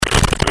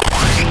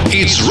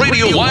It's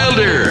Radio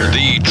Wilder,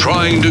 the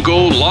Trying to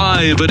Go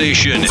Live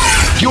edition.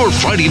 Your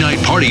Friday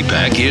night party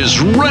pack is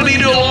ready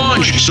to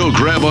launch, so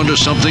grab onto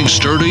something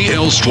sturdy,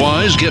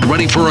 elsewise get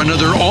ready for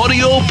another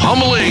audio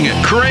pummeling.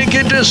 Crank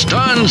it to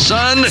stun,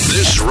 son.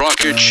 This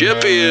rocket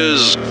ship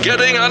is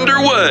getting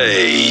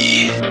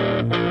underway.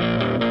 Down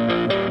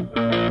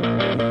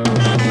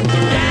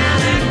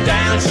and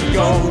down she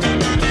goes,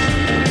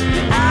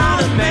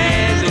 out of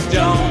Man's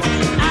Jones.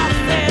 I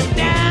said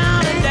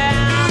down and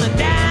down and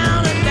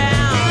down and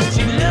down.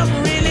 She looked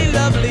really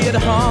lovely at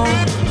home.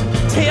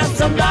 Till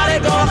somebody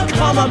gonna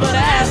come up and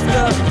ask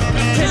her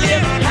to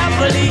live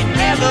happily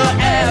ever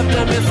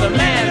after, Miss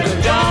Amanda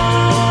Jones.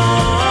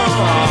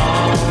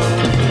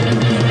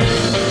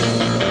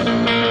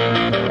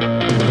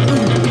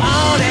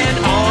 On and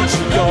on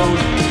she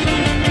goes,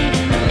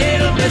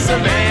 little Miss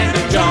Amanda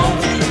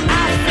Jones.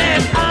 I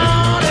said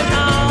on and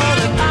on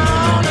and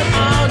on and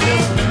on,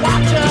 just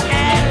watch her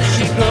as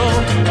she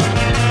goes.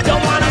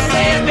 Don't wanna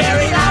say it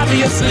very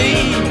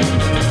obviously,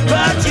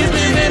 but she's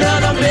living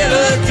on a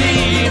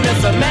melody,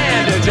 Miss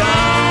Amanda Jones.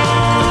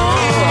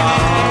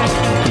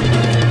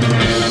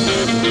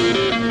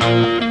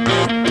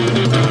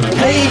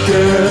 Hey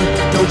girl,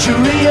 don't you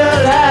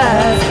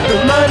realize the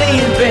money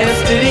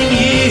invested in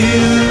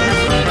you?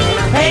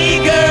 Hey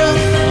girl,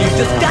 you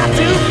just got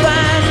to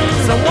find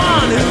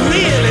someone who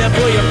really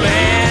pull your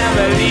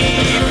family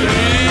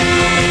through.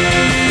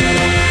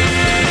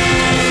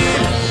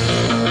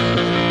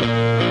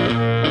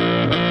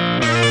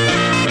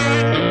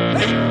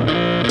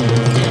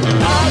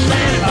 Up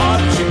and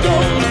up she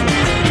goes,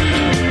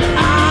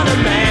 on a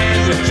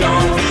Amanda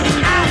Jones.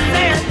 I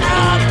said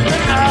up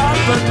and up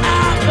and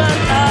up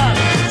and up.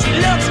 She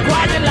looks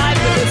quite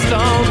delightfully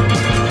stoned.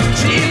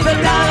 She's the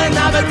darling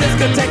of a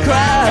discotheque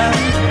crowd.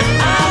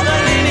 All the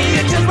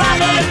lineage is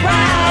rightfully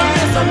proud,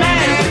 Miss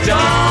Amanda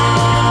Jones.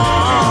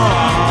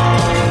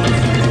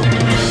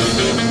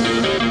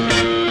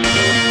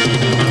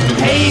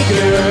 Hey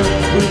girl,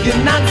 we can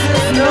knock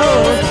this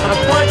nose. I'm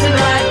pointing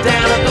right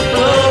down at the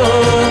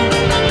floor.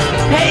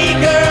 Hey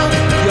girl,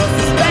 your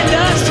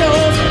suspender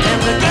shows,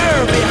 and the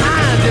girl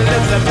behind you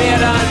looks a bit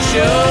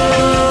unsure.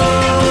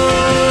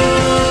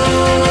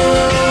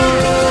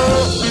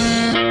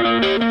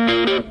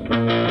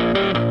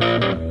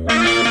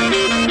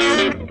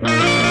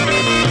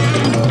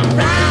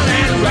 Round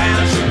and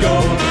round she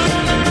goes,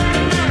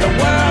 the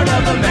world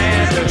of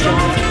Amanda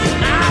Jones.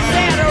 I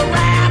said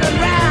around and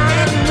round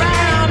and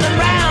round and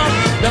round,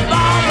 the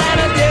ball and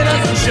the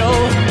dinners and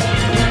shows.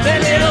 The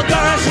little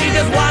girl, she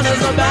just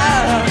wanders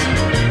about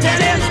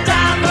till it's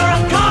time for a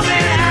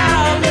coming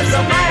out, Miss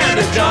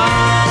Amanda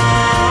Jones.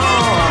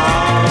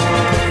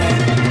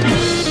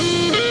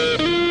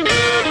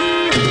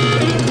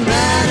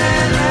 Round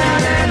and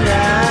round and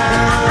round,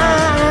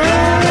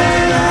 round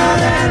and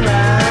round and round,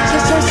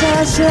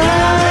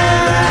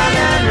 round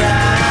and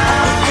round,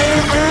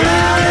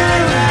 round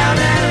and round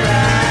and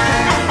round.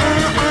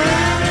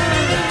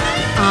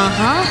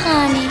 Uh-huh,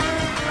 honey.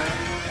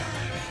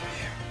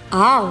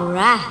 All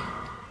right.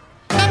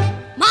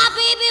 My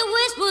baby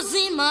whispers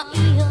in my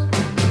ear.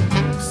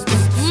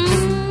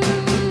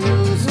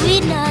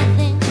 Sweet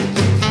nothing.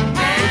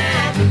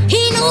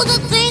 He knows the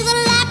things I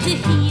like to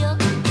hear.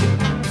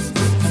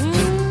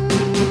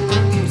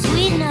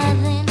 Sweet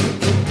nothing.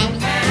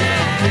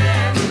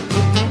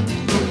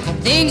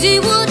 Things he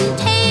wouldn't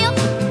tell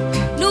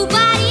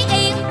nobody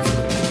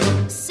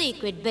else.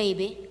 Secret,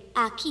 baby,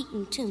 I keep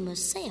them to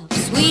myself.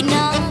 Sweet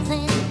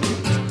nothing.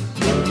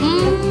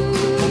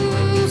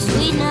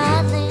 Sweet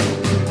nothing.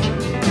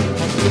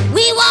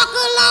 We walk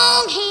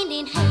along hand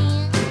in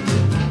hand.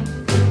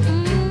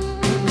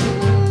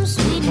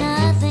 Sweet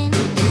nothing.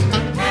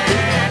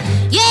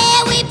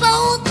 Yeah, we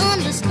both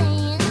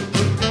understand.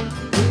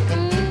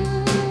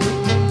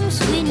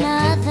 Sweet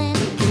nothing.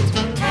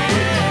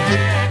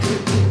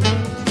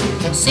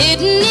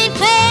 Sitting in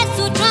class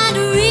or trying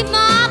to read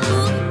my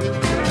book.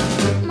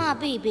 My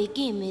baby,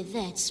 give me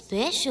that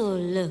special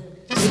look.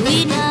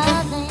 Sweet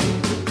nothing.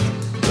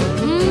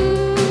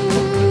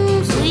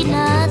 Sweet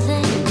nothing.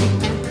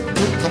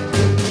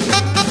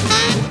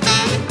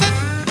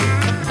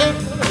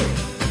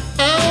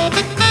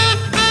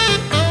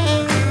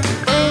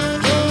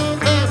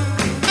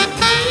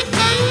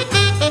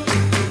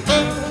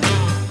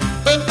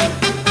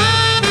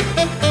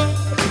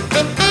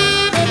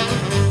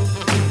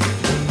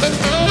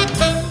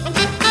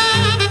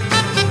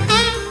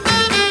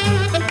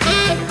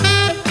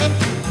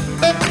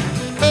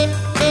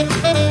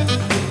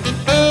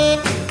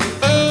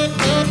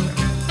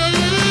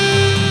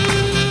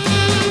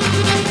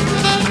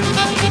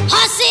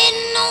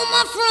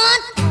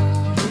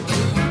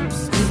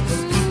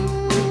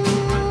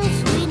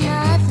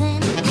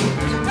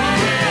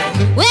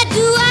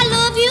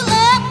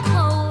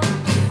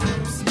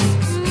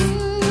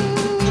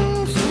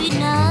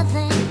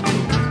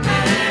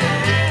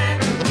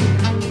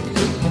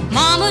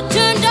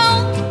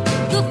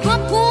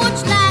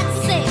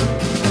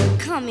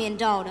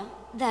 Daughter,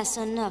 that's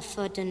enough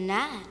for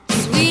tonight.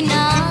 Sweet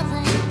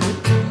nothing,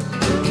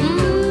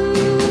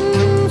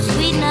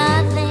 sweet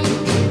nothing.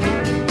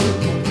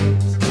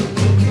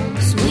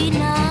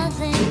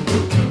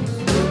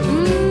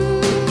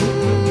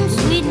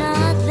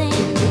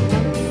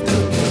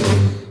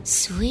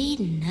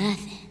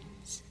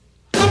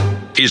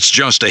 It's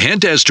just a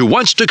hint as to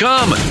what's to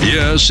come.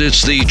 Yes,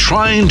 it's the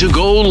Trying to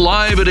Go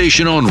Live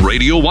edition on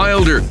Radio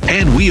Wilder,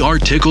 and we are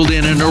tickled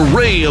in an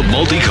array of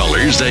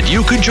multicolors that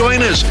you could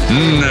join us.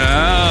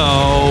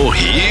 Now,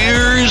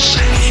 here's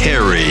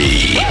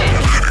Harry.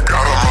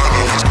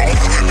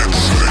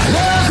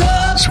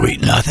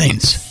 Sweet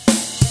Nothings.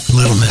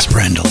 Little Miss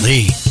Brenda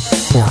Lee,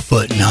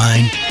 4'9",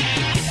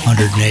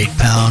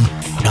 108-pound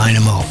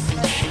dynamo.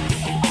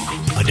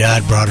 My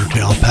dad brought her to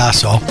El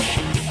Paso,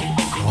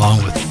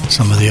 along with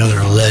some of the other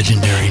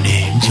legendary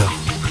names of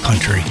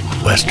country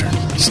western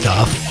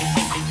stuff.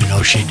 You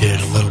know, she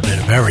did a little bit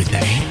of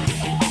everything,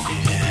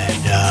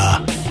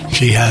 and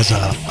she has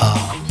a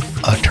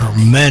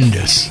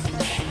tremendous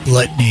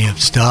litany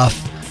of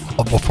stuff.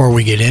 But before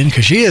we get in,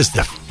 because she is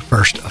the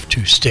first of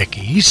two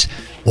stickies,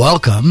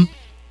 welcome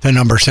to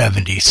number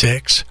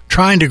 76,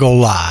 Trying to Go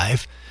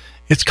Live.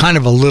 It's kind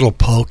of a little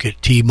poke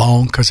at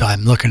T-Bone because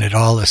I'm looking at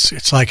all this.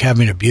 It's like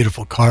having a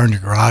beautiful car in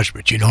your garage,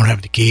 but you don't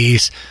have the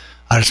keys.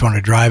 I just want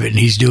to drive it, and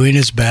he's doing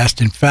his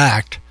best. In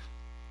fact,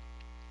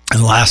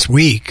 last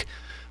week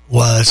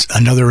was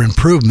another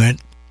improvement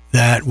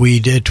that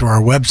we did to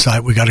our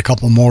website. We got a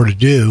couple more to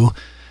do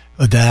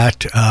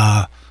that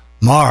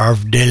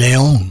Marv De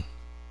Leon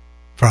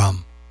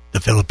from the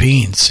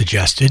Philippines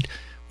suggested,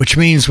 which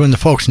means when the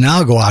folks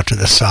now go out to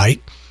the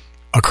site,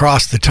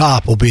 across the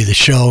top will be the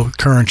show,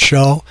 current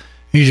show.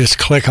 You just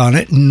click on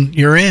it and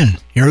you're in.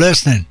 You're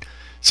listening.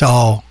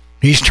 So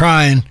he's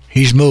trying,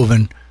 he's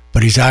moving,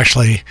 but he's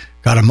actually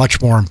got a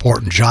much more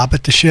important job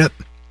at the ship,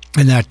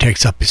 and that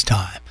takes up his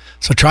time.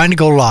 So Trying to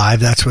Go Live,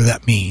 that's what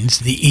that means.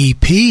 The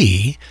EP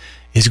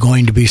is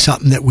going to be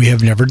something that we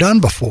have never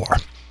done before.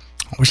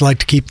 I always like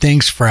to keep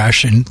things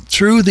fresh, and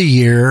through the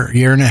year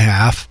and a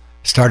half,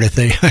 started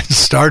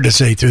to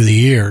say through the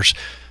years.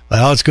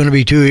 Well, it's going to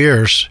be 2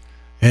 years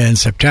in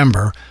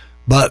September,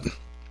 but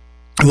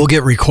we'll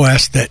get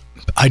requests that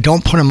I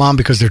don't put them on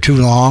because they're too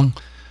long,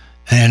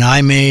 and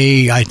I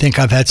think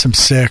I've had some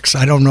 6.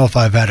 I don't know if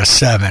I've had a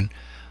 7,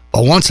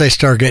 but once they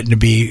start getting to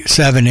be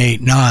 7, 8,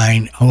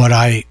 9,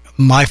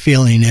 my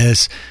feeling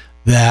is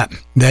that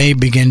they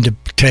begin to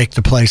take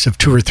the place of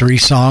 2 or 3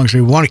 songs.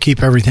 We want to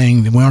keep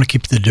everything. We want to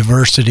keep the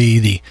diversity,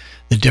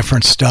 the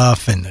different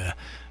stuff, and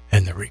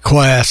the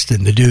request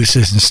and the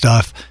deuces and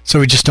stuff. So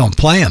we just don't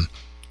play them.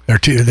 They're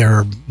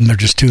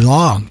just too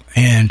long.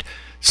 And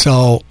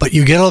so, but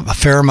you get a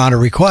fair amount of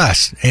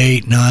requests,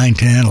 8, 9,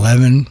 10,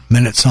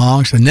 11-minute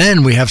songs. And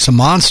then we have some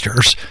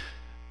monsters,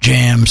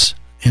 jams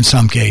in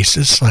some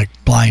cases, like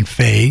Blind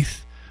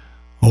Faith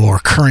or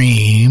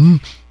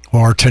Cream,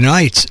 or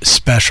tonight's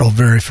special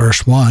very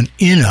first one,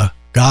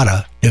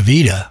 Inagata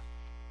Davida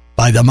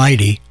by the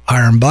mighty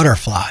Iron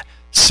Butterfly.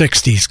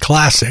 60s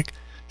classic,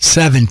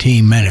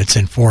 17 minutes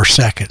and 4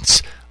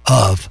 seconds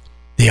of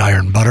the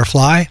Iron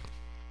Butterfly.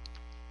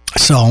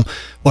 So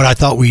what I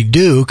thought we'd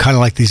do, kind of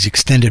like these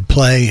extended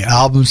play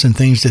albums and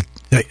things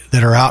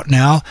that are out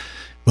now,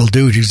 we'll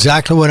do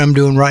exactly what I'm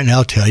doing right now.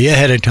 I'll tell you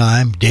ahead of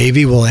time.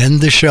 Davey will end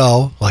the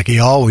show like he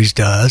always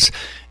does,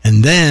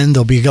 and then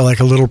there'll be like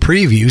a little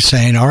preview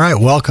saying, all right,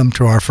 welcome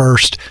to our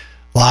first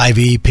live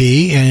EP.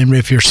 And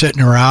if you're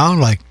sitting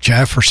around like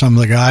Jeff or some of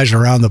the guys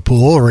around the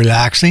pool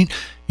relaxing,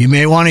 you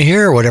may want to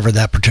hear whatever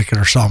that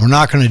particular song. We're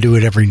not going to do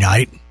it every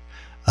night.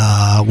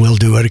 We'll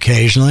do it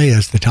occasionally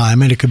as the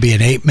time, and it could be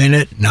an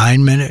 8-minute,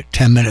 9-minute,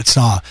 10-minute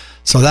song.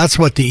 So that's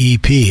what the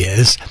EP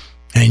is,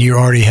 and you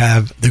already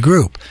have the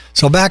group.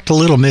 So back to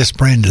Little Miss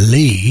Brenda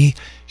Lee.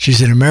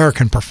 She's an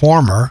American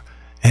performer,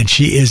 and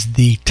she is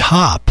the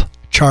top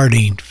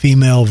charting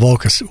female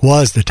vocalist,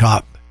 is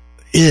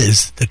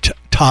the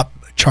top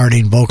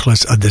charting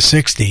vocalist of the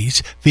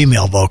 60s,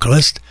 female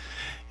vocalist.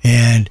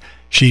 And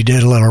she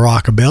did a little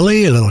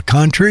rockabilly, a little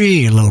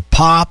country, a little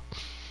pop,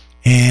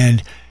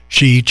 and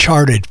she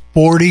charted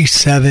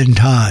 47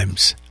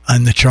 times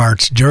on the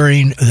charts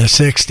during the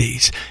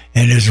 60s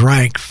and is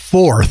ranked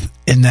 4th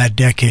in that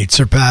decade,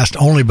 surpassed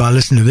only by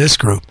listening to this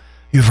group.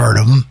 You've heard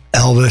of them,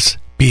 Elvis,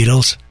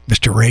 Beatles,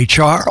 Mr. Ray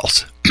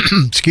Charles.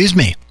 Excuse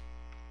me.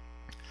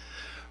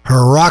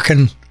 Her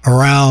Rockin'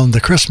 Around the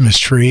Christmas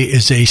Tree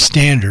is a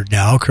standard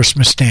now,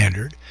 Christmas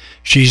standard.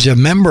 She's a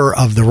member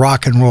of the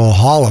Rock and Roll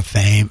Hall of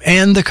Fame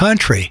and the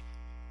Country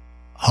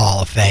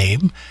Hall of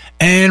Fame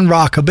and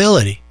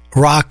Rockabilly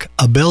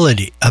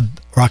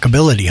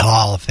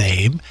Hall of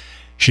Fame.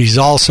 She's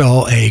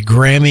also a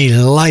Grammy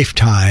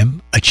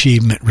Lifetime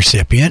Achievement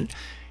recipient.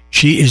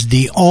 She is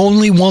the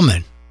only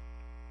woman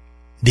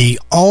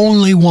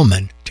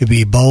to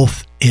be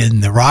both in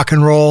the Rock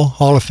and Roll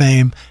Hall of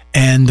Fame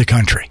and the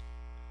Country.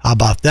 How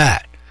about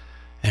that?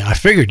 And I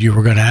figured you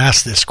were going to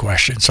ask this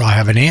question, so I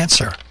have an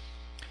answer.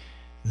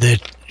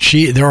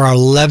 There are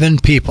 11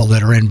 people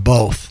that are in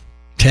both,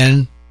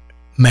 10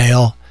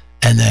 male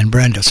and then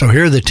Brenda. So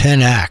here are the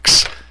 10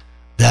 acts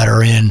that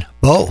are in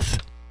both.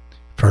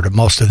 Heard of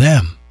most of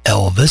them.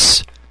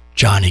 Elvis,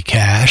 Johnny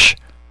Cash,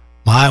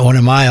 one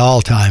of my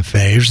all-time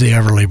faves, the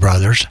Everly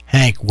Brothers,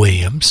 Hank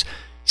Williams,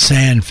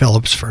 San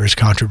Phillips for his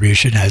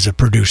contribution as a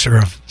producer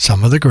of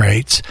some of the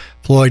greats,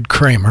 Floyd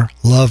Kramer,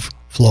 love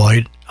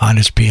Floyd on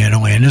his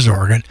piano and his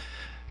organ,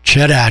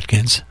 Chet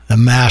Atkins, the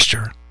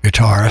master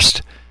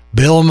guitarist,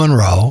 Bill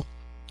Monroe,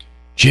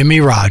 Jimmy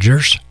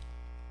Rogers,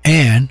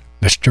 and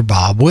Mr.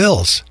 Bob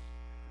Wills.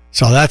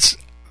 So that's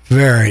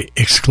very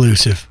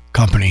exclusive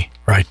company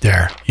right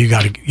there. You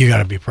got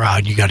to be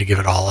proud. You got to give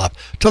it all up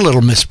to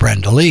little Miss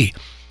Brenda Lee.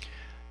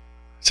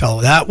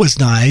 So that was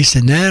nice.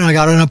 And then I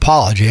got an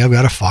apology. I've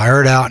got to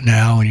fire it out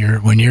now.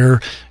 When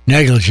you're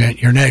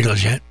negligent, you're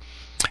negligent.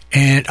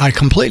 And I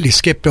completely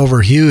skipped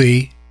over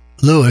Huey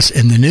Lewis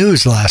in the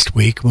news last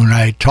week when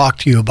I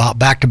talked to you about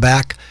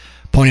back-to-back,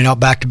 pointing out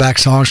back-to-back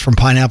songs from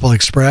Pineapple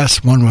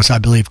Express. One was, I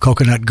believe,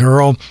 Coconut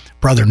Girl,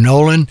 Brother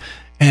Nolan,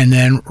 and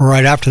then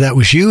right after that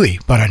was Huey,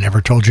 but I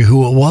never told you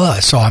who it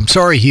was. So I'm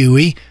sorry,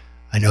 Huey.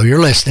 I know you're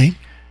listening.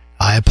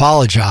 I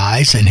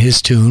apologize, and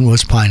his tune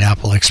was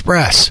Pineapple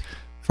Express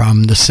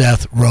from the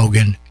Seth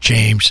Rogen,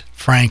 James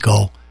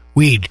Franco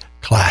Weed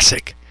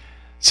Classic.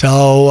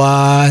 So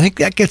I think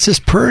that gets us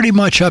pretty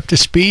much up to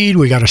speed.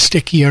 We got a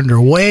sticky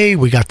underway.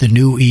 We got the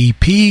new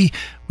EP.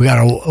 We got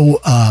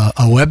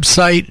a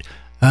website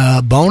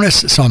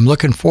bonus. So I'm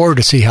looking forward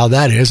to see how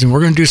that is. And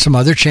we're going to do some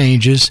other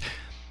changes.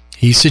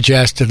 He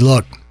suggested,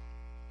 look,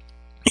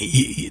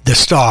 the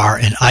star,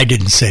 and I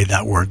didn't say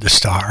that word, the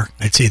star.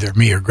 It's either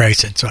me or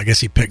Grayson. So I guess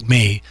he picked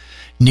me.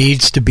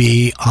 Needs to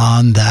be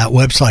on that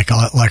website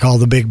like all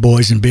the big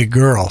boys and big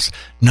girls,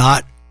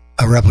 not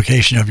a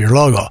replication of your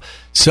logo.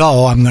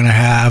 So I'm going to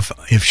have,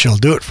 if she'll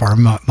do it for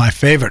me, my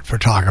favorite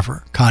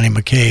photographer, Connie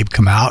McCabe,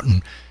 come out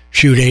and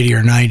shoot 80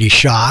 or 90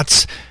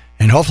 shots,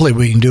 and hopefully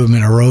we can do them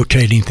in a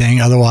rotating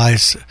thing.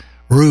 Otherwise,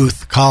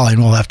 Ruth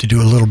Collin will have to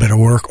do a little bit of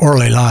work, or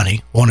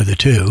Leilani, one of the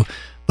two,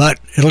 but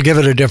it'll give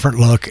it a different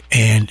look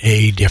and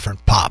a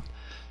different pop.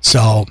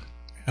 So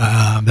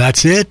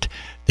that's it.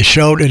 The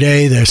show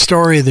today, the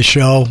story of the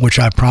show, which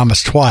I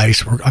promised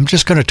twice, I'm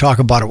just going to talk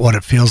about what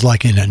it feels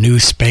like in a new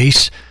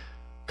space,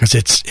 because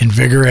it's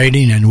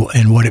invigorating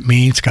and what it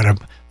means. Got a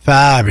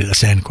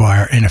fabulous end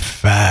choir and a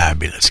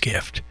fabulous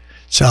gift.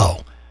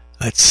 So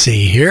let's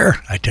see here.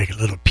 I take a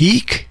little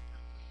peek,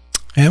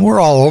 and we're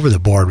all over the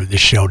board with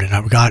this show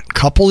tonight. We've got a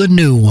couple of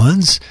new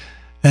ones,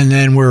 and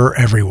then we're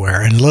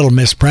everywhere. And Little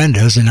Miss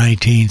Brenda's in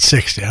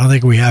 1960. I don't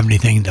think we have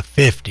anything in the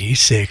 50s,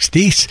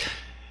 60s,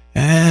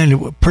 and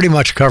we'll pretty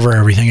much cover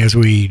everything as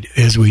we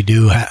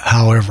do,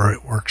 however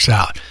it works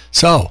out.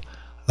 So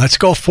let's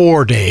go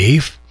 4,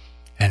 Dave.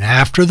 And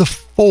after the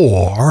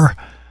 4,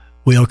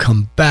 we'll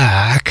come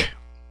back,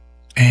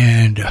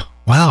 and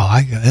wow,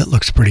 it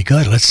looks pretty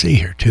good. Let's see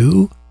here,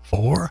 2,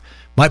 4.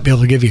 Might be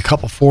able to give you a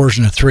couple 4s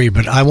and a 3,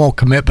 but I won't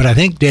commit. But I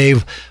think,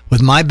 Dave,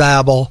 with my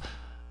babble,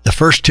 the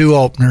first 2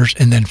 openers,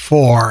 and then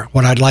 4,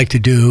 what I'd like to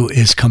do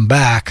is come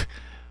back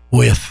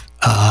with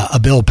a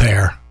bill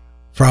pair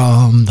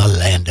from the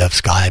land of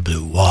sky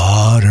blue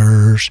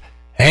waters.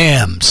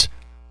 Hams.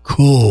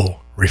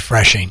 Cool,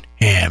 refreshing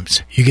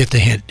hams. You get the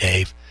hint,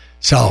 Dave.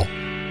 So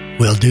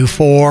we'll do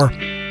 4,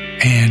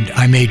 and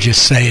I may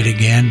just say it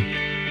again,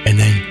 and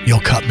then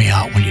you'll cut me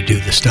out when you do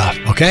the stuff,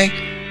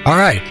 okay? All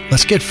right,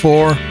 let's get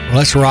 4.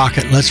 Let's rock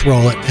it. Let's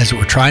roll it as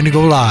we're trying to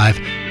go live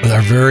with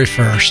our very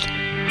first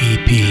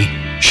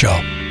EP show.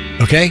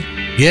 Okay?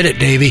 Get it,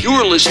 Davey.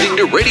 You're listening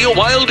to Radio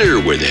Wilder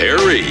with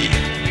Harry.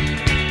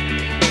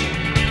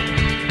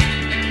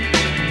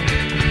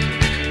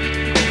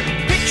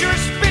 Picture a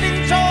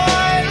spinning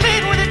toy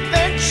laden with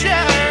adventure.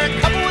 A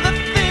couple of the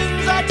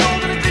things I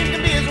told her to dream to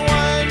me as one.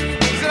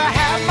 Said I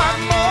have my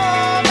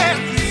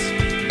moments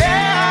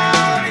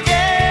now and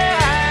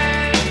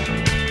again.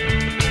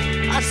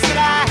 I said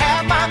I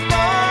have my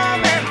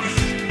moments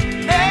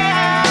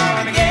now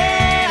and again.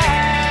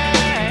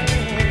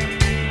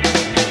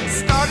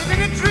 Started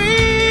in a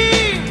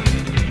dream.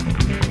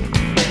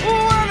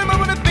 One of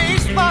them on a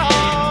bass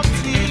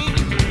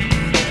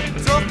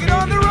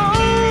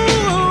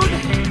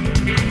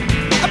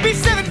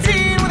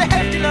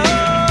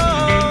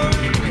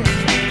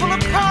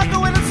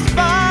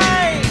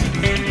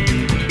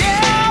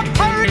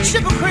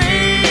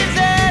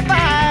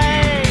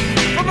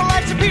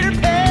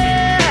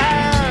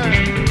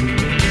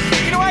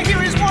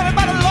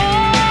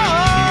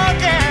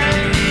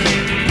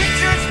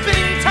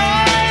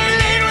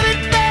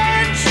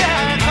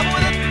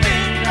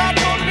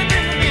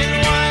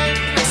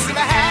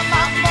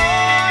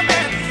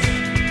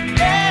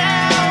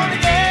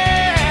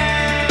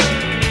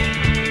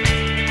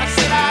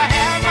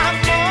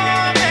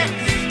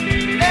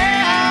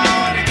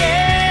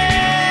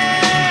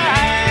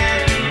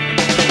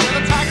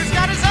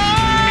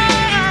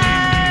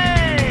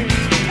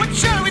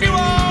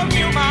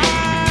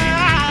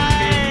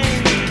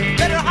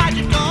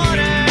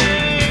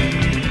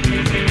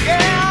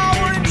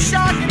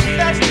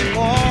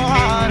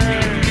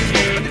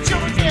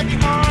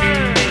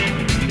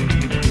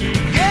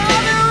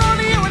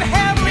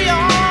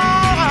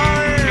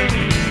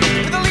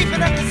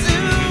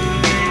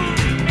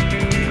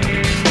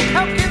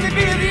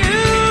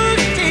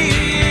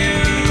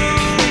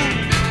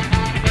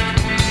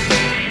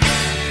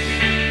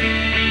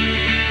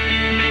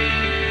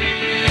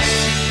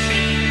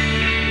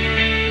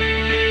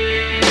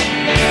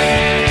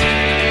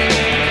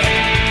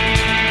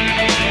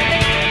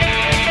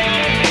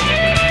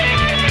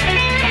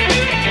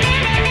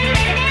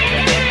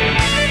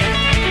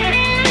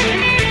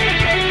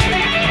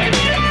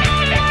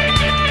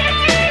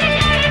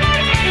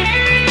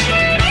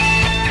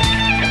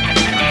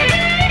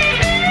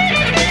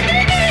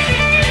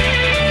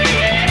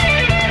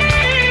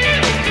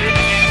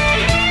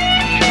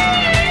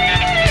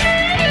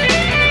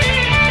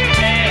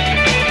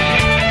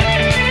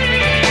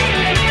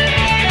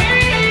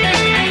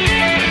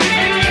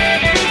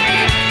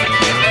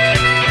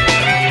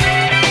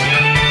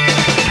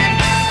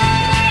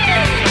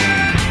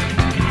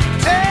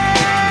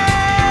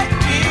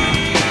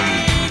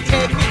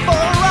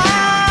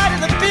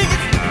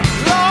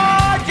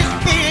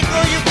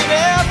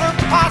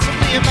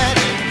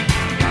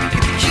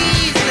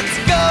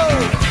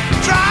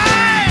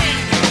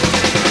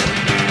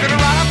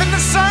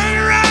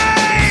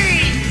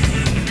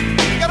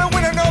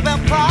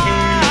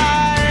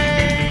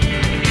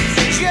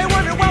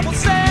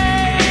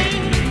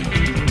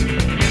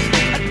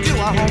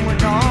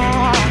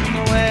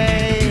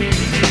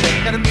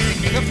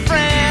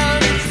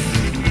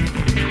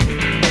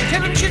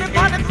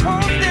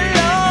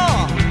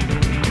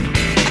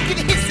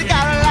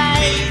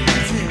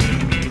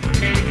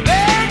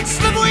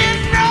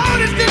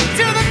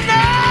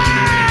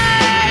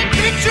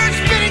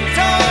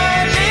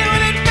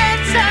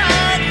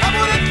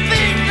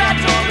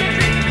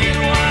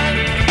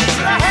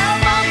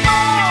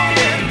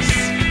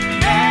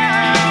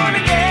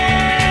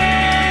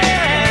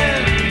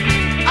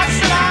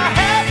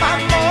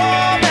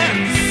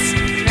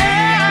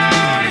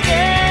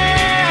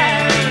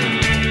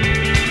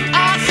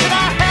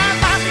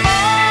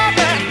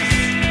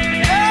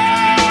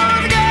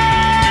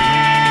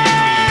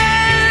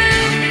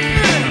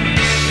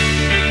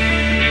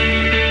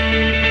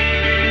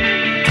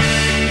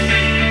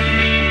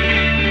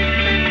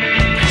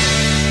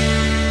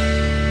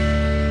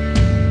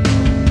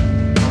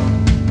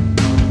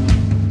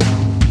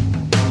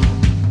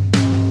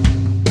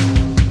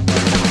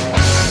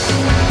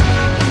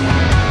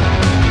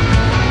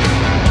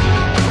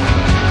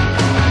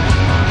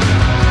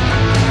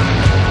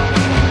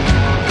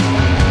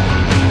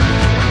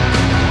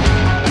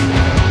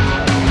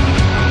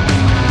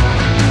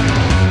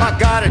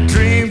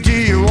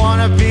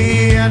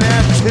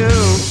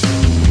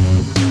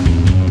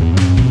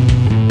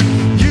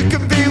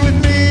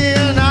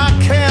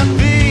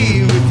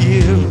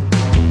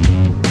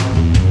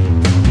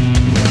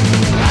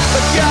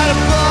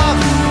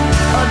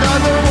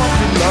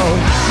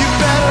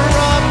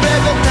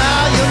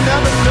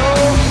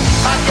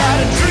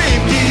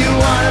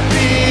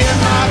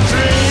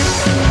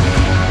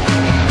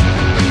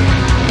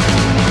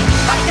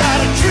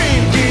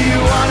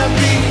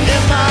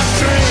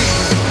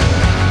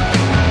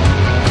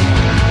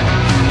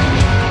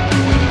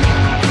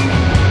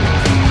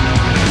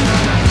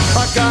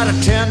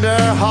tender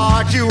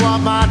heart, you are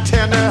my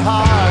tender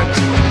heart.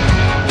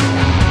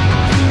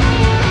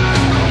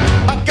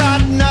 I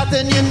got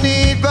nothing you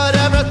need but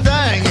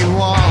everything you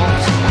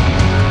want.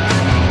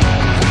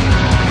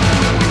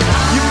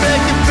 You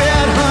make your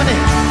bed, honey,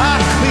 I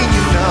clean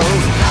your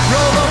nose.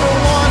 Roll over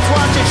once,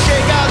 watch you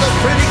shake out those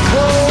pretty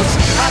clothes.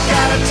 I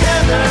got a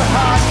tender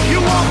heart, you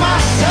want my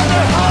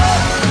tender heart.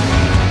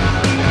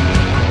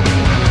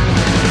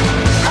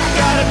 I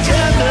got a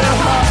tender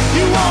heart,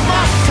 you want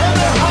my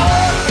tender heart.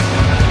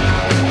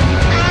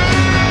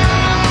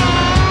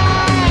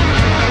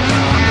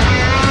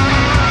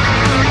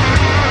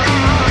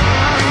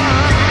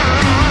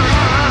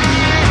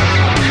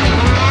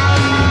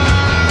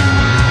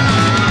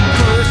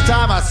 First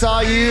time I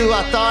saw you,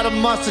 I thought I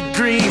must have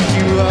dreamed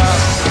you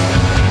up.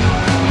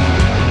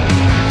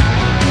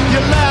 You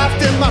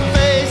laughed in my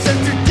face and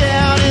threw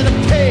down in a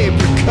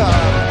paper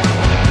cup.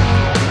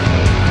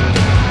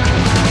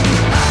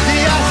 The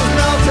ice is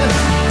melting,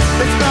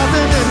 it's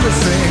nothing in the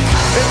sink.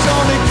 It's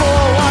only for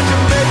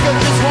watching makeup,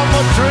 just one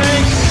more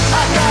drink.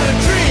 I got a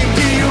dream,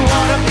 do you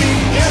wanna be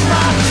in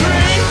my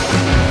dream?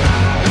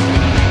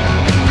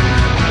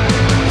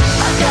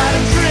 I got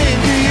a dream,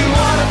 do you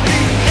wanna be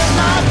in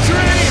my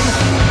dream?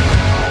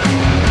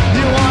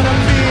 You wanna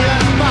be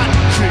in my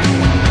dream?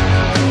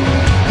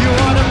 You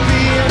wanna be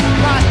in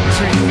my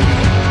dream?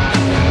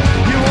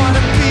 You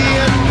wanna be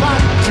in my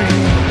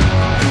dream?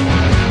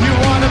 You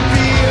wanna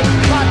be in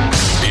my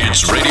dream?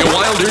 It's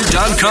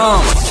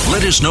RadioWilder.com.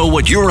 Let us know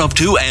what you're up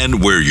to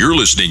and where you're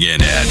listening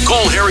in at.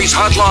 Call Harry's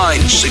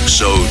hotline,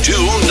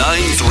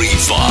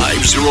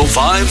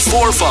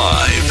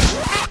 602-935-0545.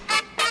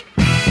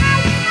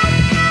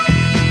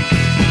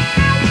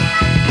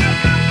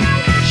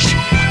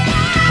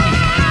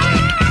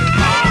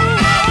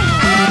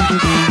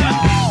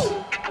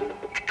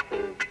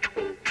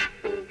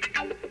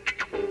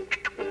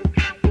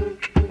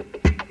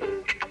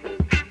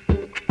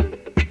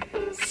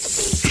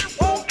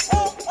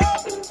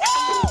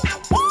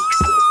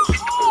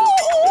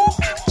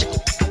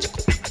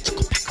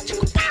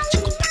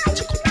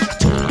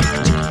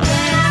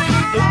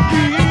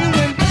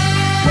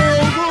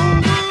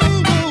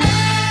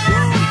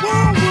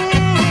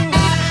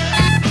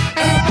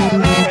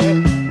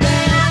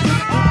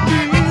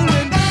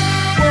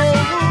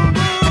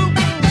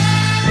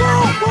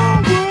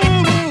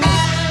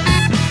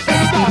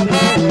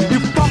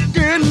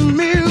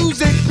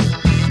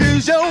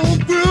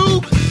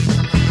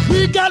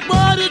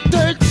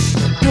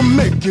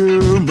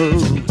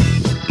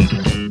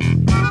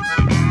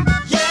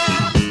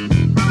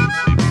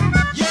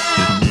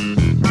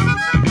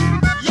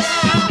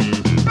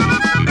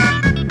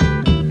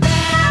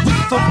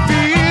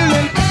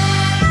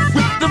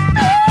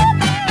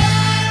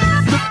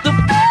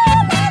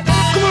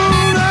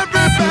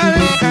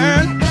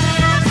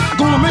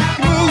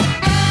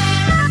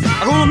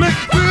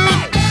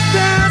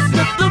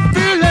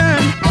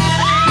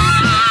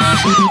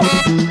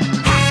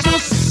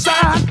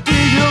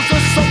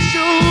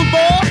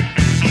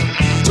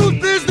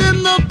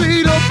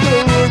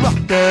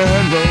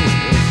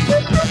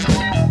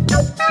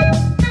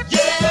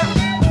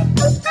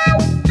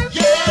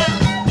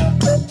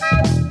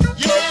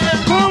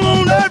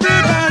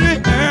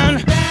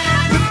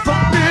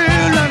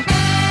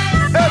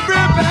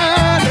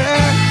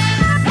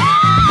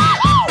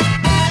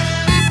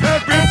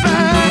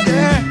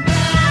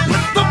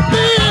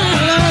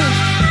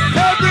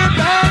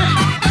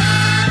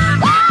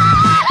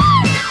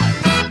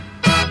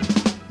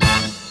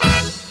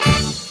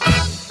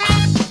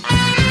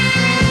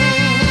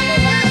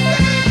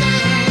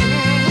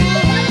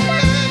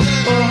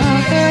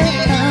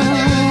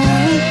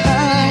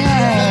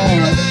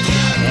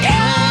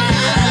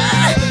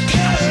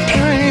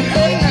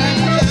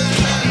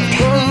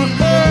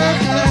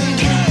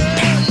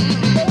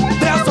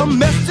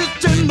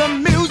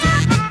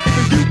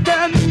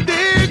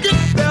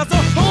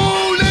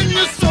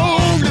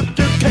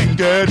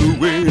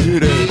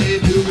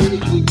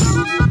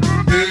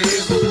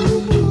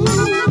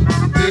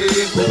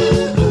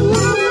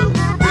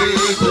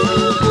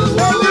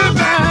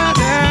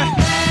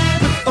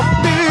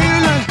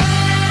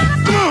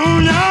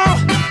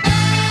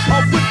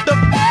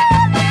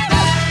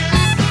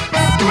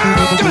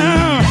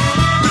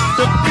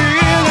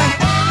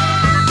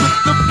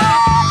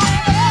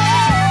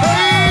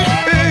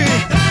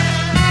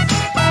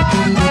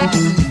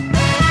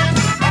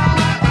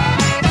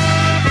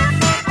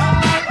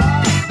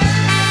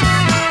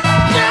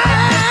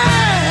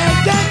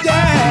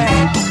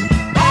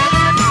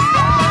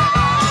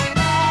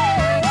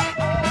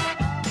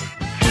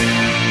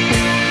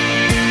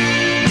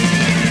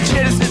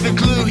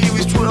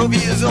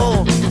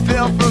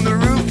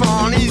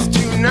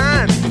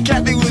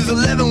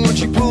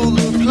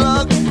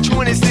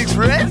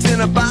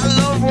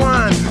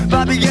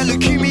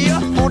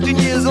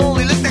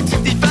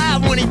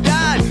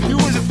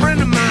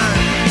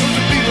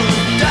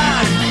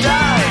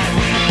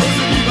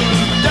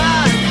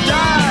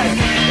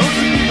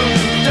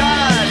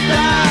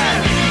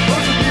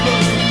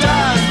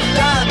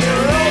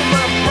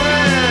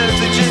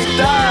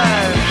 Die.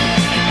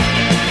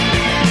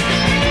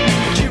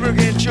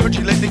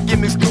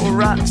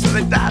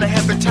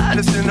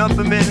 up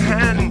in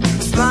Manhattan.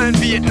 Sly in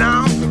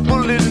Vietnam,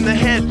 bullet in the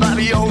head.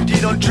 Bobby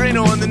OD'd on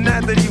Tryin'To on the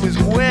night that he was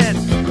wed.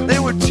 They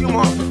were two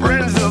more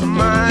friends of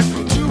mine,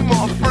 two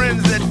more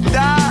friends that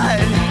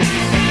died.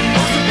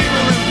 Those are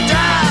people who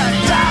died,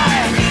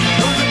 died.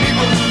 Those are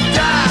people who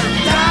died,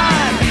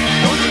 died.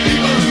 Those are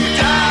people who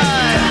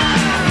died.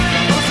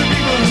 Those are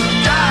people who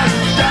died,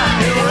 died.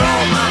 They were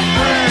all my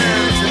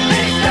friends and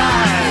they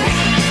died.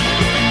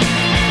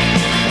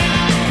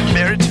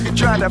 Mary took a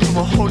drive out from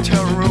a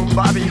hotel room.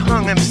 Bobby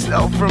hung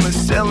himself from a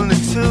cell in the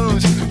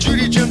Tombs.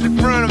 Judy jumped in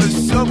front of a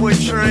subway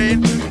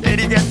train.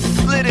 Eddie got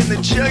slit in the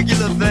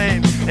jugular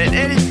vein. And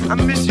Eddie, I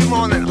miss you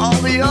more than all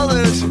the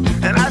others.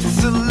 And I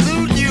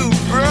salute you,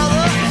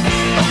 brother.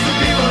 Those are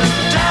people who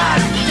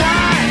died,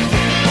 died.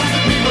 Those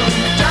are people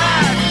who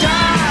died,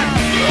 died.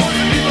 Those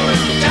are people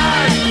who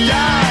died,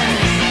 died.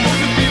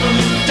 Those are people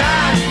who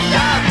died,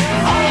 died.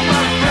 All of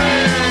my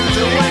friends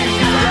are waiting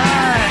to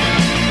die.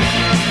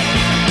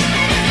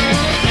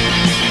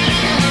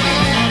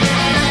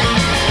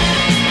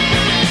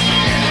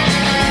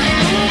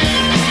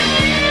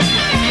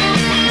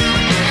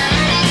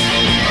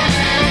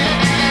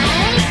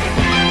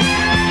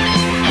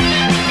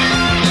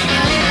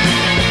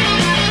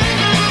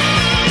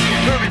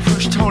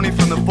 Tony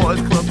from the boys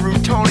club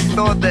roof. Tony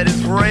thought that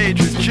his rage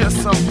was just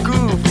some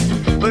goof,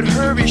 but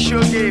Herbie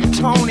sure gave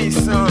Tony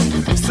some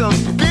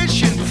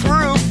bitchin'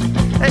 proof.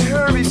 Hey,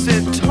 Herbie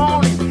said,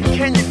 Tony,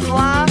 can you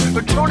fly?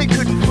 But Tony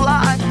couldn't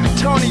fly.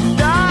 Tony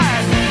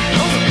died.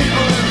 Those are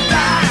people who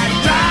died,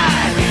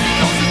 died.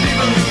 Those are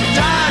people who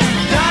died,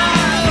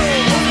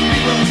 died. Those are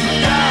people who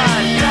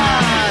died,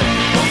 died.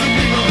 Those are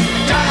people who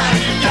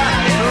died,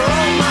 died. They're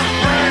all my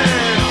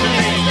friends and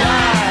they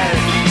died.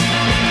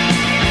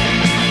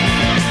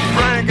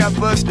 Brian got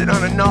busted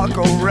on a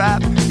narco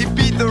rap. He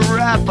beat the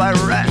rap by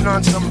ratting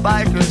on some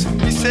bikers.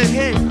 He said,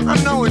 hey, I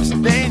know it's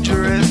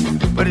dangerous,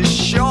 but it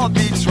sure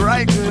beats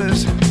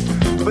Rikers.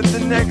 But the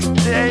next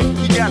day,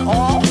 he got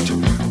offed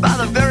by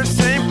the very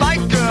same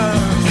bikers.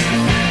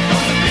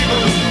 Those are people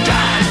who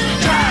died,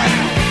 died.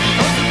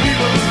 Those are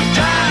people who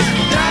died,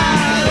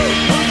 died.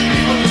 Those are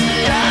people who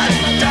died,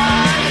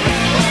 died.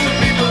 Those are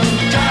people who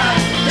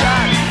died,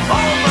 died.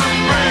 All my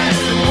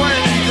friends and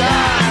when he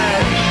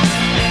died.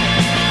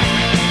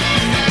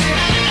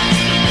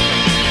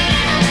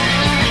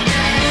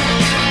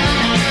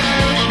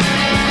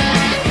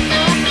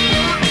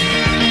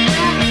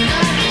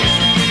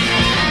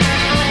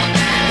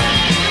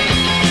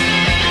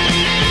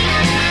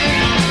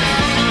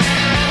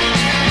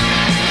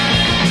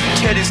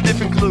 Teddy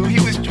Sniffin' Glue, he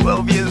was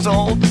 12 years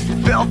old.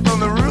 Fell from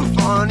the roof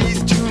on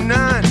East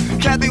 29.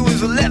 Kathy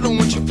was 11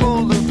 when she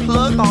pulled the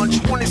plug on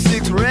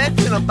 26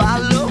 Reds and a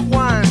bottle of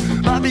wine.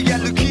 Bobby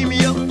got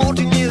leukemia,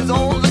 14 years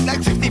old. Looked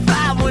like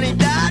 65 when he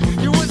died.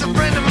 He was a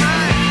friend of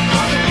mine.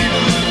 All the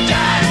people who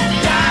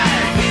died,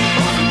 died.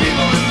 All the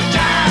people who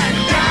died,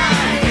 died.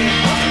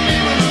 All the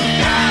people who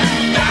died,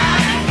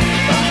 died.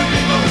 All the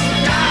people who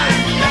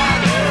died,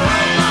 died.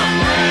 All my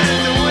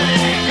friends and when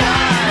they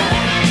died.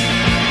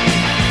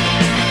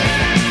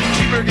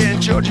 Cheeseburger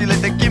and Georgie let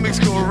their gimmicks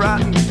go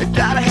rotten. They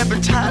died of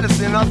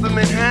hepatitis in Upper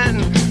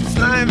Manhattan.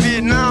 Sly in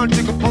Vietnam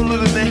took a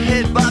bullet in the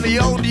head. Bobby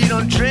OD'd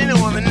on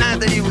Tryin'To on the night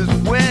that he was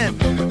wed.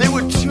 They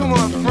were two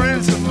more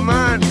friends of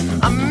mine.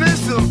 I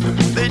miss them.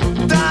 They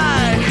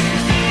died.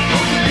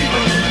 Those are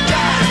people who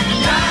died,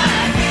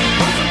 died.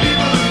 Those are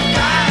people who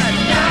died,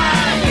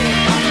 died.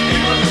 Those are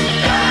people who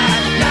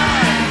died,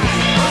 died.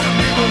 Those are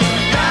people who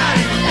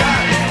died,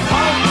 died.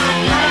 All my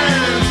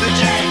friends that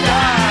just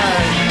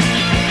died.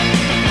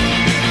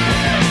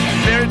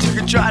 Mary took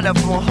a drive up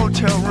from a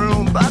hotel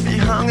room. Bobby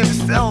hung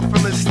himself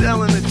from a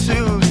cell in the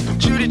Tubes.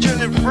 Judy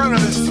jumped in front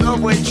of the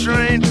subway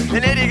train.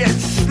 And Eddie got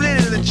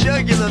slit in the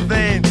jugular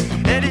vein.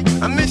 Eddie,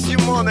 I miss you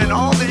more than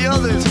all the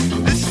others.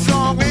 This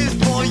song is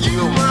for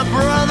you, my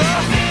brother.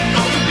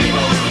 Those are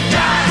people who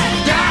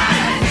died,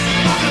 died.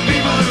 Those are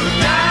people who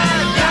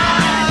died,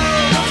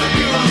 died. Those are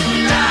people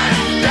who died,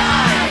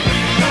 died.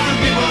 Those are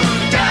people who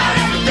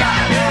died,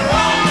 died. They're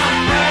all my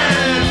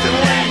friends and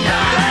they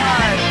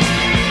died.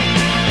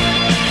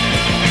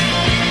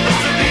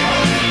 Those are people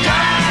who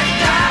died,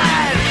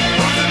 died.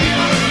 Those are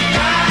people who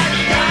died,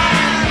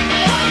 died.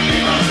 Those are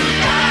people who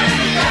died,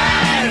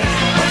 died.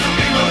 Those are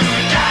people who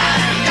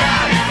died,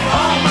 died.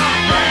 All my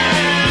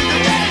friends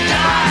and they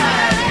died.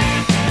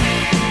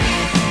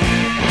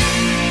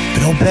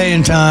 Bill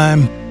paying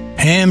time,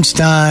 hams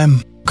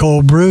time,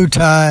 cold brew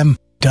time,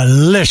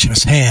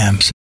 delicious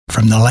hams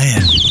from the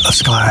land of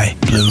sky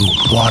blue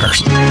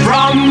waters.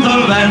 From the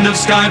land of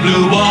sky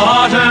blue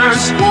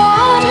waters,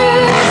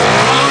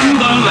 from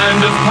the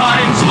land of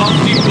pines,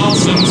 lofty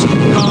blossoms,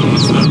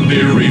 comes the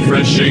beer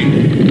refreshing.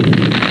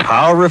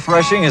 How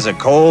refreshing is a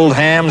cold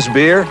Hams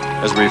beer?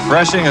 As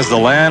refreshing as the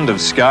land of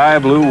sky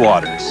blue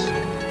waters.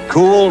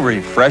 Cool,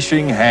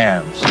 refreshing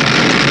Hams.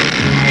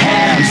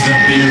 Hams the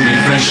beer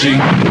refreshing.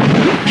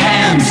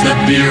 Hams the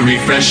beer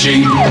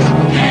refreshing.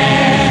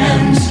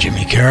 Hams.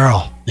 Jimmy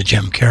Carroll, the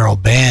Jim Carroll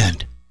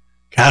Band,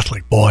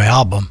 Catholic Boy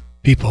album,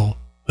 People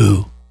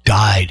Who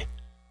Died.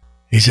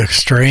 He's a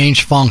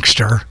strange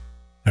funkster,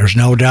 There's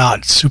no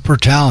doubt, super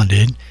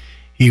talented.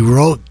 He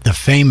wrote the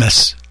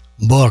famous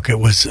book, at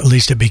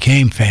least it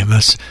became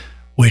famous,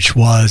 which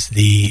was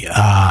the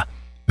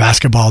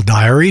Basketball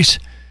Diaries.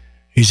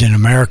 Was an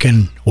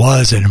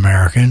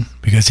American,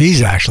 because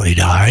he's actually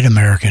died,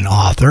 American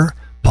author,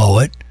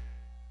 poet,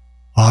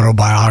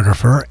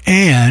 autobiographer,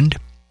 and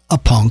a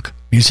punk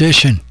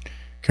musician.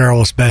 Carroll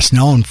was best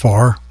known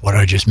for what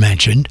I just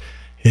mentioned,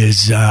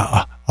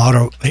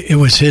 it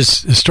was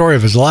the story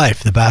of his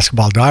life, the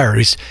Basketball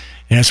Diaries,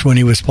 and it's when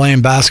he was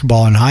playing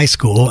basketball in high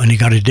school and he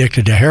got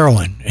addicted to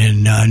heroin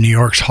in New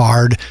York's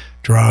hard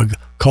drug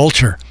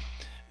culture.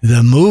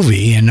 The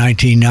movie in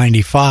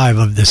 1995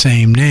 of the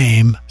same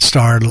name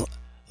starred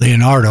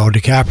Leonardo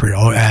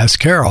DiCaprio as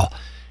Carroll.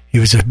 He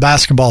was a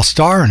basketball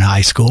star in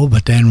high school,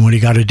 but then when he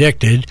got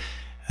addicted,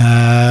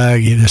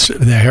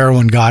 the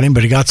heroin got him,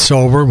 but he got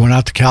sober, went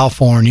out to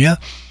California,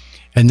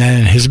 and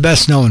then his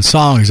best known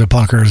song is A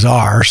Punker Is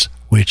Ours,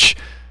 which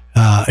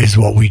is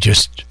what we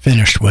just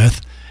finished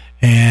with.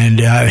 And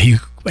he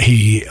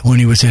when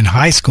he was in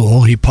high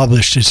school, he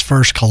published his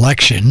first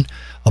collection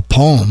of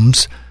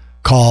poems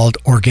called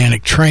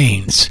Organic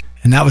Trains,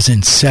 and that was in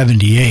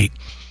 1978.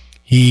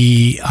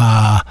 He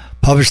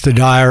published the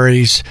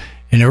diaries,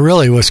 and it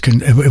really was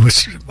it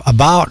was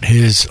about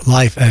his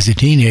life as a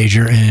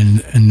teenager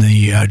in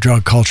the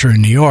drug culture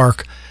in New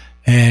York.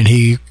 And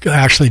he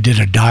actually did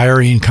a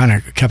diary and kind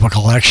of kept a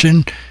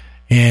collection.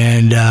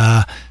 And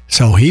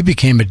so he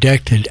became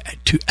addicted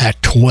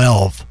at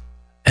 12,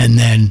 and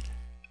then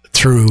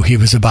he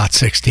was about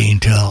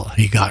 16 till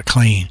he got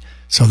clean.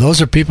 So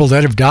those are people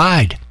that have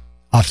died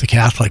off the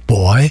Catholic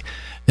Boy.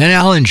 Then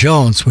Alan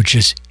Jones, which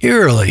is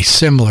eerily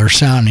similar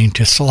sounding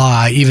to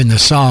Sly, even the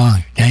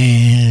song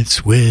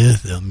Dance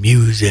with the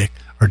Music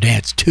or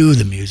Dance to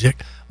the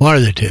Music, one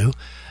of the two.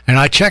 And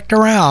I checked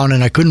around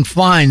and I couldn't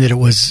find that it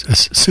was a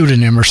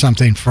pseudonym or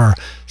something for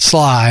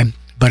Sly,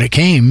 but it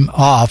came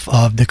off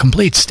of the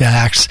Complete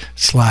Stacks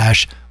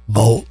 /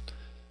 Volt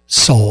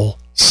Soul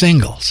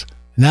singles.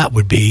 And that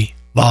would be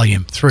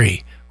Volume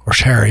 3. Of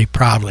course, Harry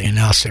proudly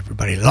announced to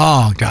everybody a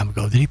long time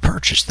ago that he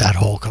purchased that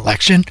whole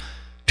collection,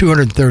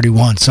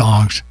 231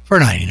 songs for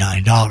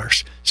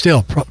 $99.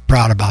 Still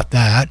proud about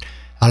that.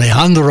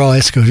 Alejandro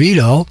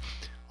Escovedo,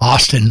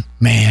 Austin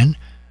man,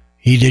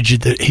 he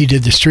did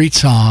the street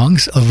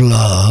songs of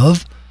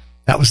love.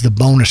 That was the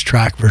bonus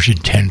track version,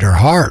 Tender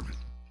Heart,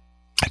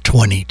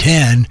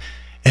 2010.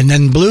 And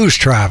then Blues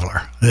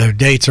Traveler. The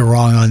dates are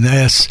wrong on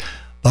this,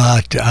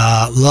 but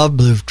love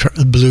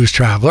Blues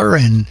Traveler,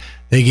 and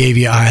they gave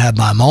you I Have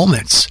My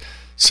Moments.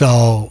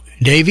 So,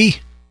 Davey,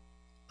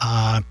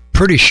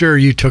 pretty sure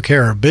you took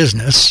care of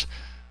business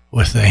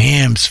with the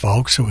hams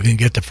folks, so we can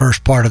get the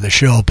first part of the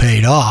show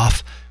paid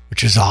off,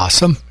 which is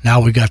awesome.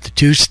 Now we got the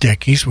 2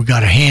 stickies. We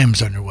got a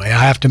hams underway.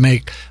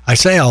 I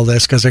say all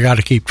this because I got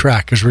to keep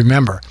track, because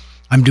remember,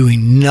 I'm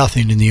doing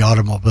nothing in the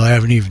automobile. I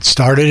haven't even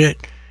started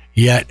it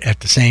yet.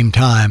 At the same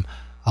time,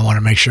 I want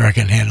to make sure I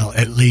can handle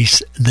at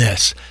least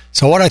this.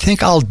 So what I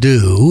think we'll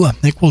do,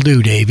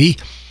 Davey,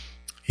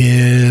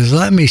 is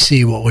let me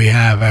see what we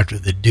have after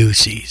the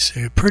deuces.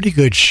 A pretty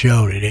good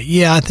show today.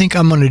 Yeah, I think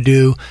I'm going to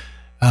do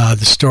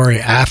the story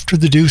after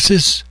the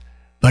deuces.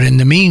 But in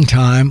the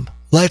meantime,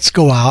 let's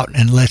go out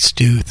and let's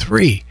do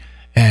 3.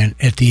 And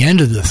at the end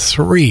of the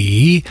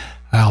 3,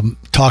 I'll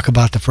talk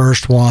about the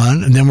first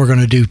one, and then we're going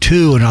to do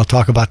 2, and I'll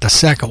talk about the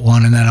second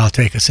one, and then I'll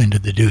take us into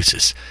the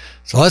deuces.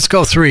 So let's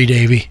go 3,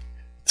 Davey.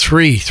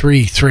 3,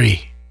 3,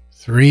 3.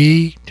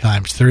 3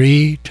 times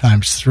 3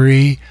 times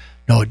 3.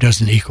 No, it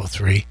doesn't equal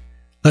 3.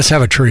 Let's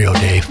have a trio,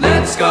 Dave.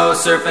 Let's go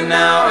surfing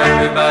now.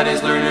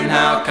 Everybody's learning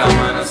how. Come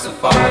on a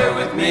safari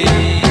with me.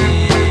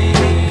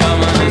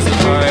 Come on a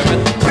safari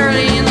with me.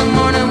 Early in the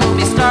morning we'll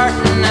be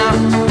starting out.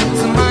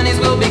 Some honeys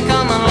will be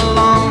coming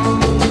along.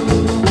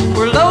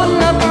 We're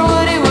loading up our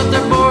woody with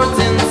our boards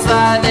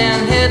inside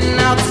and heading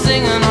out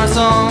singing our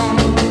song.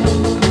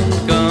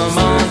 Come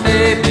on,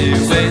 baby,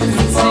 wait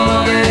and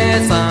see.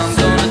 Yes, I'm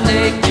gonna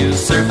take you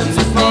surfing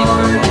with me. Come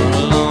on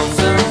along,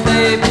 surf,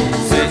 baby,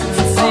 wait and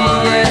see.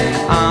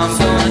 Yeah, I'm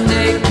gonna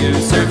take you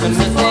surfing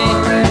with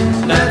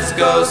me. Let's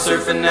go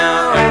surfing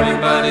now.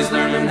 Everybody's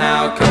learning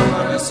how. Come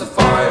on a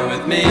safari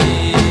with me.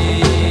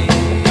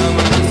 Come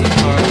on a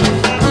safari.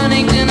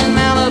 Huntington and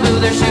Malibu,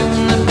 they're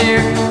shooting the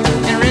pier,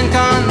 and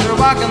Rincon, they're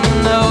walking the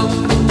nose.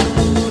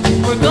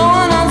 We're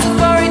going on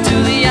safari to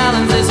the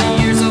islands this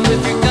year, so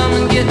if you're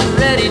coming, get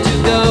ready to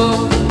go.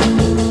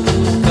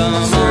 Come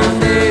on,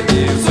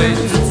 baby, wait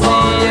and see.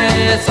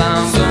 Yes,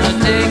 I'm gonna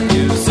take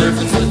you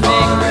surfing with me.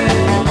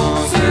 Come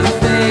on, surf,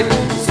 baby,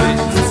 wait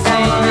and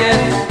see. Yeah,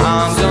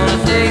 I'm gonna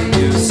take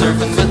you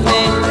surfing with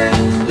me.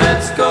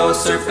 Let's go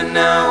surfing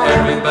now.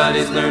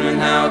 Everybody's learning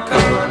how.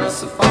 Come on a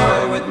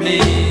safari with me.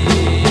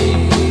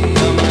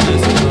 Come on a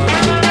safari.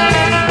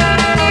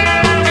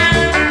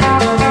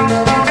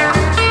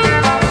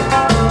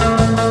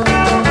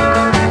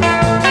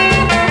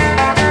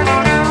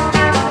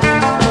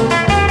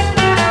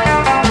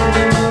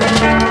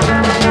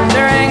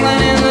 They're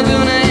angling in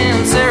Laguna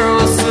and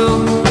Sarasoo.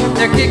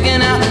 They're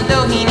kicking out in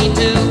Doheny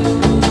too.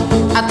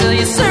 I tell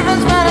you,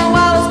 surfing's been a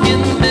while, it's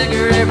getting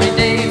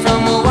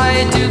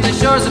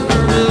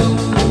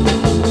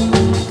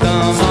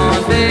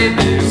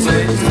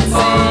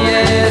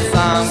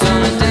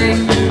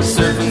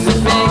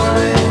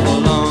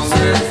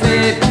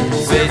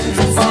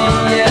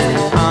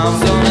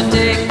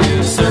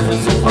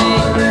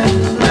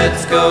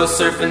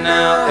surfing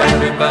now.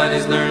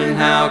 Everybody's learning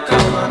how.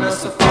 Come on a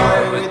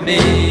safari with me.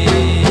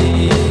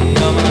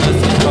 Come on a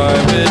safari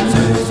with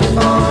me.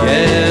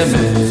 Yeah,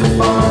 man.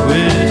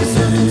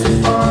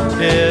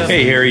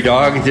 Hey, Hairy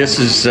Dog, this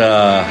is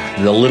the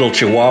little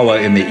Chihuahua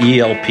in the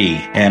ELP,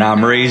 and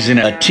I'm raising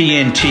a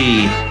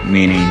TNT,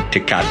 meaning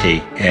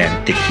Tecate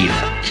and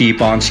tequila.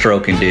 Keep on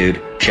stroking,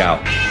 dude. Ciao.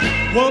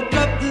 Woke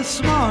up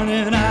this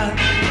morning,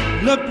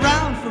 I looked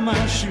round for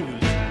my shoes.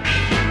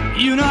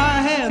 You know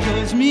I had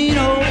those mean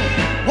old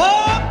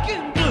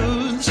walking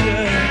blues,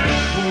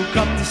 yeah. Woke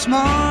up this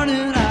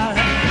morning, I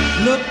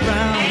looked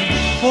round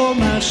for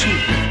my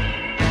shoes.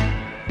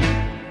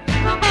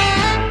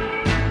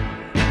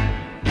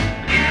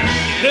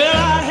 Well,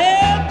 I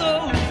had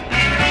those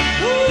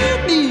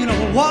mean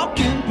old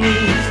walking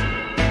blues.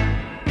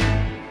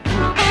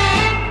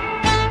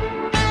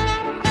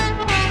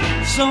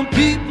 Some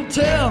people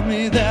tell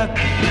me that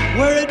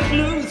wearing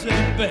blues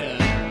ain't bad.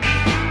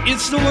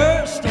 It's the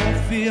worst old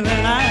feeling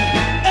I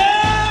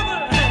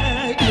ever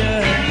had,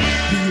 yeah.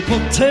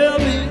 People tell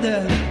me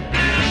that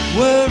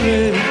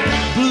wearing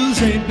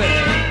blues ain't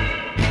bad.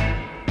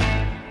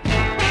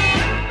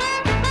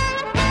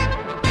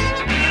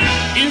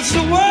 It's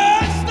the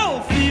worst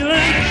old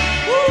feeling,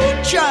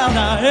 ooh, child, I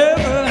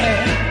ever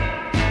had.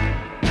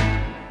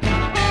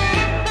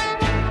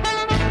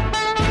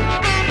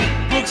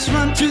 Brooks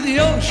run to the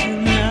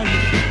ocean and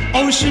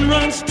ocean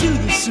runs to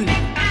the sea.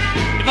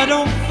 If I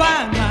don't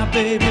find my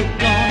baby,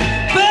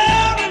 gonna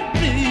bury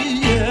me,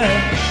 yeah.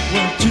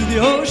 Went to the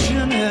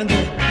ocean and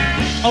the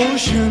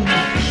ocean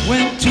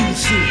went to the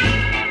sea.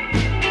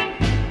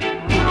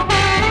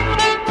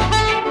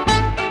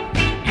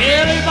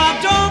 Yeah, if I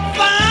don't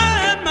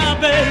find my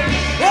baby,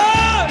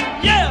 oh,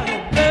 yeah,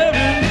 they'll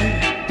bury me.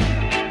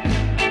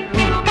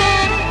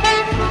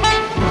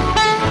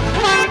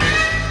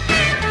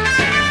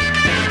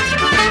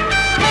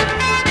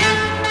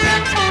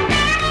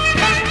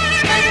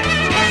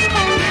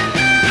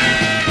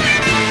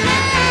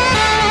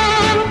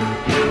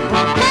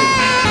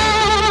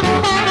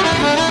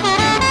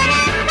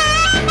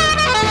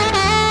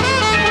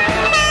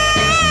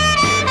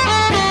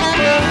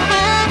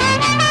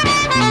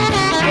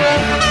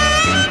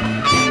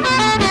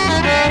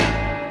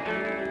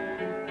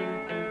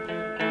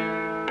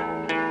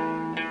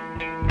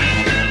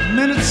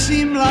 Minutes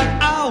seem like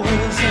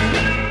hours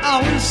and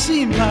hours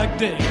seem like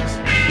days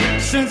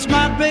since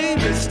my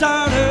baby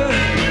started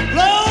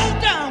low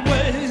down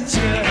ways,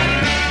 yeah.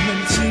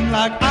 Minutes seem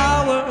like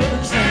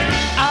hours and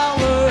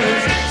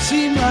hours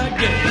seem like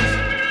days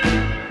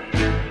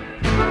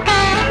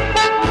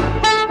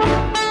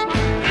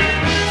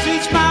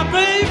since my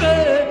baby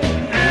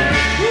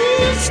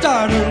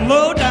started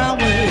low down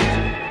ways.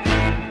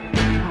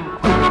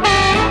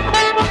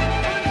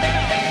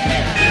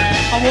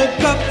 I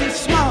woke up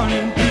this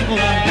morning, people, I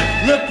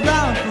looked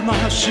round for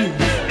my shoes.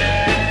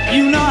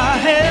 You know I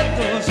had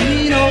those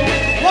mean old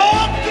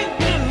walking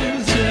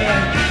blues, yeah.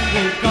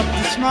 Woke up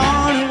this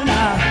morning, I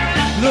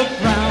looked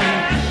round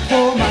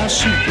for my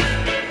shoes.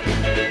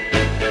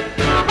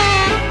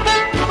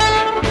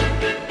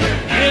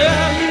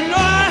 Yeah, you know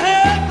I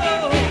had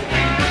those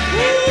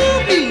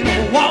mean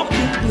old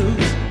walking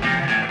blues.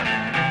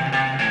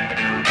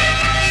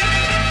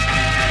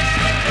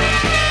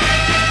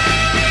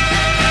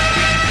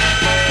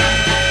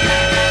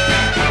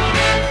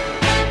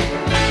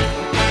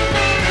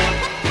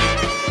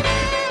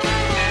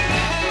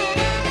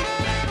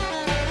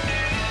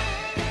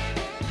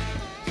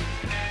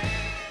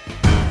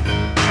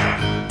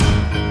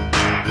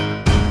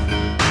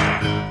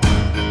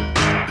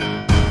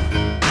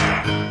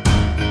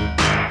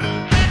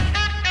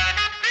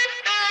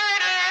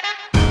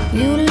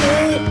 You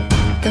lit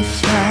the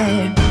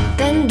fire,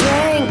 then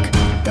drank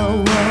the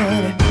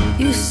water.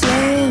 You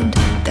slammed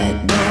that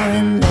door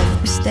and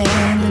left me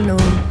standing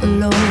all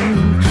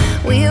alone.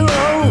 We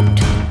wrote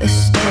the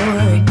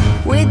story,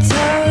 we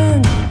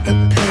turned the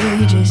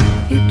pages.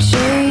 You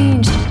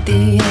changed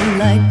the end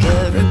like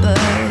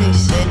everybody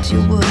said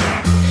you would.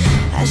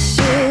 I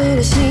should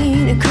have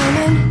seen it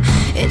coming,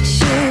 it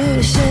should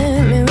have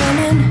sent me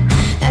running.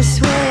 That's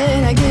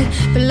what I get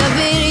for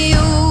loving you.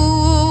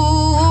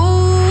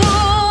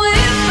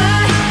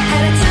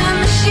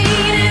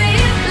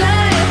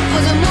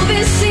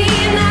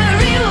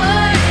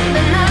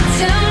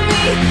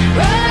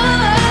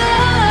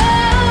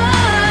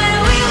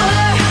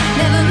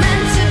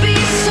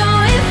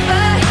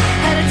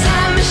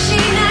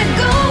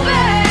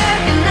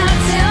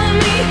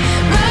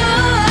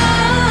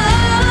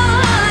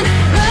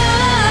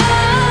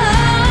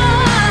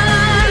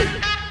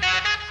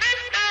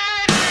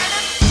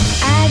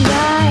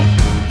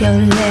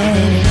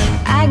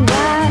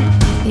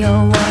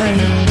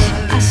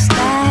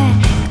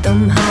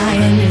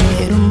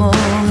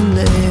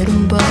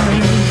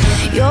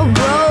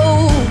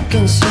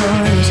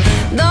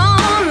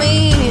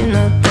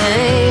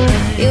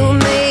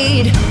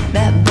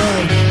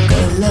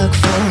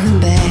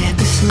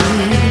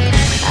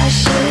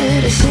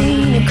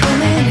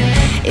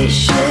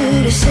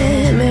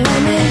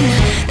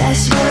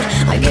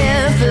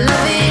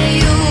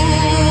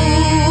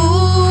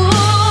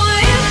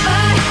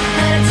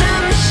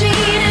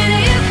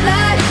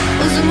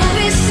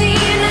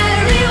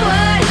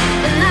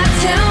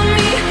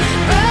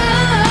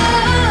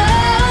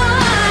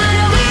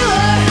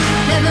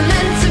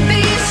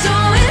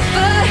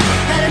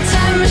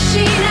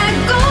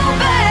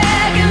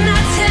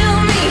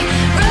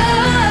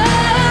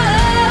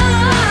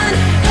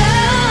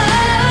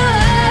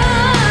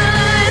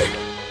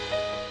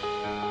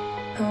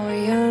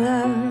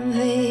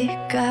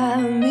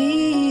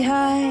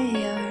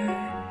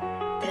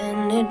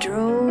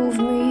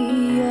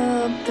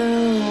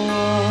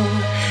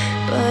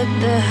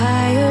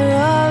 higher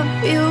up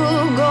you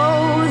go,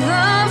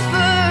 the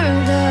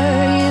further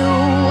you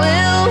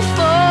will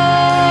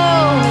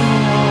fall.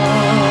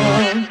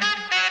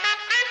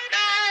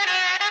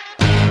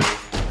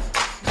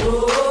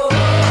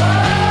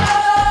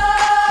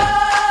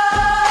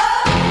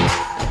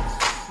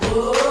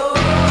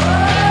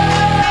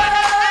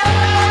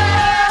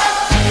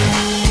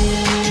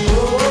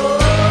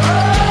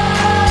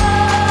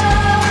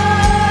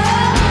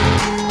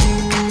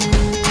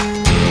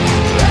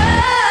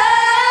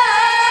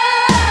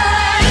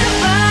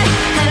 If I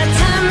had a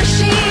time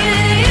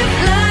machine, if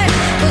life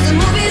was a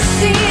movie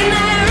scene,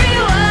 I'd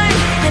rewind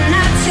and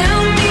I'd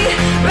tell me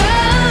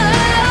right.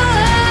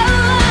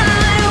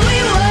 We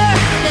were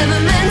never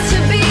meant to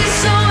be,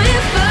 so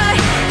if I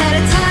had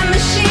a time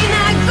machine,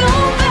 I'd go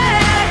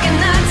back and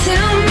I'd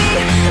tell me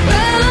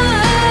right.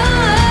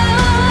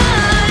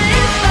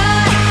 If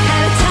I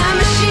had a time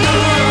machine,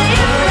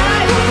 if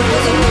life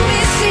was a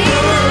movie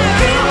scene, I'd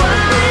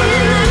rewind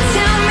and I'd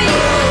tell me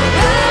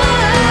right.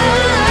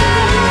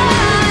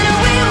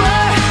 We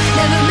were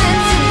never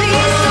meant to be,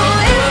 so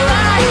if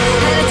I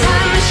had a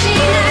time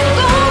machine, I'd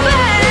go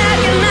back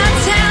and I'd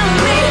tell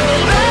me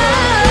right.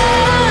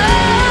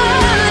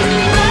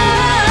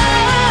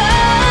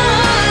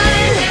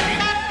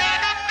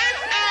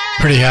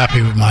 Pretty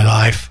happy with my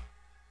life.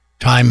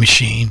 Time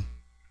Machine.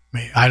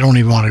 I don't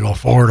even want to go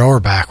forward or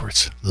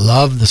backwards.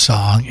 Love the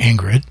song,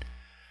 Ingrid.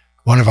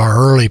 One of our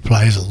early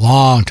plays a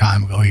long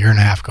time ago, a year and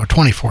a half ago,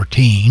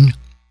 2014.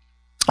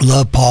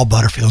 Love Paul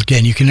Butterfield.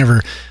 Again, you can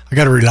never, I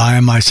got to rely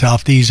on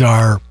myself. These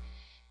are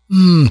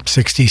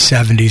 60s,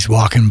 70s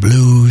walking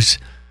blues.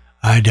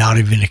 I doubt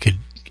even it could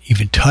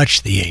even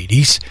touch the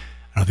 80s.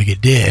 I don't think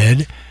it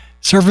did.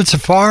 Surfing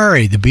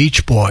Safari, the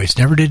Beach Boys.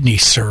 Never did any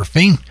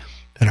surfing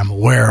that I'm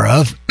aware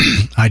of.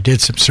 I did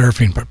some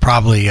surfing, but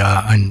probably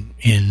not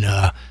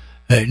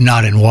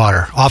in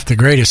water. Off the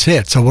Greatest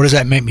Hits. So what does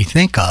that make me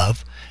think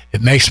of?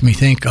 It makes me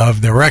think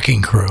of the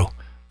Wrecking Crew,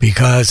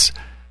 because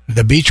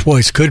the Beach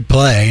Boys could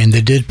play, and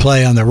they did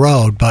play on the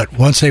road, but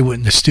once they went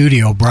in the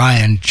studio,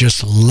 Brian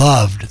just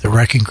loved the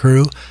Wrecking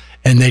Crew,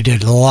 and they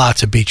did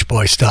lots of Beach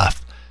Boy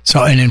stuff.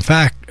 So, and in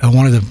fact,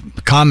 one of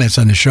the comments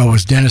on the show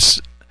was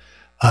Dennis,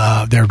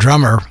 their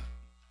drummer,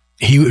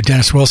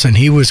 Dennis Wilson,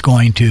 he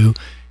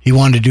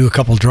wanted to do a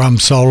couple drum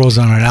solos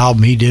on an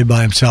album he did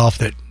by himself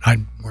that I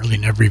really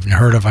never even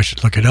heard of. I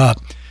should look it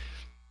up.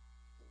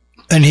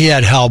 And he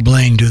had Hal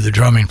Blaine do the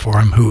drumming for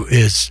him, who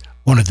is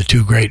one of the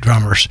two great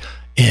drummers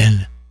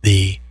in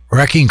the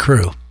Wrecking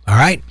Crew. All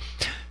right.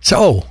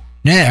 So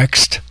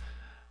next,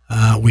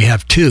 we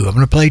have two. I'm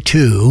going to play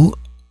two,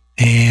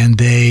 and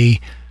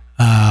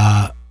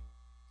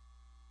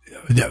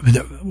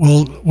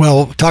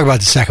we'll talk about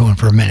the second one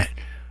for a minute.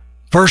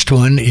 First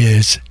one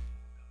is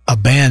a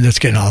band that's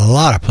getting a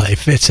lot of play,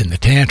 Fits in the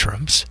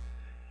Tantrums.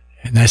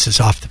 And this is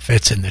off the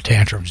Fits in the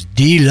Tantrums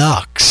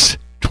Deluxe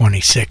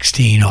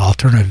 2016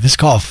 alternative. This is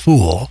called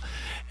Fool.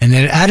 And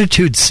then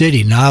Attitude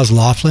City, Niles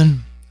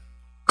Laughlin,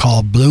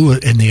 called Blue,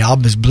 and the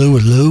album is Blue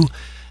with Lou.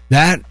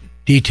 That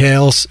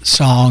details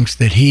songs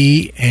that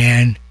he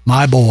and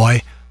my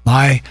boy,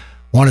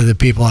 one of the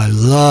people I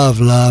love,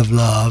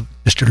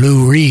 Mr.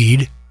 Lou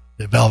Reed,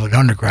 the Velvet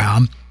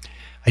Underground.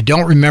 I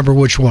don't remember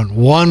which one.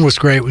 One was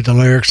great with the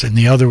lyrics, and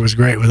the other was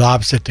great with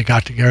opposite. They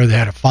got together. They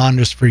had a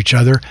fondness for each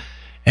other,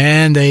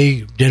 and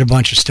they did a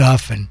bunch of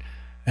stuff, and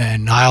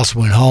Niles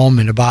went home,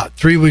 and about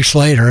 3 weeks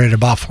later, at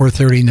about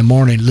 4:30 in the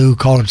morning, Lou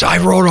called him and said, I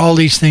wrote all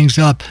these things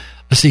up.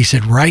 He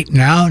said, right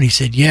now? And he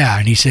said, yeah.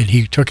 And he said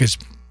he took his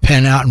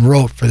pen out and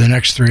wrote for the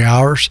next 3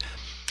 hours.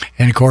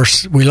 And, of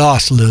course, we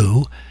lost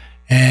Lou.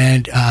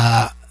 And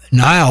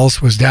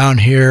Niles was down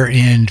here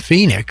in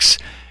Phoenix,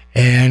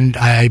 and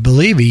I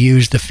believe he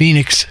used the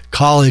Phoenix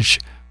College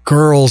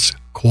Girls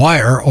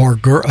Choir or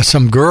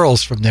some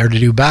girls from there to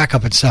do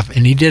backup and stuff.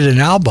 And he did an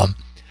album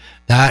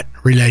that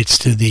relates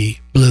to the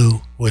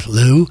Blue with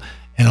Lou,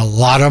 and a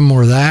lot of them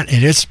were that.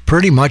 And it's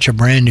pretty much a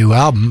brand new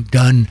album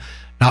done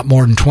not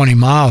more than 20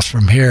 miles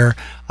from here.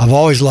 I've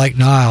always liked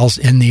Niles.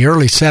 In the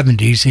early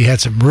 70s, he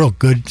had some real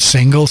good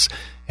singles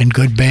and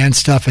good band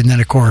stuff. And then,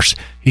 of course,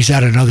 he's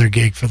had another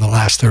gig for the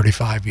last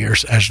 35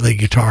 years as lead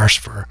guitarist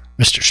for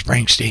Mr.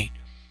 Springsteen.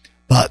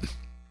 But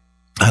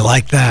I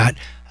like that.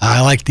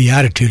 I like the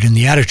attitude, and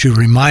the attitude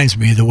reminds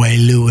me of the way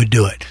Lou would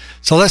do it.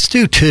 So let's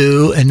do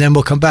two, and then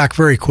we'll come back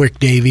very quick,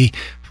 Davey,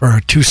 for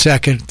a 2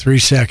 second, 3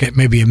 second,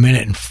 maybe a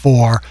minute and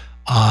 4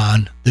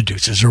 on The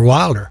Deuces Are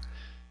Wilder.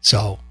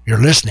 So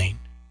you're listening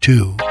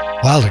to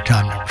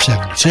WilderTime number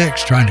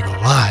 76, Trying to Go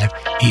Live,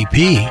 EP,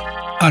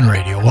 on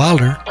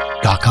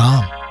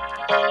RadioWilder.com.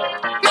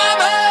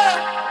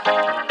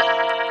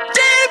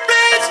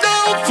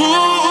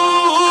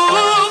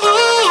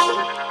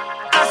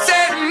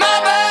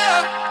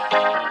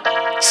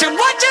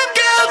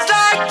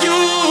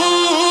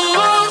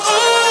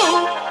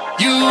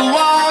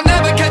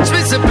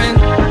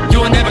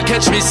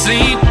 Catch me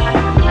sleep,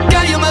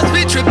 girl, you must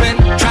be tripping,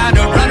 trying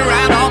to run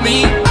around on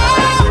me.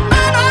 Oh,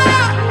 mama,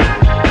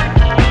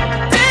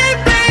 deep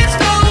place,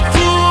 no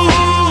fool,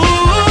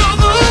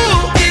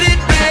 get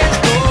it back,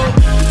 go.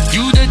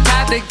 You the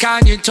type that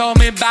kind you told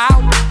me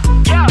about.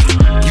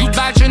 You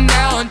bite your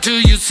nail until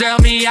you sell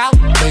me out,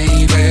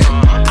 baby.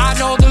 I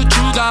know the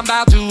truth, I'm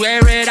about to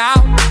air it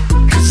out.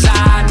 Cause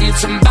I need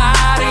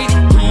somebody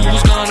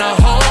who's gonna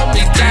hold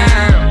me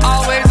down.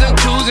 Always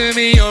accusing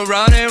me of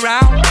running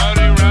around.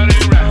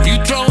 You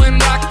throwing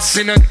rocks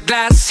in a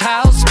glass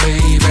house,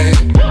 baby.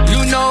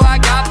 You know I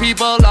got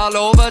people all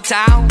over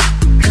town.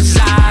 Cause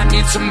I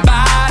need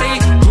somebody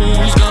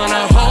who's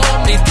gonna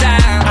hold me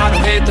down. I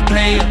don't hate the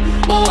player,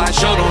 oh I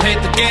sure don't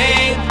hate the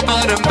game.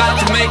 But I'm about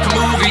to make a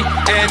movie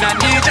and I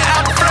need you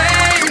out the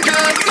frame.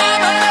 Cause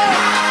mama,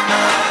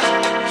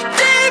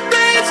 deep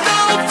is no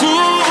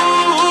fool.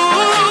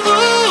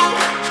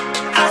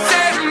 I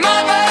said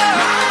mama,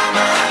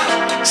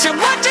 she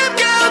watching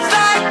girls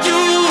like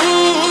you.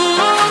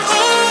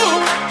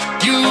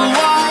 You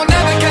won't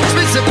never catch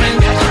me sipping,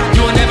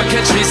 you will never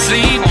catch me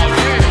sleep.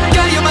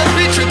 Girl, you must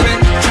be tripping,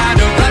 trying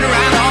to run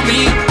around on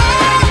me.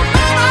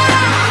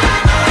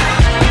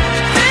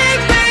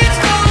 Deep is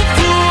no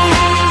fool.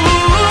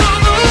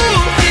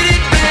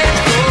 Deep is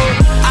no.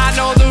 I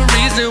know the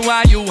reason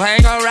why you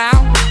hang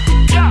around.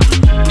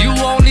 You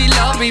only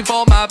love me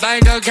for my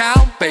bank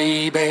account,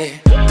 baby.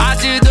 I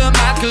did the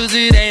math cause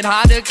it ain't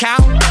hard to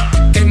count.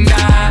 And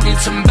I need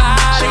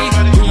somebody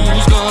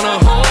who's gonna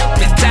hold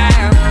me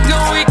down. No,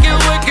 we can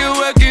work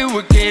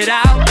it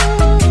out.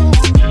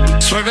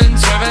 Swerving,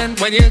 swerving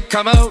when you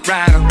come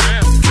around.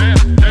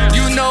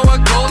 You know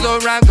what goes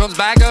around comes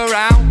back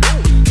around.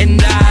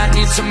 And I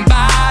need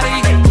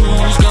somebody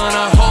who's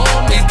gonna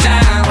hold me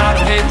down. I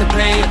don't hate the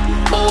play,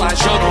 oh I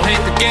sure don't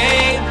hate the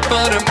game.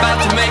 But I'm about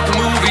to make a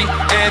movie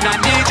and I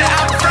need you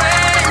out the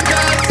frame.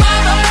 Cause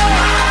mama,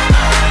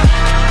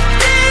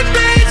 deep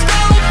is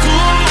no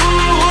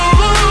fool.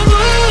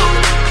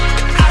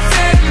 I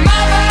said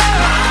mama,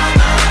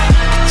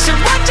 she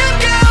watching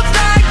girls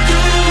like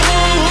you.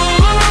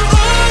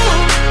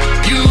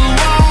 You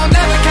won't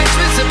never catch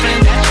me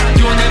sipping,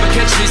 you will never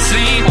catch me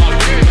sleep.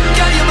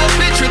 Girl, you must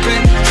be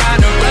tripping,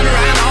 trying to run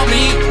around on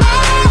me.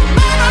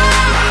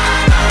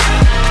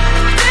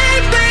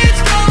 Deep is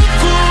no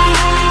fool.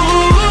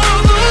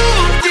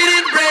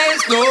 Didn't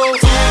raise no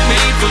fool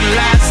me for the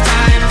last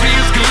time.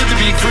 Feels good to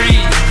be free.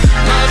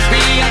 Must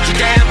be out your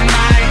damn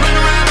mind. Run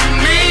around with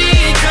me,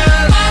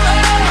 cause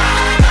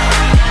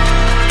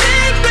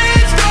deep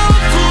is no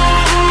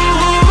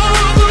fool.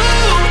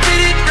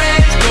 Didn't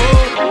raise no.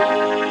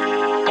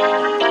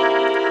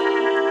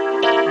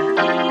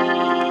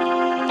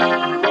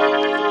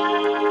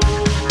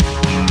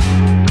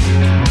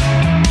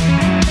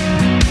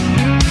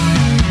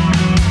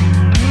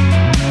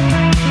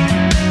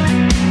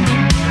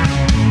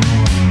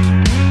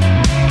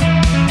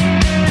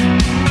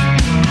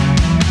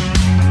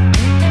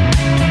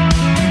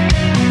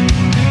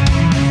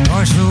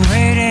 Watch the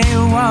way they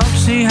walk,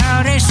 see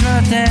how they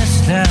strut their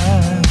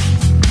stuff.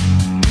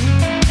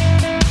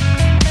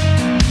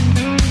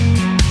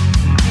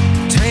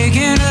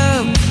 Taking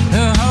up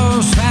the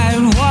whole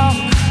sidewalk.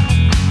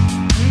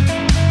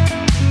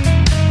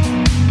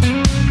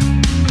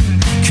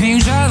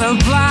 Kings of the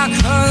block,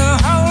 of the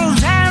whole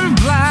damn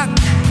block.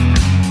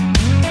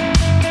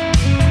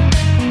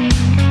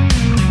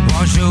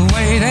 Watch the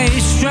way they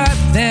strut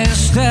their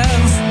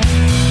stuff.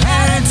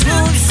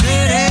 Attitude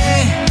City.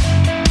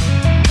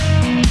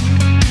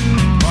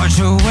 Watch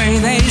the way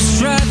they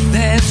strut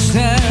their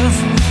stuff.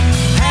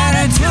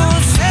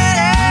 Attitude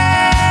City.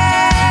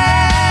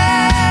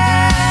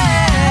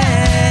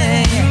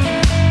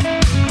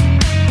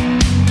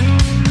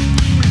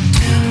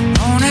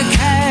 Gonna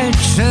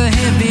catch the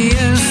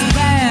hippiest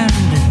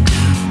band.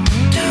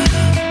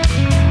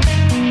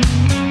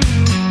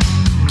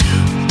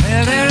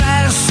 Every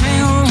last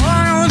single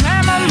one of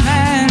them a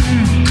man.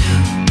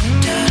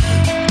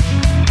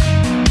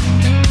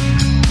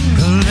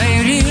 The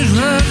ladies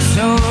look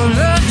so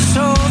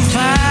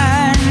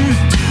fine.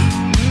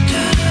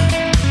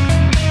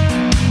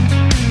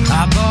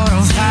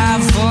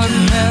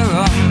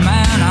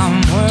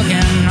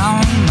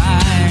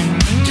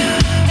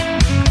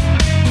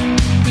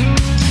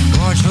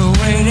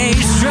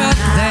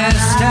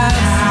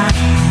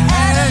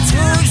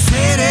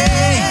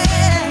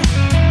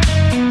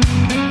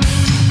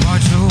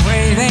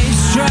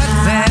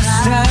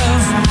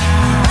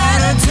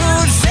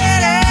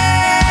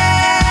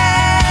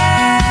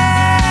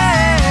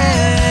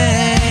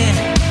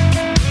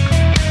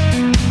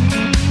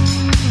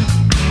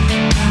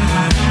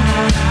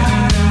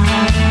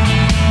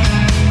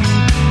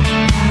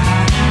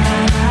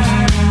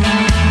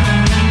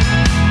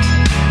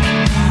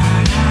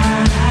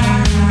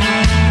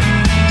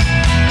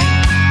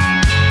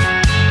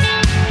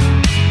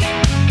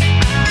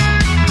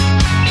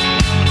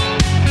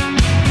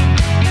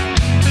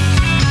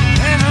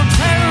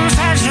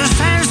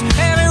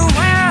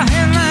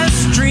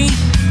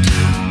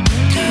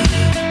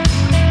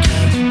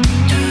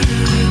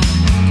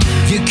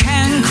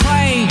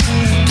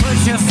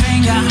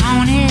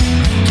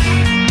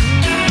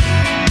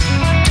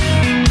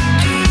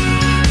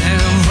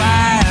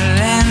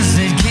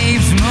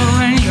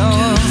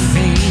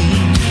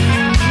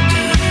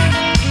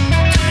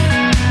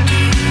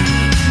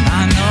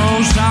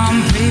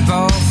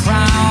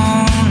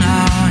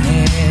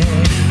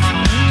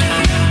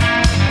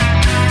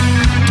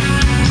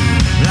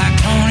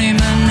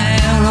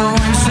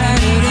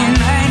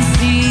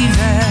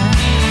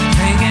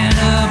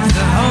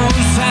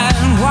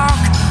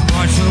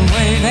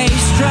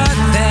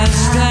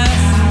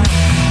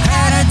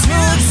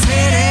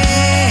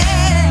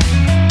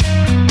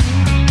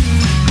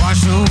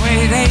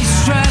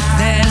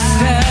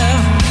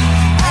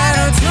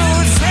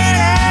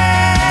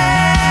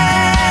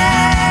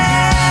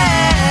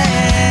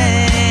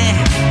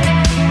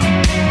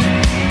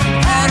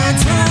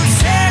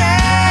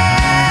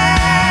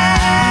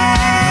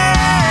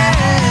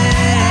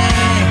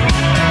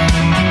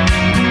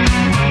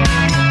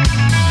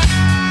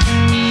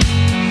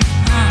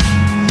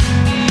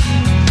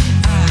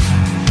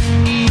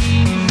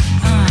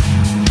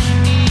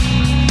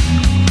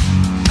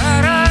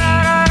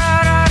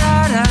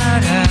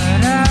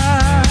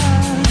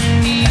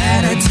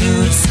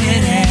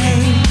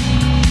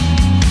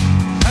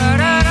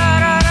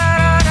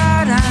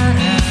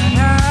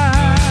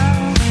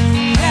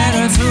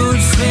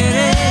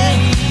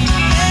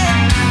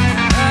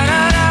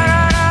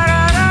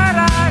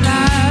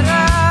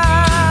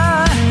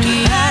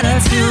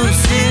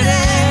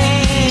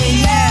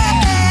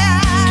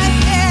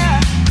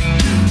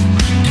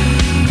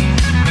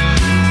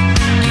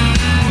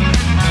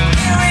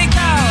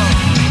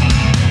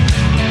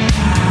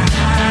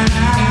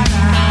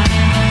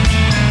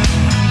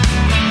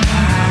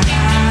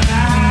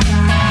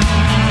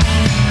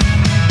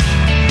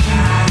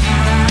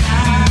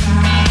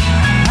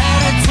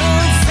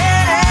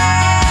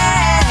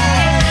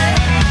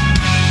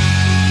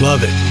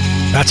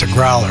 That's a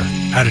growler,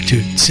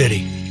 Attitude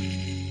City.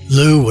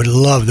 Lou would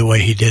love the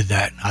way he did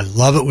that. I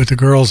love it with the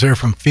girls there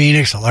from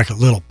Phoenix. I like a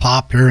little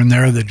pop here and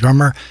there. The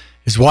drummer,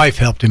 his wife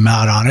helped him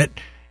out on it.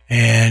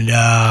 And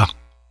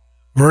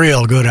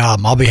real good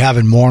album. I'll be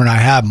having more, and I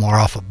have more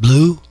off of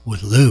Blue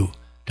with Lou,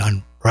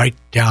 done right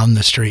down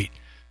the street.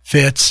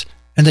 Fitz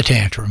and the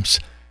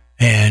Tantrums.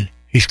 And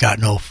he's got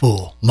no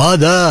fool.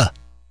 Mother!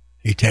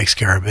 He takes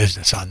care of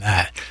business on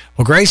that.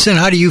 Well, Grayson,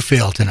 how do you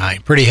feel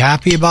tonight? Pretty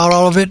happy about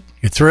all of it?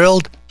 You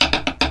thrilled?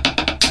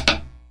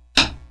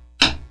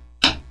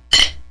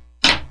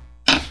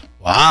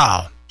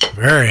 Wow.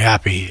 Very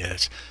happy he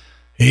is.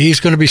 He's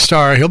going to be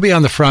star. He'll be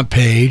on the front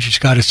page. He's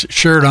got his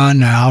shirt on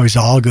now. He's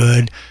all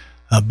good.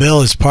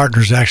 Bill, his partner,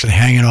 is actually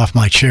hanging off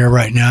my chair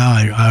right now.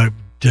 I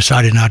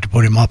decided not to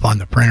put him up on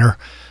the printer,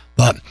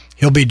 but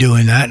he'll be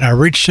doing that. And I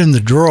reached in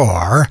the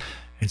drawer,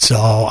 and so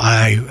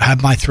I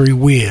have my 3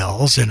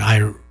 wheels, and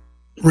I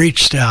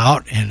reached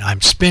out, and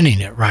I'm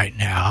spinning it right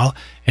now,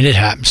 and it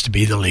happens to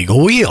be the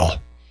legal wheel.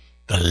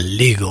 The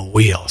legal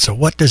wheel. So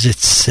what does it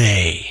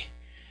say?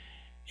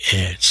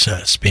 It's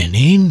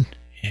spinning,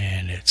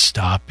 and it's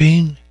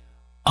stopping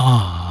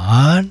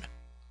on...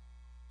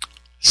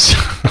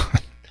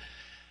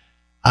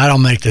 I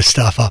don't make this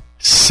stuff up.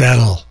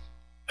 Settle.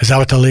 Is that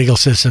what the legal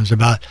system's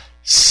about?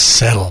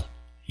 Settle.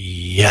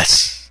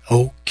 Yes.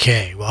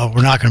 Okay. Well,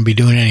 we're not going to be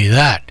doing any of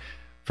that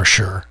for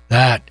sure.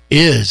 That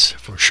is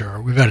for sure.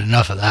 We've got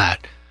enough of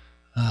that.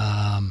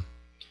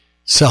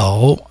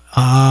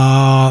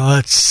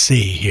 Let's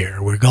see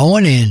here. We're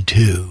going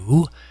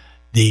into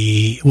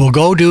we'll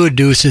go do a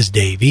Deuces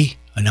Davy,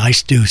 a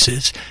nice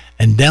Deuces,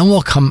 and then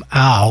we'll come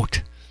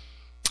out.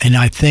 And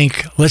I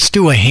think let's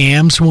do a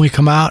Hams when we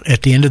come out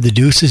at the end of the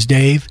Deuces,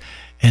 Dave.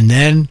 And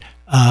then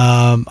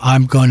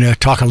I'm going to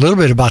talk a little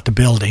bit about the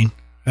building,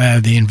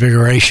 the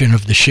invigoration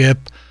of the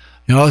ship.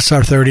 You know, it's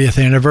our 30th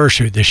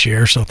anniversary this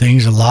year, so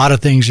a lot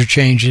of things are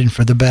changing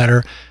for the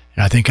better.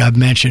 And I think I've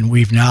mentioned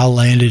we've now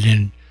landed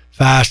in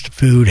fast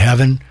food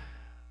heaven,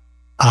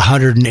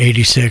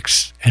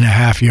 186 and a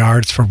half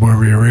yards from where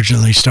we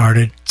originally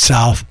started,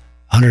 south,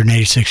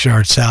 186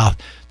 yards south.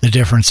 The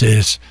difference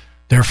is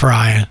they're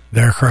frying,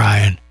 they're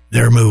crying,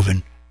 they're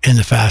moving in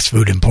the fast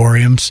food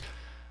emporiums,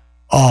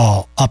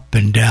 all up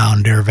and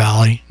down Deer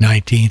Valley,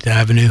 19th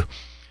Avenue.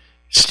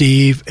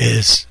 Steve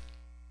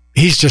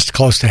he's just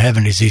close to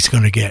heaven as he's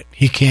going to get.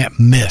 He can't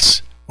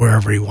miss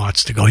wherever he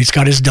wants to go. He's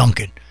got his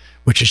Dunkin',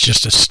 which is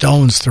just a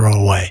stone's throw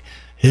away.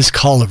 His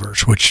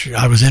Culliver's, which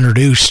I was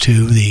introduced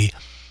to, the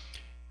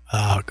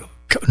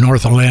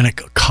North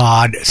Atlantic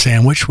cod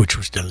sandwich, which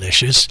was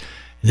delicious.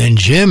 And then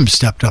Jim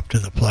stepped up to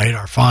the plate,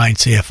 our fine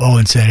CFO,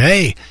 and said,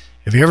 "Hey,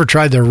 have you ever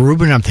tried their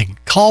Reuben?" I'm thinking,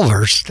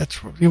 Culver's, that's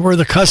where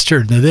the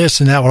custard and the this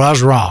and that. Well, I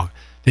was wrong.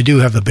 They do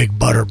have the big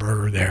butter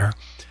burger there.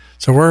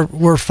 So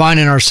we're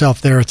finding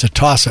ourselves there. It's a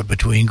toss-up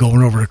between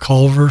going over to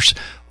Culver's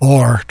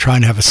or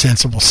trying to have a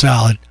sensible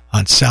salad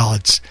on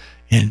salads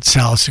and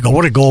salads to go.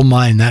 What a gold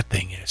mine that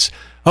thing is.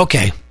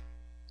 Okay.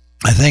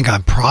 I think I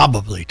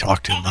probably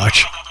talked too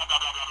much.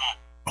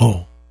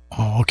 Oh,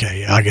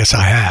 okay. I guess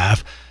I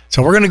have.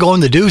 So we're going to go in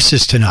the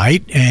Deuces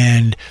tonight,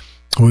 and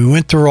we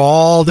went through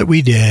all that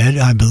we did.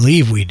 I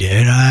believe we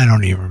did. I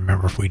don't even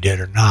remember if we did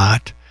or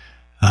not.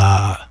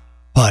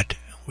 But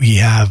we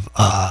have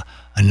a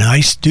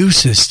nice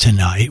Deuces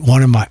tonight.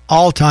 One of my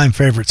all-time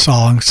favorite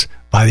songs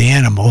by the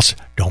Animals,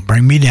 Don't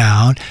Bring Me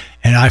Down.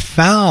 And I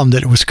found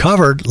that it was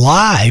covered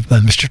live by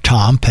Mr.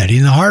 Tom Petty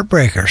and the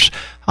Heartbreakers.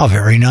 How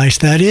very nice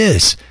that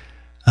is.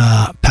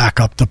 Pack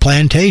Up the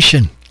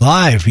Plantation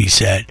live, he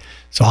said.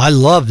 So I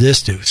love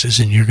this Deuces,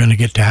 and you're going to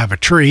get to have a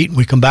treat.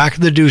 We come back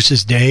to the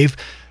Deuces, Dave.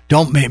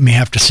 Don't make me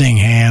have to sing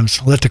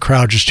Hams. Let the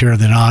crowd just hear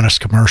the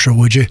honest commercial,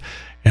 would you?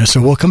 And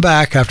so we'll come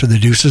back after the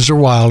Deuces or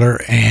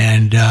Wilder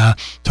and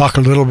talk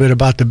a little bit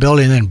about the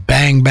building, and then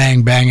bang,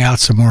 bang, bang out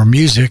some more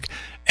music.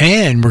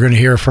 And we're going to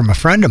hear from a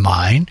friend of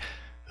mine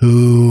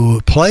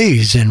who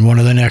plays in one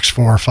of the next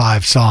 4 or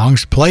 5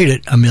 songs, played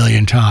it a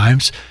million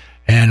times.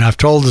 And I've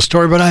told the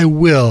story, but I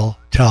will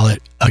tell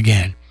it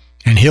again.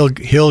 And he'll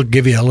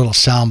give you a little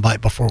sound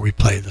bite before we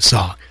play the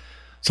song.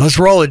 So let's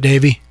roll it,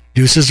 Davey.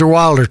 Deuces or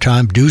Wilder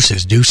time.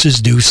 Deuces, deuces,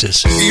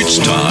 deuces. It's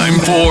time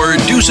for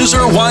Deuces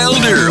or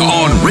Wilder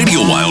on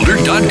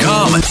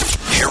RadioWilder.com.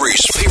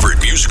 Harry's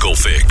favorite musical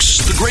fix.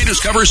 The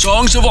greatest cover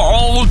songs of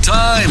all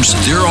times.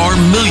 There are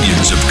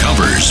millions of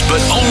covers, but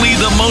only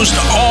the most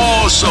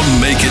awesome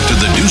make it to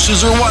the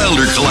Deuces or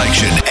Wilder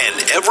collection. And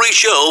every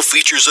show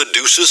features a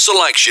Deuces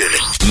selection.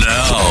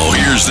 Now,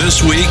 here's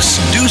this week's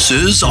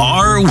Deuces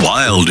or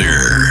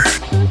Wilder.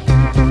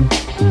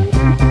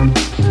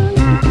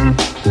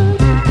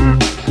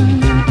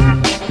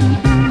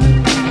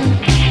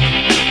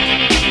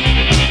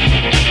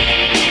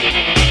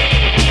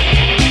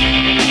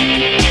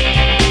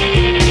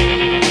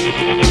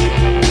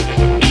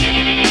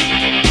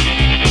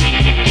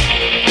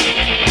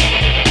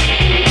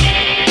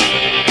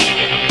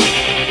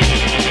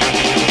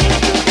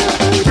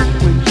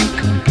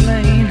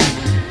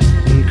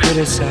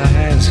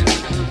 Criticize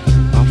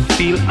or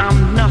feel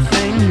I'm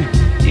nothing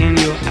in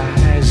your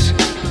eyes.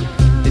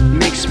 It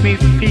makes me me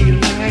feel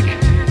like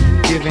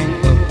giving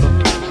up,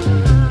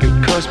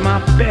 because my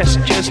best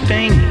just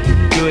ain't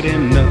good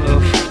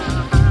enough.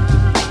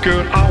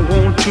 Girl, I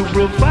want to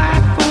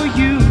provide for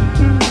you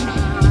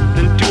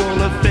and do all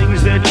the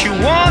things that you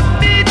want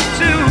me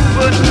to,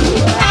 but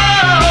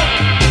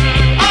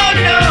oh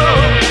no,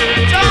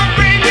 don't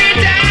bring me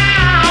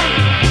down.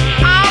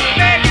 I'm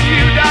begging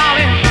you,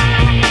 darling.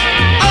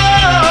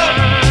 Oh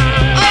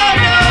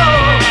no,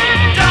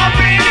 don't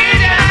bring me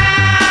down.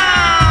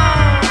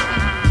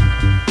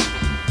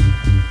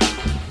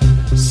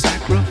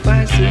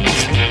 Sacrifices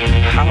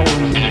I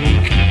will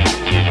make.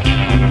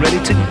 I'm ready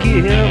to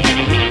give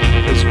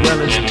as well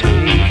as take.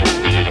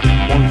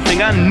 One thing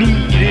I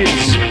need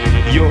is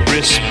your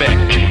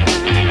respect.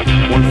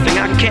 One thing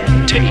I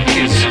can't take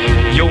is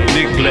your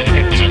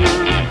neglect.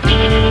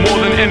 More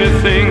than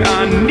anything,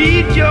 I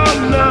need your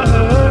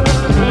love.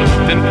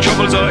 Then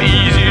troubles are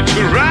easy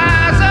to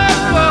rise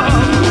above.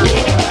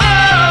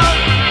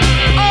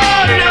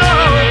 Oh no,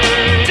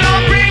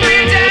 don't bring me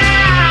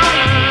down.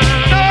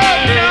 No,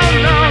 no,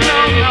 no, no,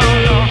 no,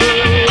 no.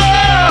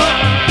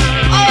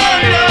 Oh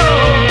no,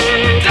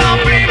 don't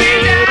bring me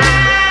down.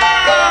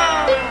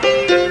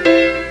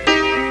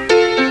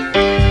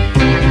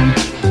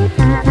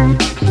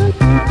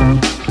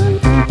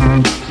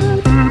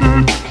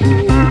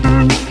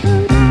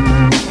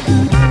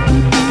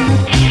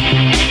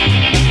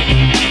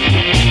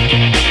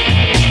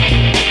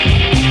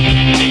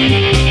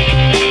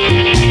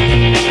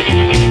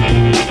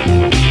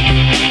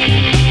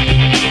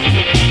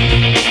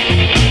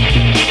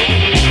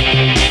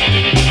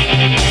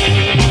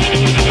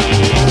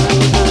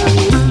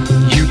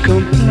 You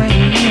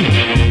complain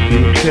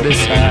and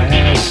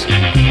criticize.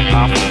 I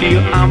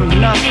feel I'm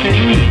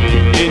nothing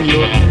in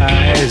your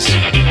eyes.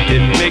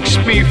 It makes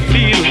me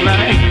feel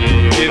like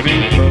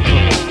giving up,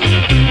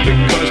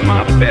 because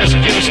my best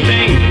just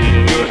ain't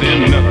good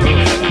enough.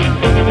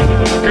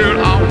 Girl,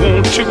 I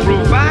want to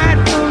provide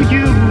for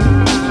you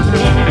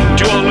and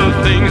do all the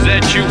things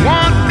that you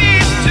want me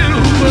to,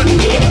 but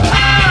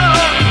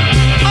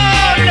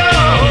oh no,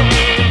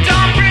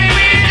 don't bring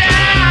me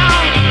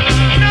down.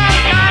 No,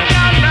 no,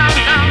 no, no,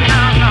 no,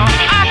 no, no.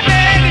 I'm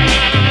begging.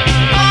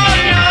 Oh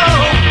no,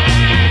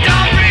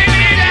 don't bring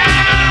me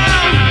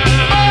down.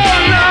 Oh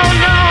no,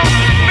 no,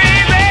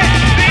 baby,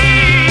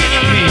 please,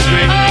 please,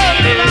 baby. Oh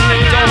no,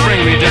 don't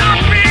bring me down.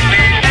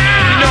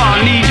 You know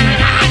I need you.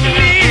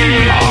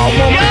 Oh,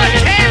 woman, your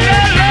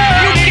tender love,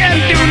 you can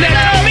do that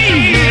to me.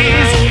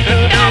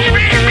 Don't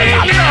bring me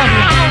down.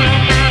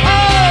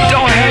 Oh,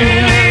 don't hurt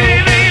me.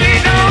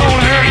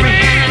 Don't hurt me.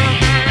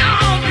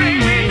 Don't bring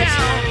me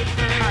down.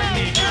 I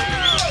need you.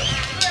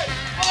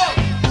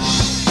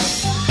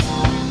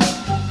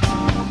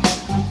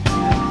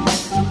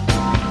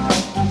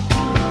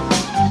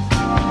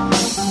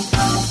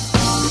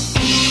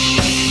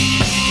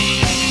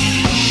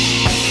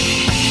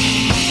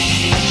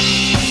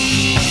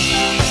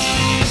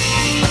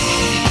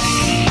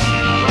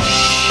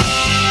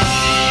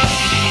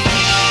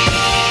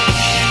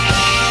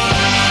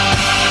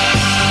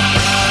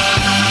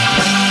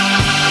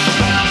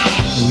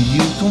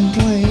 You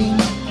complain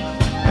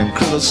and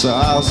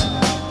criticize.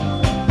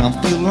 I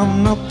feel I'm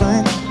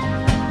nothing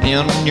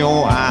in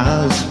your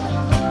eyes.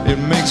 It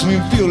makes me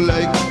feel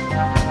like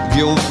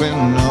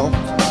giving up,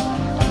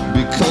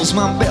 because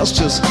my best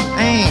just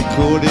ain't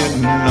good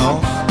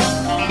enough.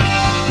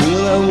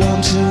 Well, I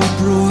want to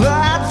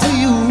provide for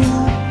you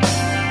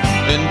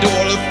and do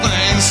all the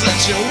things that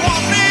you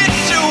want me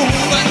to,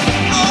 but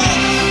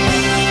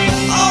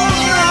oh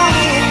no,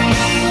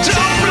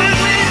 don't bring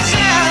me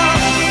down.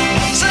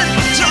 Say,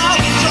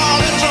 darling,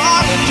 darling,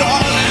 darling,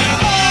 darling.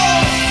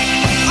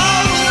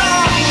 Oh no,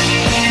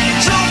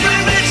 don't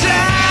bring me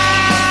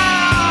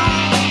down.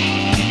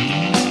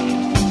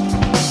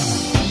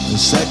 The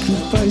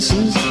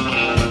sacrifices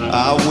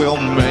I will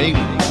make.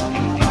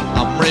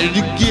 I'm ready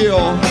to give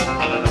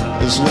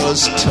as well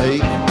as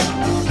take.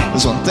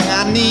 There's one thing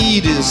I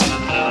need is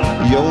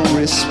your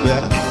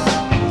respect.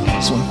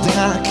 There's one thing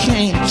I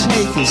can't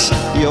take is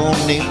your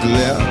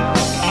neglect.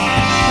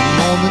 And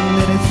more than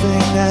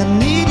anything, I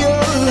need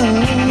your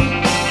love.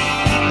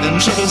 And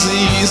trouble's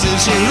easy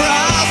to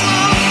rise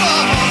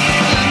above.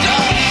 And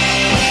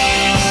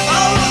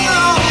oh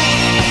no,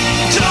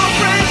 don't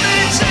bring me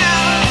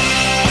down.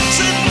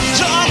 Say,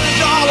 darling,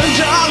 darling,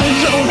 darling,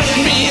 don't let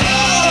me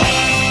up.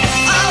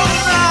 Oh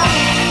no,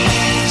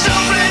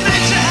 don't bring me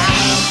down.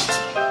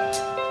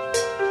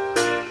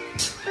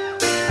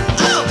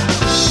 Oh.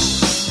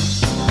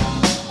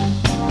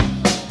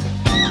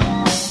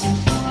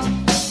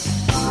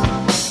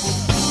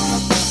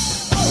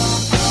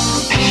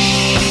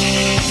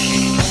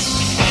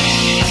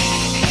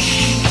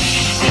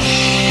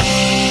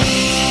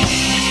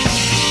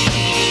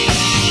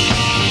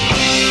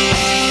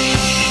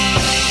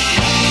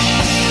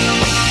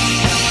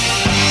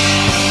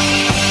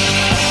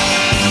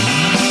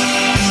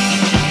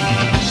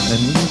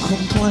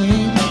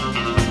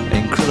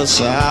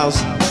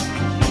 criticize,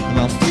 and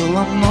I feel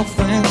I'm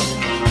nothing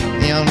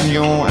in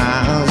your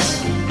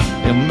eyes.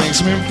 It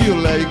makes me feel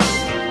like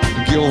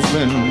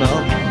giving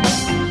up,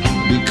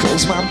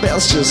 because my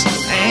best just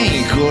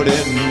ain't good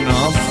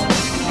enough.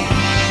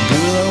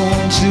 Girl, I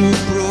want to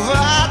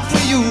provide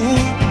for you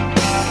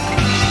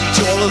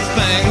all the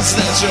things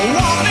that you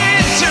want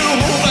me to,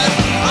 but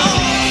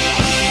oh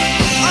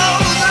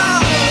no,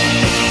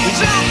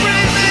 don't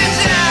bring me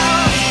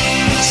down.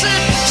 Sit,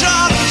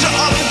 darling,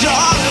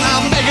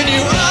 I'm begging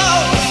you.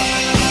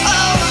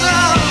 Oh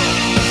no,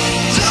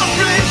 don't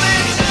bring me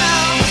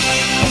down.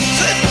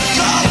 Sit,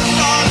 darling.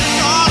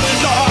 Oh,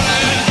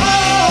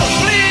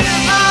 please,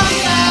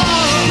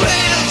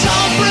 please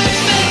don't bring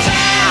me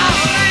down.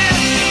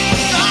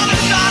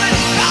 Darling.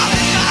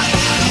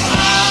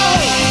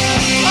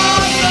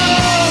 Oh no,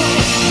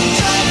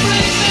 don't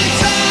bring me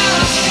down.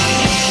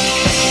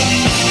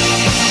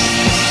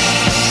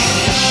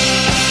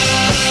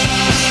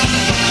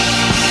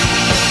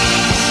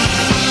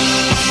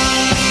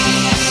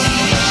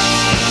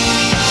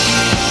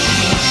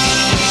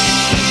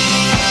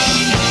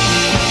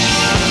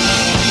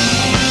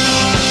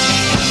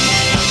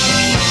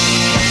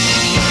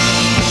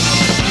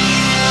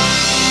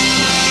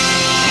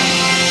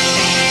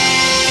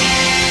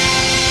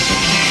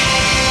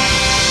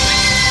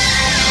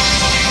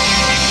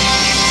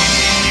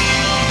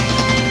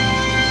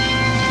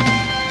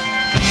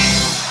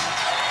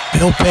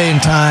 Bill Payne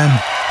time.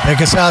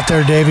 Take us out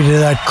there, Davey, to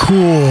that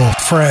cool,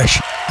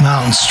 fresh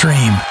mountain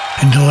stream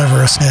and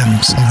deliver us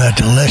some of that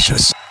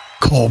delicious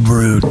cold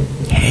brewed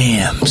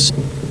hams.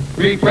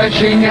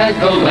 Refreshing as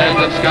the land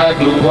of sky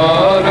blue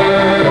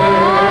waters,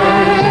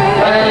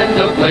 land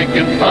of lake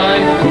and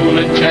fine cool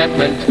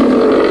enchantment.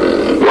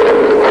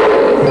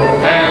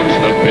 Hams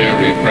the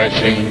very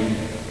refreshing,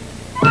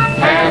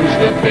 hams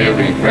the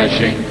very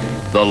refreshing.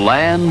 The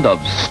land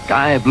of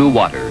sky blue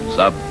waters,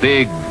 a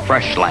big,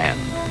 fresh land.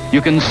 You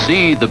can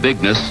see the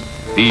bigness,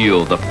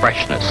 feel the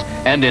freshness,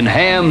 and in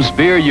Ham's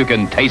beer you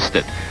can taste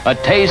it. A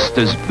taste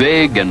as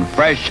big and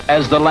fresh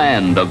as the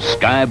land of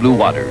sky blue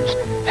waters.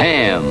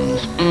 Ham's,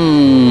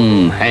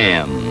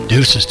 Ham.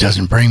 Deuces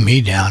doesn't bring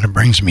me down, it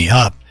brings me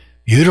up.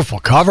 Beautiful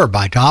cover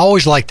by Tom. I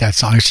always like that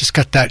song. It's just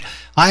got that.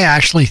 I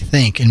actually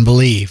think and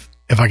believe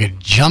if I could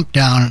jump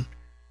down,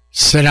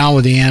 sit down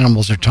with the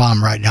Animals or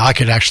Tom right now, I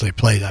could actually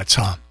play that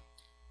song.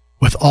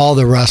 With all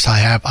the rust I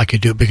have, I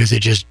could do it because it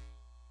just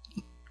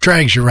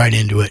drags you right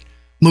into it,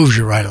 moves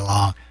you right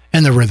along,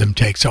 and the rhythm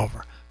takes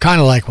over. Kind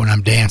of like when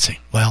I'm dancing.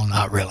 Well,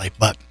 not really,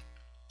 but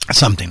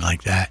something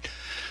like that.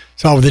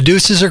 So the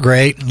Deuces are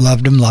great.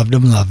 Loved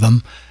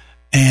them.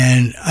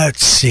 And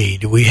let's see,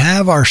 do we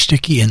have our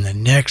sticky in the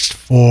next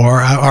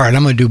four? All right,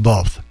 I'm going to do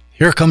both.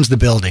 Here Comes the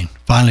Building.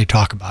 Finally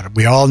talk about it.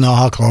 We all know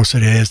how close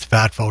it is,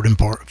 fat food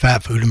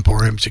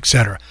emporiums,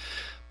 etc.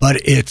 But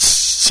it's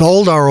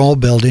sold our old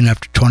building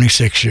after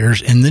 26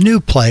 years, and the new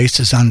place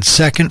is on the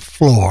second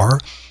floor.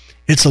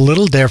 It's a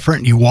little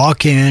different. You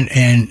walk in,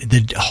 and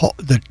the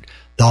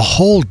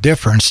whole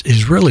difference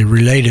is really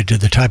related to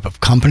the type of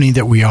company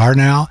that we are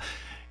now.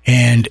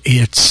 And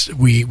it's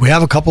we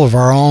have a couple of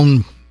our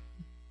own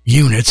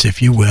units,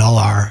 if you will,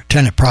 our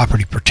tenant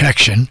property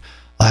protection,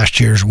 last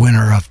year's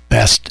winner of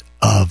Best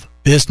of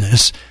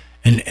Business,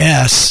 and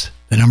S,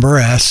 the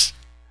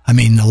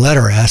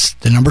letter S,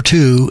 the number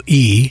 2,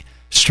 E,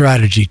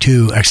 Strategy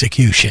 2,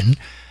 Execution.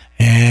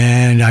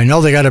 And I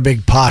know they got a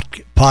big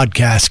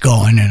podcast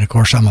going, and of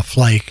course I'm a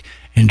flake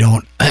and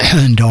don't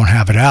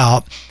have it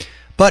out.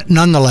 But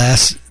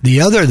nonetheless, the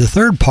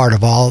third part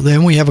of all,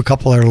 then we have a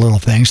couple other little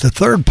things. The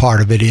third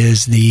part of it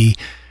is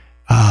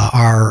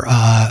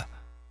our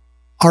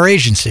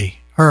agency,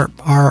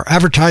 our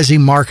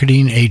advertising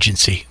marketing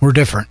agency. We're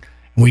different.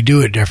 We do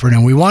it different,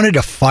 and we wanted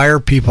to fire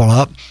people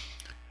up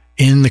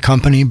in the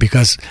company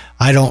because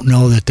I don't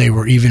know that they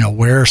were even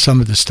aware of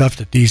some of the stuff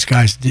that these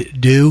guys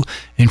do.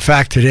 In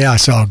fact, today I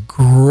saw a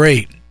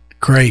great,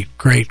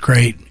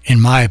 in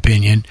my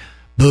opinion,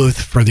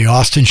 booth for the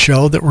Austin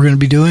show that we're going to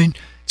be doing.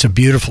 It's a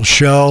beautiful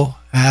show.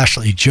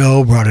 Ashley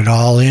Joe brought it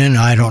all in.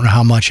 I don't know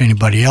how much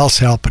anybody else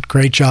helped, but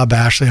great job,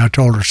 Ashley. I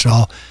told her so.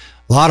 A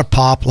lot of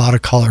pop, a lot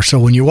of color. So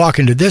when you walk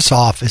into this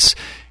office,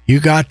 you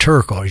got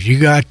turquoise, you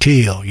got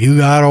teal, you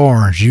got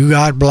orange, you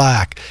got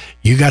black.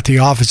 You got the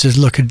offices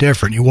looking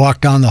different. You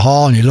walk down the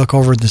hall and you look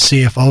over at the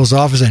CFO's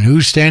office, and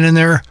who's standing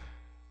there?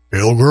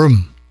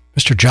 Pilgrim,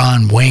 Mr.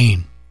 John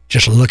Wayne,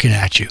 just looking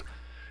at you.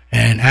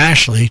 And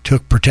Ashley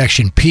took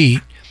Protection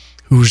Pete,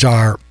 who's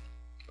our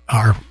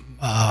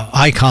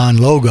icon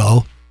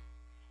logo.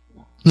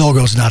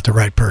 Logo's not the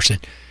right person.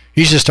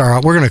 He's just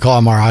we're going to call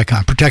him our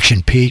icon.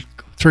 Protection Pete,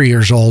 3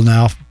 years old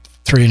now,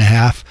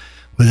 3.5,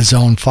 with his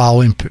own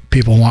following.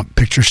 People want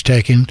pictures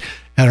taken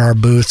at our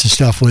booths and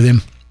stuff with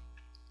him.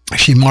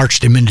 She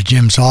marched him into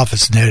Jim's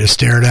office and they had a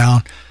stare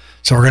down.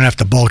 So we're going to have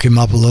to bulk him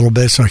up a little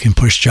bit so I can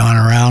push John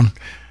around.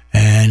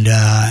 And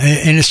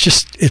it's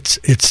just,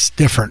 it's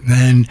different. And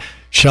then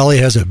Shelley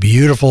has a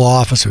beautiful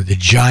office with a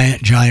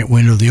giant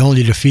window. The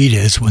only defeat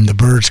is when the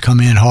birds come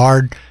in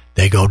hard,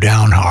 they go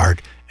down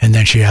hard. And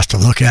then she has to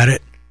look at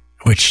it,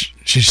 which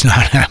she's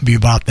not happy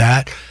about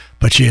that.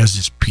 But she has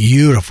this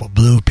beautiful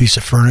blue piece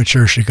of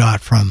furniture she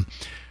got from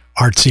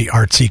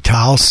Artsy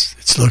Towels.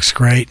 It looks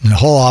great. And the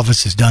whole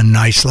office is done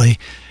nicely.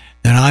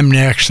 Then I'm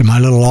next in my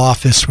little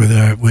office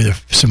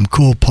with some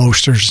cool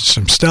posters and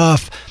some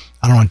stuff.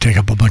 I don't want to take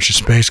up a bunch of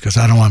space because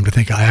I don't want them to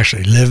think I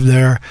actually live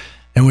there.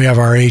 Then we have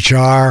our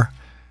HR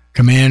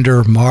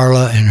commander,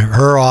 Marla, in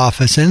her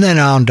office, and then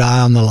on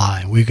down the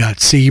line. We got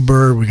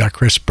Seabird, we got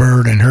Chris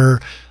Bird in her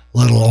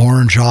little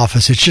orange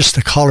office. It's just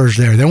the colors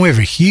there. Then we have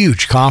a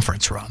huge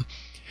conference room.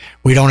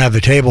 We don't have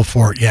the table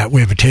for it yet.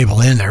 We have a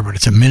table in there, but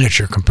it's a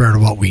miniature compared to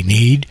what we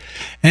need.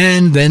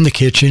 And then the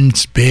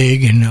kitchen's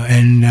big, and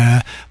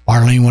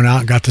Marlene went out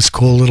and got this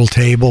cool little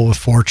table with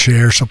 4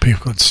 chairs so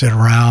people could sit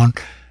around.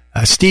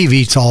 Steve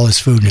eats all his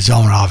food in his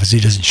own office. He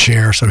doesn't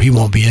share, so he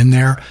won't be in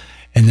there.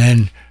 And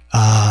then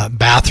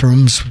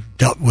bathrooms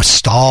with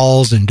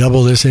stalls and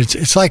double this.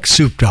 It's like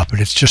souped up,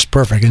 and it's just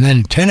perfect. And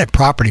then Tenant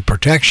Property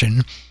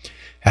Protection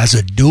has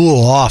a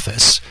dual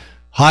office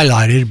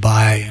highlighted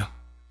by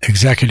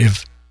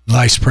Executive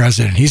Vice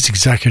President. He's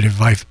Executive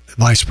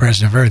Vice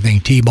President of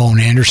everything, T-Bone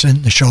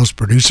Anderson, the show's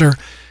producer,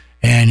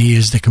 and he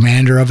is the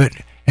commander of it.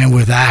 And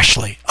with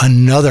Ashley,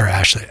 another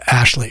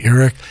Ashley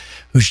Eric,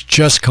 who's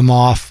just come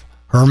off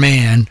her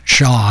man,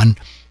 Sean,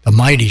 the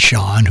mighty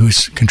Sean,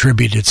 who's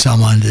contributed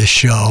some on this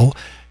show.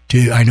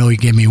 I know he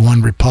gave me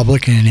One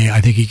Republic, and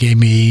I think he gave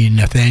me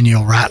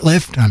Nathaniel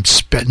Ratliff. I'm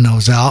spitting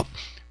those out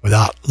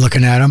without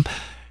looking at them.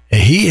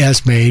 He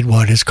has made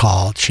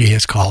she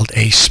has called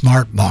a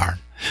smart barn.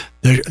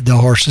 The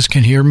horses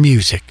can hear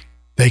music.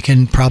 They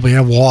can probably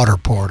have water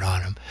poured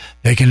on them.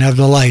 They can have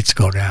the lights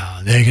go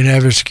down. They can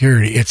have their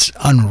security. It's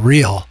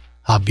unreal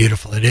how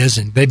beautiful it is,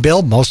 and they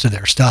build most of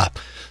their stuff.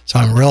 So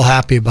I'm real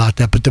happy about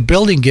that. But the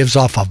building gives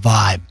off a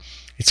vibe.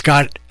 It's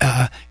got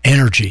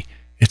energy.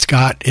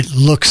 It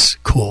looks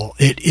cool.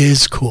 It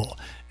is cool.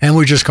 And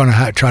we're just going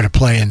to try to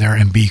play in there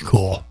and be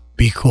cool.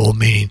 Be cool,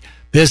 meaning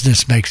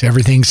business makes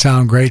everything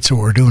sound great, so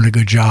we're doing a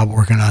good job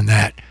working on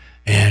that.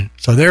 And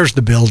so there's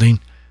the building.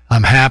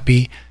 I'm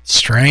happy.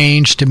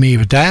 Strange to me,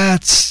 but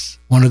that's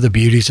one of the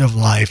beauties of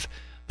life,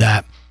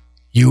 that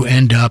you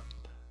end up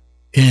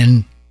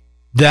in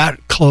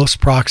that close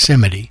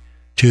proximity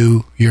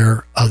to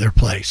your other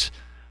place.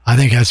 I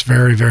think that's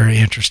very, very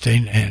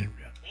interesting. And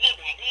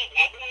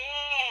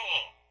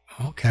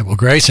okay, well,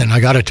 Grayson, I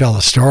got to tell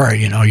the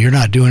story. You know, you're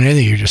not doing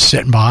anything. You're just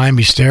sitting behind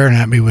me, staring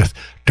at me with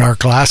dark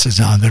glasses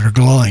on that are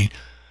glowing,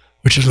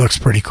 which looks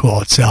pretty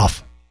cool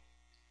itself.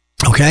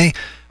 Okay?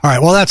 All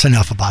right, well, that's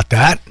enough about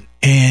that.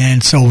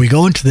 And so we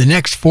go into the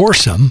next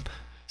foursome.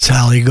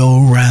 Sally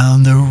Go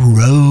Round the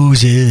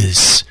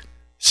Roses,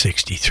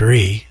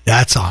 63.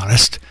 That's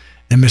honest.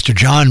 Then Mr.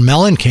 John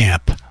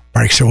Mellencamp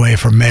breaks away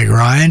from Meg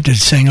Ryan to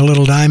sing a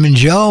little Diamond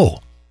Joe.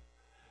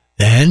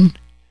 Then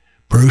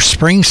Bruce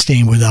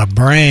Springsteen with a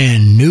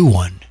brand new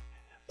one.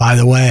 By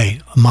the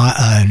way,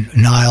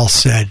 Niall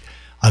said,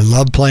 I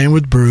love playing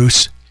with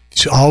Bruce.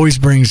 He always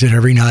brings it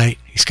every night.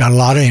 He's got a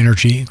lot of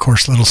energy. Of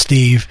course, little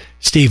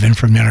Steven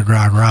from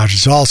Nenagara Garage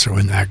is also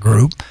in that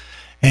group.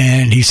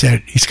 And he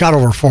said he's got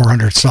over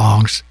 400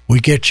 songs. We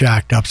get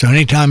jacked up. So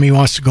anytime he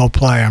wants to go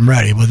play, I'm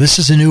ready. Well, this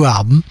is a new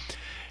album.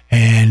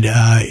 And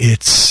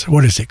it's,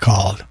 what is it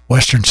called?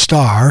 Western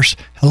Stars,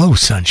 Hello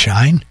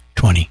Sunshine,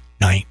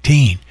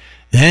 2019.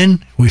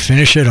 Then we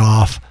finish it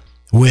off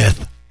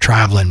with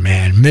Traveling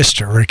Man,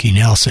 Mr. Ricky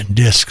Nelson,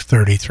 disc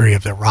 33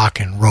 of the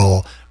Rock and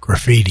Roll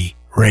Graffiti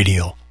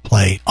Radio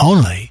Play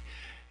Only.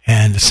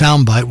 And the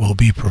soundbite will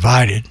be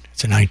provided,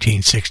 it's a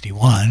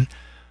 1961,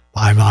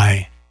 by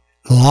my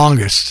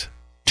longest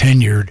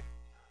tenured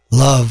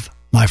love,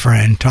 my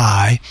friend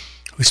Ty,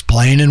 who's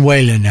playing in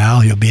Wayland now.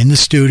 He'll be in the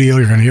studio.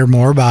 You're going to hear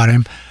more about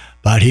him.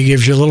 But he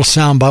gives you a little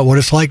soundbite what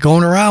it's like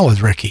going around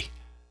with Ricky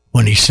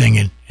when he's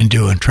singing and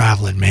doing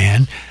Traveling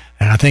Man.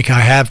 And I think I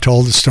have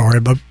told the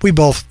story, but we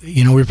both,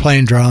 we were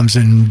playing drums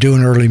and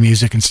doing early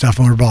music and stuff,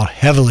 and we were both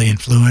heavily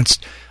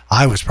influenced.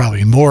 I was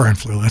probably more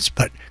influenced,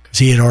 but because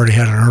he had already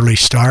had an early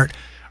start,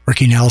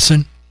 Ricky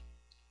Nelson.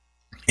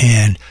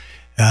 And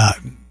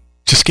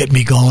just getting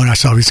me going. I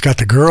saw he's got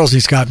the girls,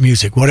 he's got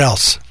music. What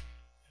else?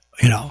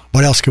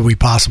 What else could we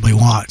possibly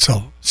want?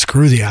 So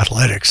screw the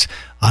athletics.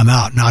 I'm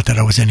out. Not that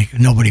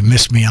nobody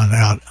missed me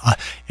on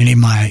any of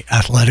my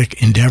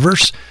athletic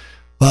endeavors.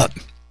 But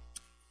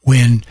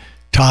when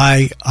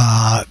Ty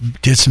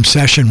did some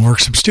session work,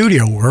 some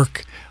studio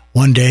work,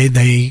 one day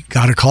they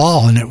got a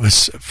call, and it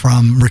was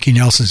from Ricky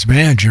Nelson's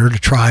manager to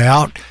try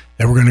out.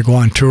 They were going to go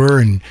on tour,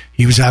 and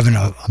he was having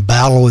a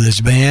battle with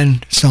his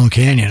band, Stone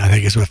Canyon, I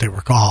think is what they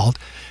were called.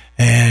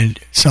 And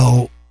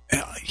so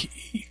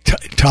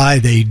Ty,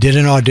 they did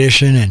an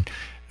audition, and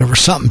there was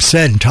something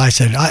said, and Ty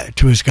said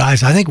to his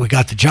guys, I think we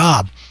got the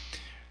job.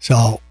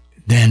 So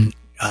then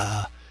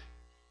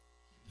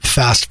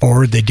fast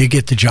forward, they did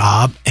get the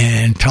job,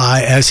 and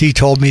Ty, as he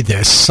told me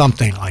this,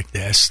 something like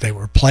this, they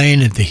were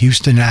playing at the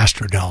Houston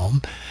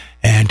Astrodome,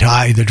 and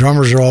Ty, the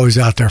drummers are always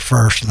out there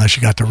first unless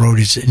you got the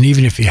roadies, and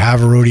even if you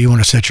have a roadie, you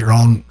want to set your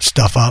own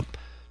stuff up,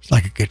 it's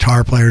like a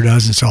guitar player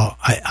does. And so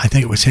I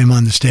think it was him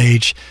on the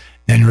stage.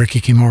 Then Ricky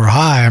came over,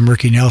 hi, I'm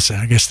Ricky Nelson.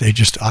 I guess they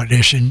just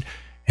auditioned,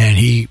 and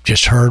he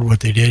just heard what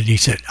they did. He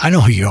said, I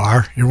know who you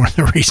are. You're one of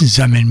the reasons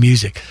I'm in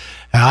music.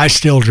 And I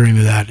still dream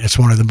of that. It's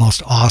one of the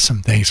most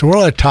awesome things. So we'll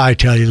let Ty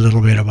tell you a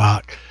little bit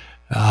about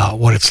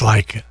what it's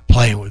like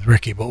playing with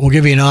Ricky. But we'll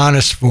give you an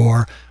honest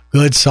 4,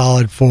 good,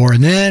 solid 4.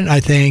 And then I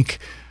think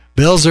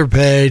bills are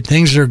paid,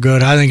 things are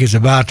good. I think it's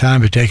about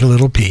time to take a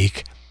little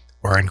peek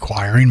where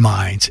inquiring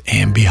minds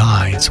and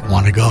behinds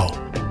want to go.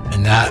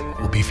 And that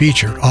will be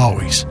featured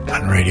always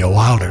on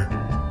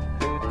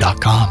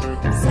RadioWilder.com.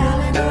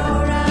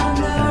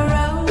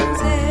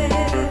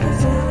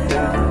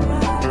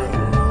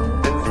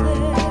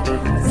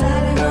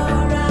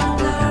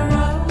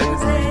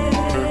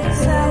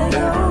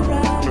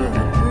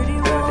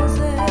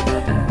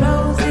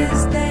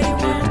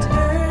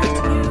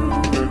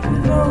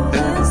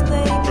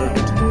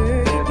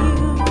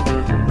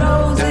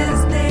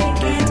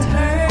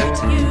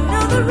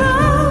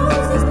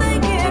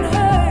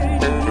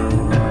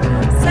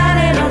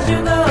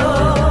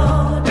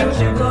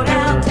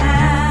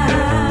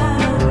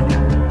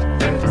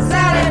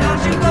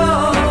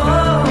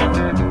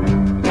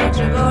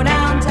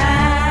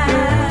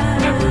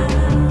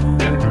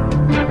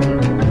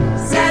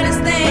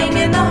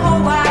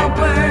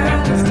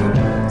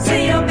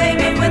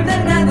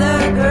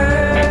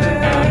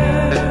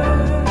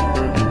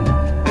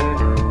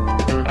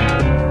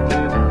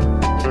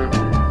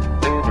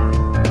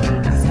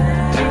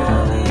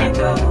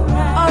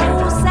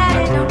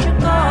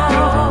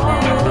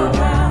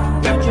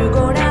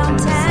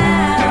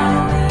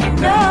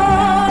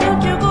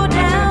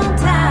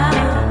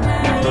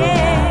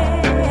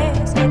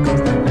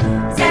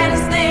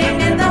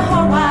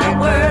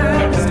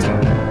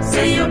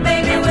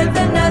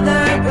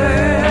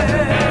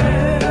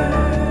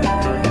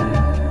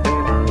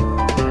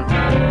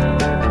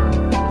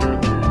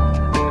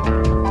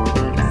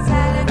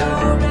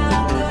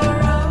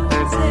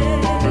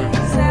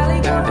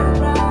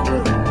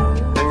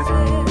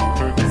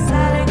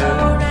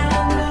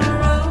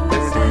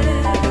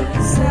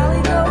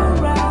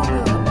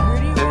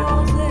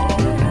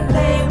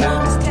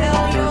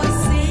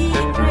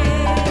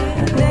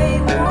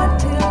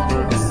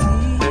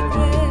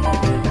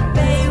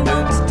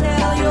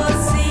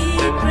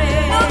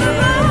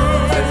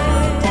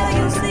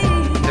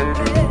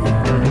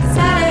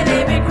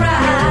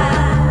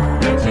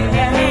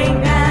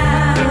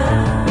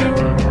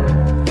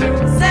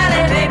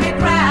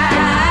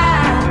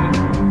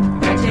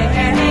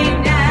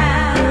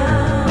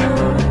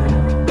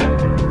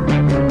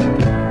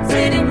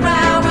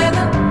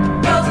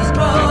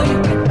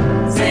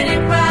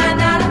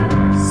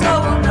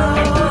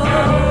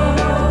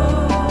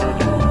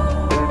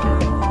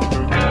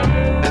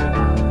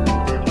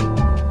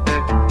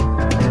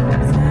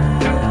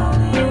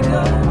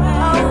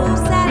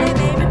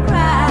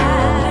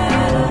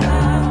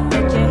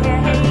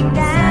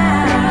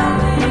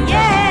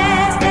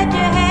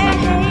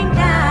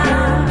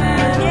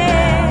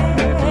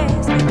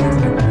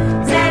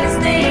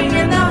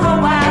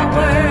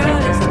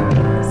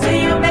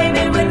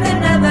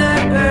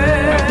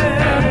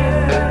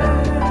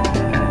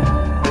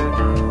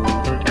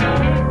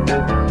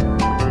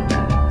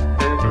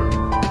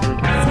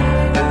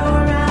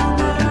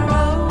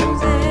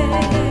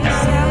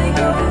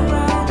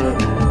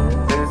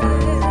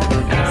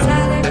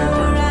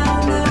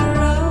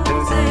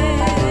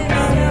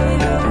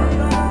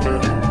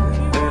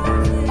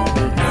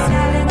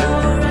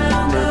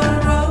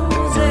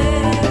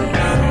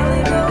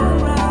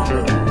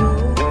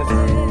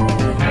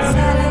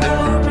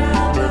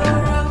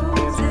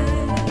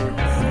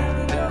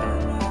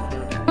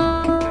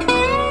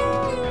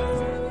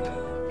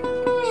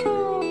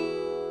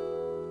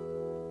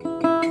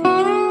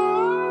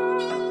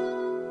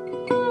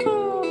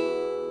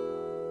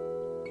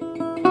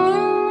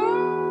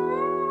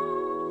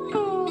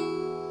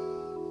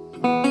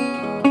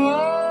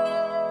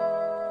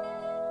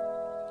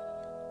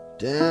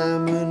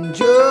 Diamond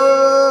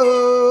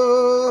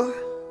Joe,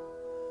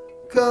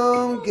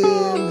 come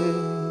get me.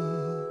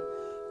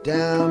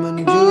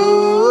 Diamond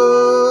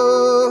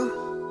Joe,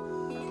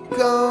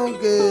 come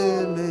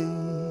get me.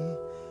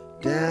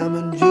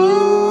 Diamond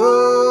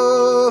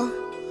Joe,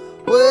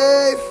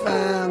 wait,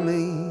 find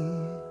me.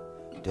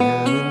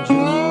 Diamond Joe.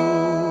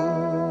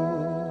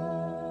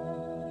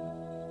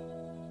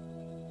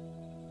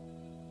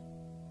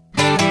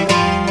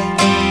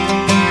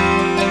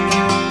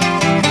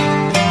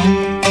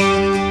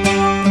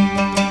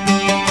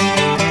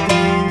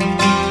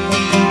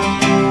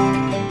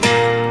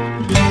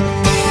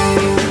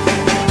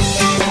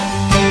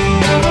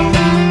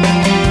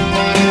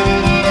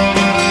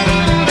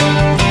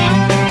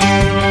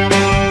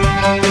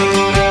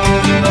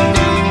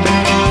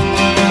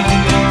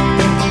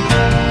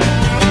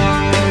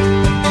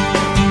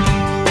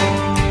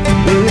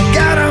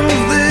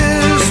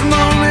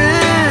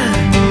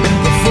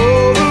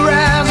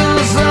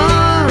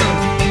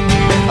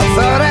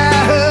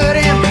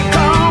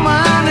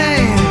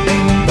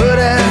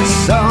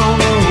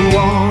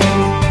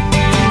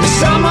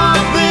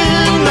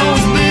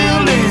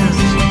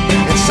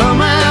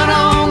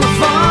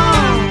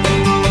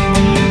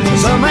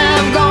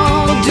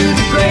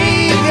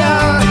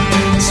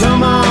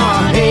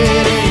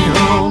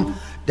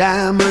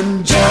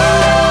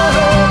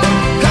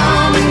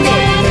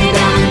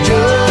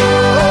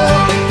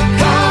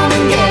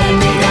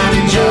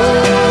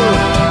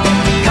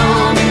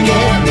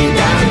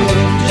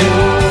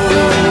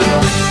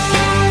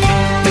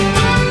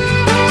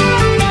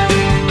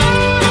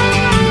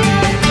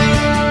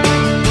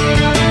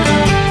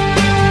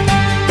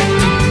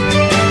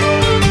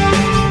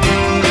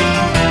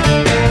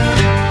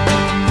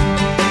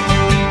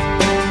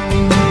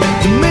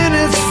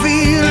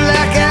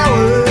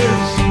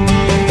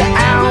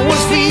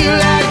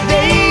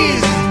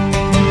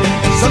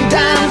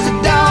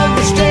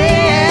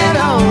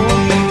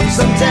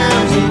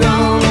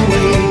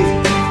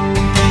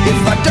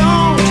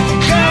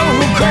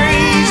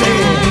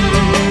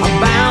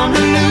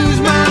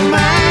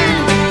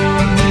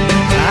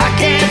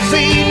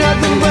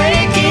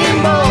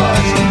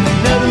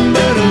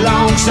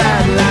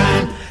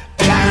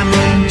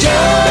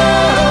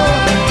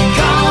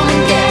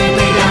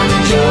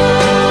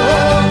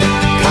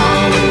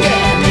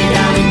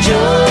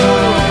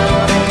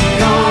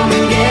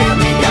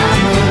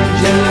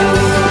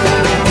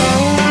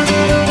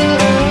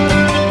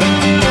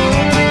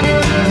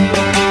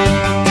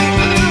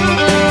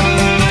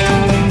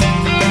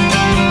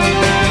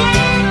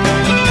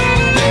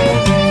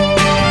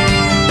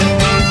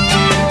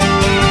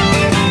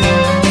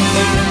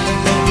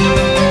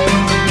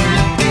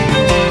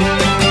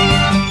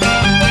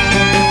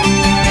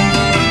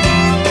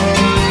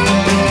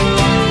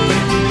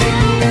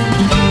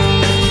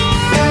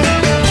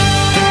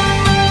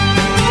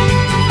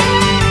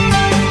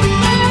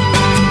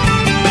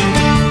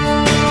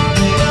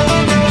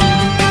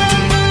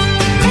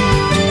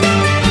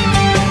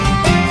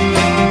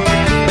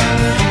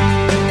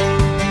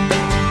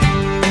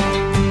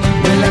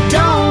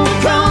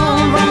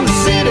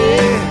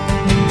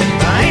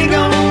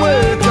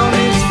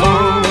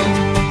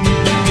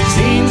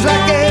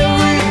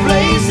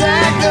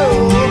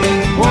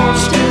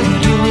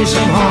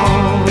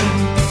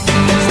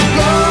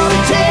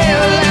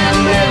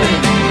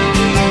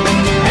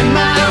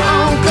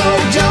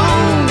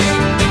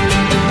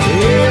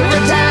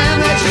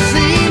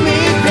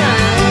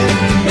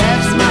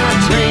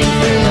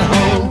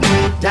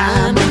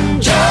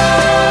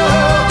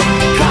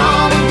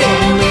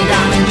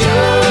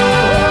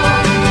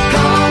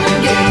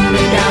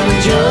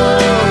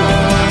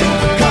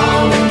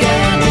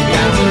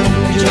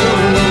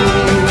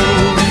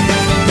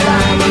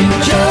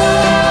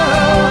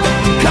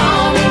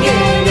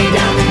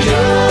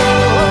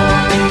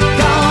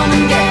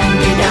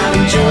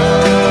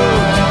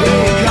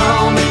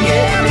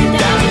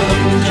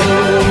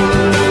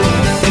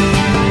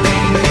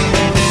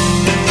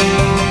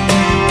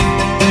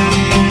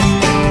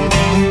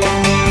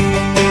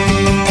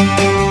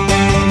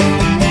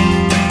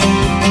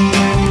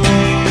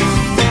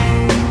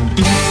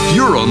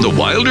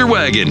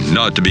 wagon,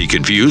 not to be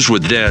confused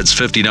with Dad's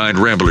 59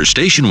 Rambler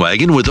station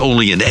wagon with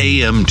only an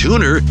AM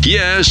tuner.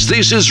 Yes,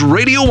 this is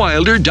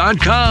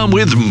RadioWilder.com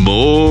with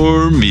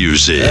more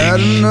music. Had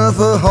enough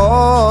of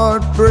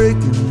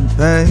heartbreaking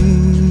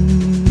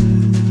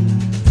pain.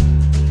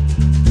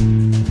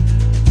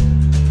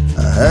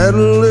 I had a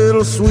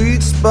little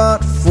sweet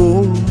spot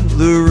for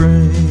the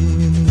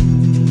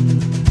rain,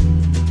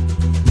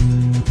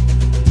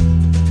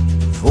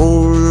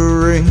 for the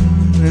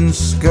rain and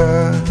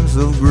skies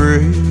of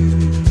gray.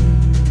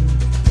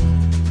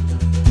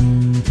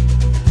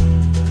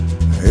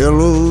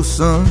 Hello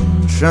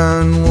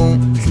sunshine,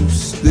 won't you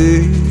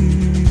stay?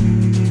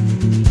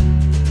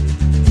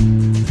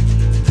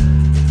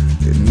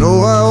 You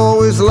know I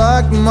always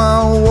liked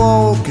my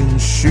walking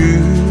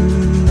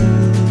shoes,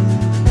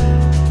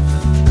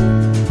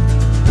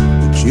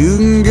 but you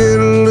can get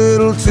a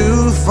little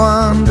too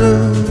fond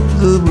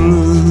of the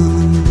blues.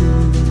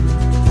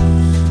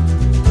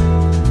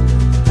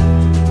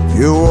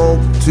 You walk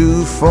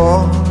too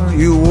far,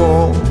 you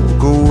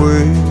walk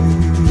away.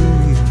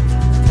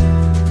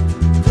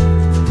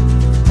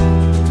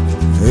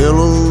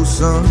 Hello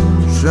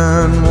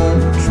sunshine,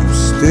 won't you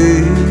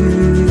stay?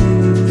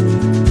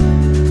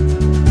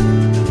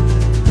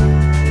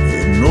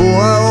 You know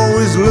I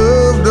always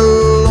loved a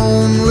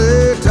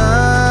lonely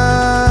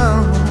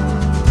town,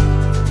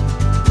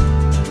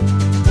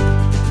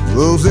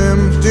 those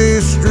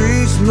empty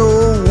streets, no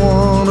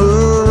one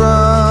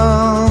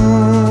around.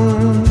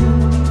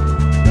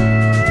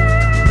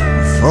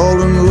 You fall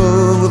in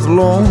love with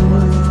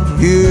lonely,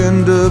 you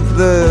end up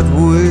that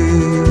way.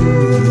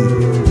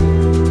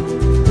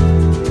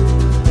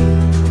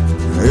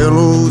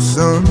 Hello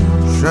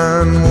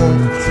sunshine,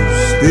 won't you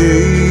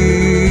stay?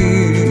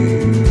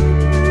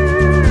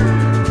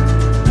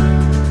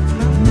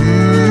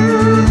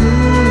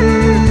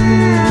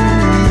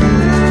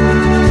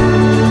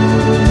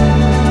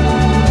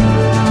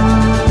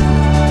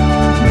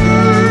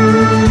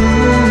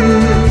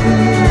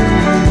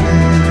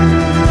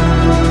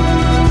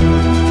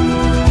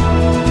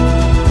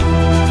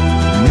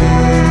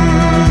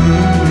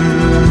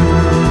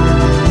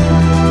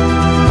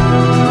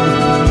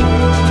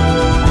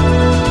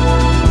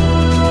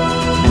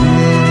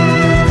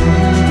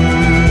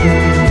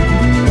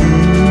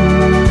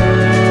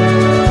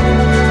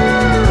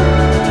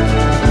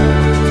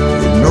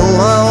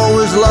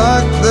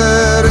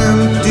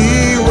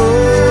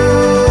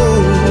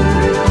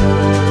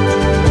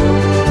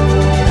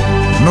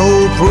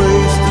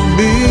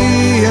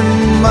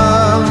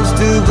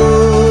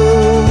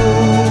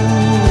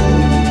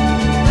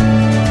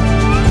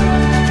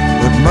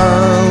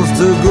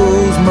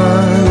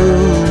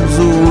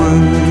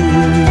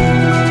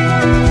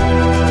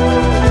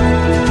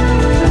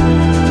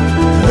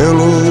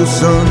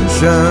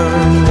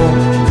 Sunshine,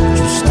 won't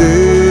you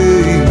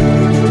stay?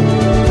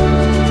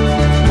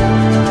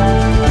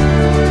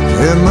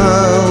 And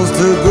miles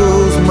to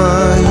goes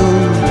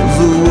miles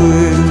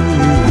away.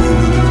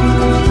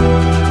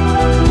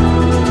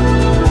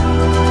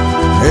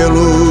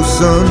 Hello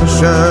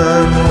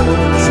sunshine,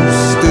 won't you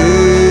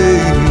stay?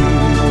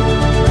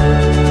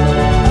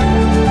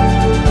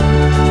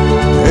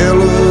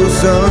 Hello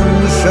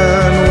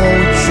sunshine,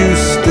 won't you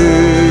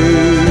stay?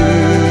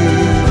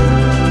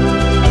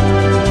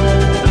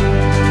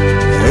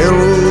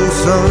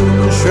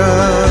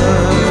 Sunshine.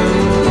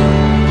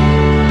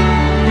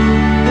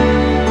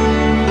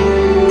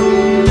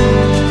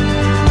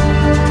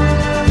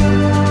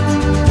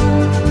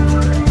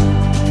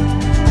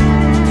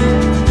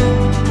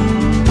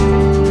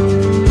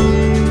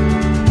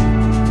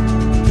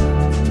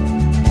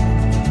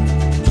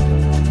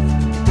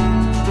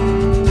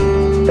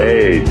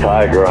 Hey,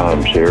 Ty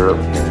Grimes here.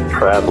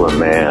 Traveling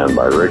Man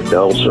by Rick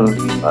Nelson.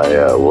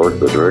 I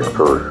worked with Rick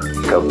for a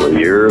couple of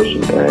years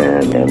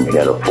and we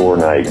had a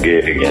 4-night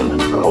gig in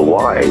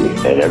Hawaii.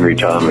 And every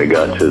time we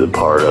got to the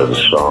part of the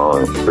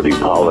song, Pretty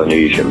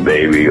Polynesian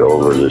Baby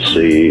Over the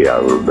Sea, I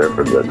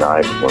remember the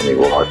night when he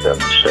walked up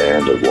the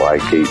sand of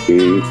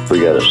Waikiki. We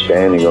got a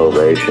standing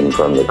ovation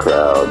from the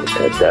crowd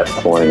at that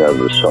point of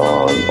the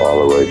song,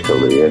 all the way till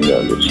the end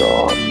of the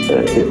song.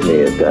 And it hit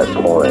me at that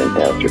point,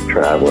 after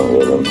traveling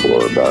with him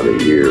for about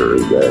a year,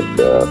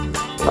 that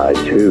I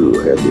too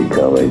have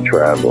become a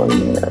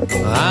traveling man.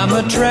 I'm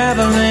a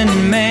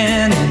traveling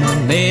man,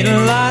 made a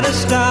lot of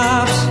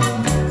stops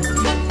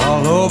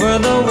all over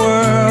the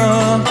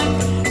world,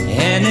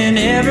 and in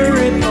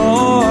every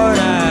port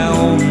I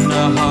own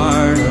the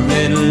heart of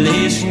at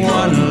least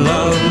one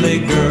lovely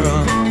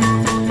girl.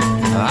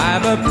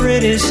 I've a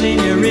pretty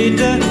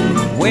senorita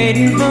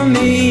waiting for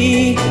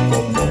me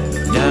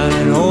down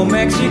in old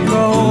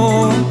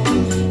Mexico,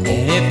 and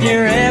if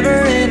you're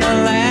ever in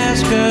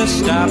Alaska,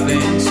 stop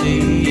and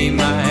see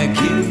my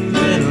cute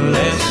little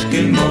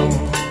Eskimo.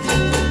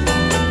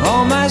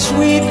 Oh, my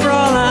sweet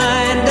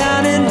Fraulein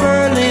down in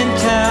Berlin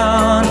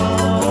town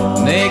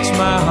makes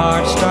my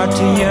heart start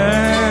to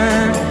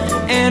yearn,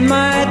 and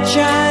my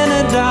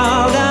China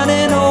doll down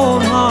in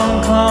old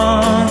Hong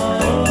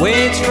Kong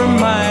waits for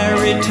my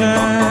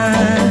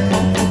return.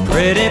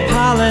 Pretty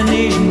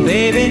Polynesian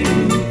baby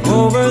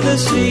over the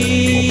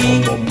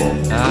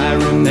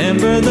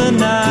remember the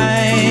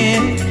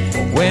night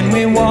when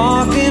we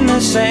walked in the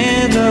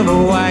sands of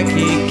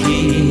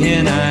Waikiki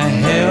and I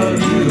held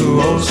you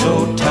oh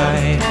so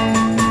tight.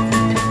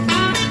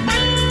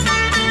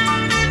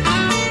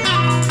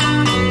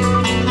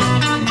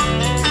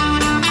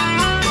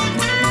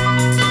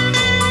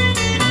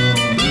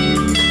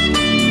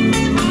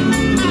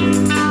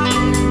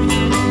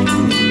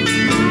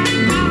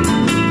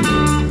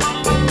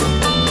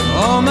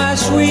 Oh, my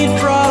sweet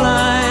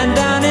Fraulein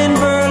down in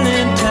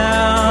Berlin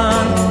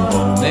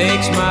town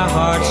makes my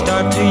heart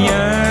start to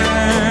yearn.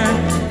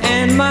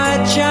 And my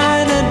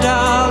China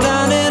doll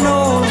down in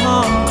old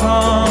Hong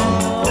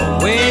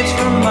Kong waits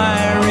for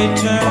my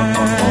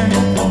return.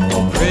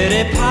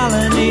 Pretty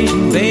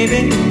Polynesian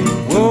baby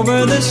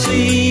over the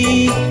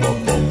sea,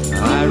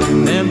 I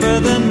remember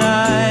the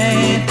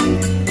night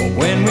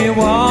when we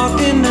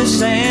walked in the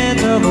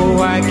sands of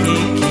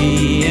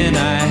Waikiki and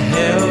I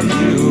held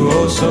you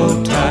oh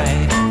so tight.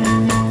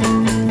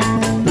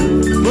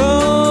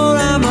 Well,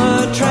 I'm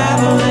a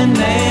traveling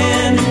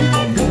man.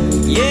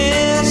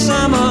 Yes,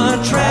 I'm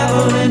a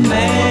traveling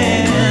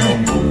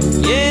man.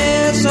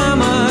 Yes,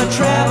 I'm a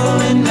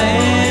traveling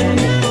man.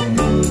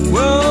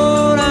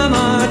 Well, I'm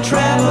a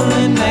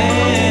traveling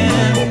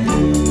man.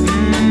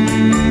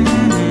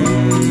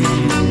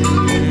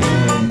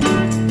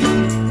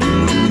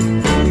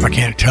 I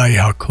can't tell you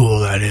how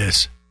cool that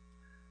is.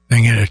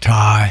 Thinking of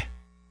Ty,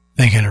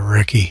 thinking of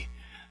Ricky,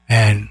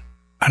 and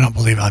I don't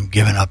believe I'm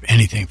giving up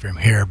anything from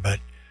here, but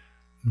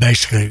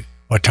basically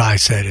what Ty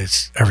said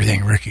is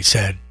everything Ricky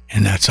said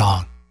in that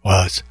song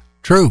was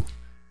true.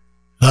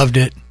 Loved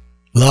it.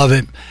 Love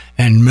it.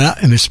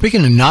 And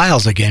speaking of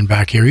Niles again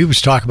back here, he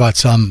was talking about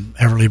some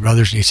Everly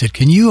Brothers, and he said,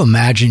 can you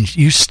imagine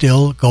you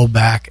still go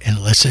back and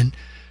listen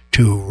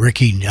to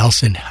Ricky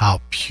Nelson, how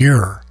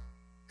pure,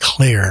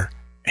 clear,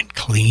 and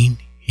clean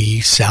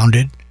he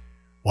sounded?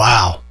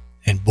 Wow.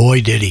 And boy,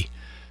 did he.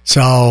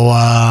 So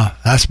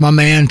that's my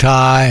man,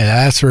 Ty.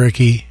 That's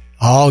Ricky.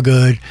 All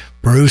good.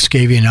 Bruce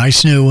gave you a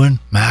nice new one.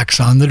 Max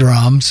on the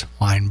drums.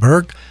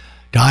 Weinberg.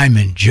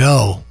 Diamond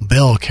Joe.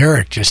 Bill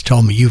Carrick just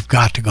told me you've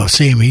got to go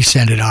see him. He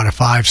sent it out a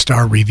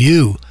 5-star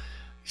review.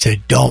 He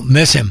said, don't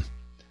miss him.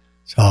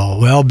 So,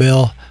 well,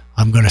 Bill,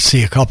 I'm going to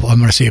see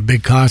a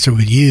big concert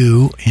with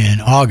you in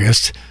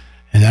August.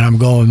 And then I'm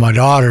going with my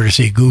daughter to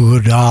see Goo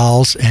Goo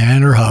Dolls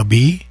and her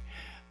hubby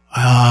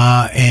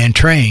and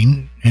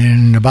Train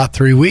in about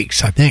 3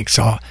 weeks, I think.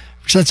 So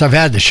since I've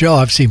had the show,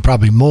 I've seen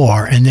probably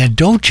more. And then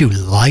don't you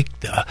like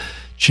the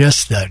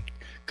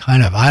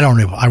kind of,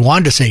 I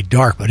wanted to say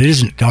dark, but it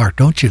isn't dark.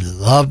 Don't you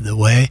love the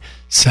way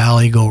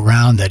Sally go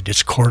around that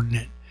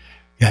discordant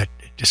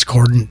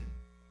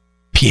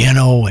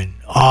piano and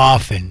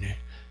off, and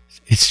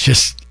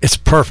it's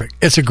perfect.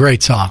 It's a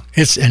great song.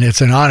 It's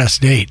an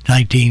honest date,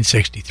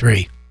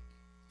 1963.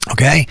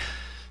 Okay?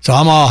 So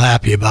I'm all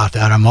happy about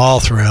that. I'm all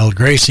thrilled.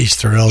 Gracie's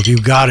thrilled.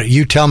 You got it.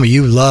 You tell me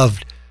you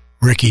loved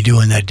Ricky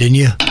doing that, didn't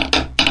you?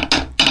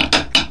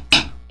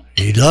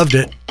 He loved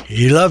it.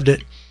 He loved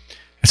it.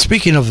 And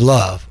speaking of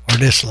love or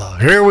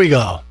dislove, here we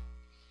go.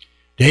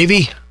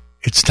 Davey,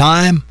 it's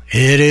time.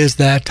 It is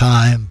that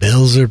time.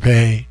 Bills are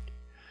paid.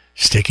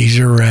 Stickies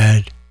are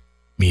read.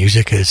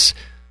 Music is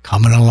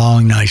coming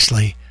along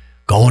nicely.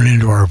 Going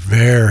into our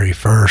very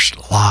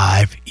first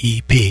live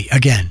EP.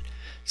 Again,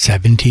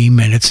 17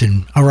 minutes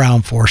and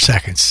around 4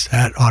 seconds.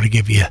 That ought to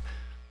give you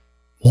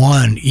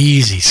one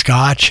easy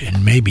scotch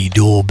and maybe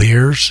dual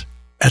beers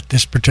at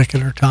this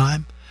particular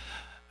time.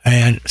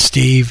 And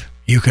Steve,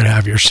 you could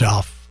have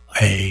yourself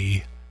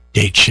a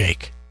date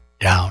shake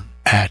down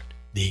at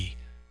the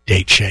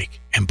Date Shake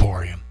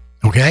Emporium.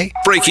 Okay?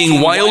 Breaking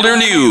Wilder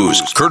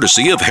news,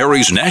 courtesy of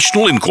Harry's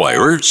National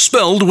Enquirer,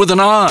 spelled with an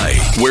I,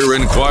 where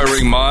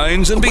inquiring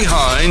minds and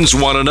behinds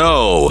want to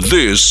know.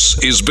 This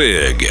is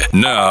big.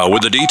 Now,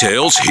 with the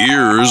details,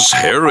 here's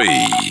Harry.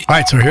 All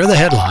right, so here are the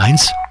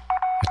headlines.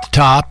 At the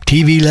top,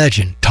 TV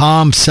legend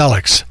Tom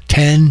Selleck's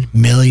 $10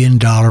 million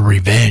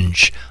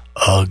revenge.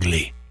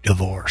 Ugly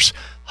divorce.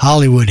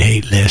 Hollywood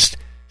hate list.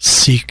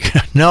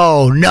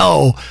 No,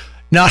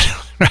 not.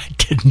 I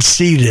didn't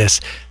see this.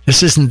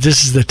 This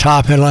is the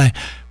top headline.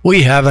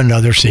 We have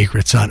another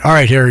secret son. All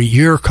right, Harry,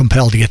 you're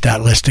compelled to get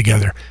that list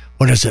together.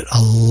 What is it?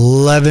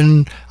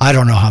 11? I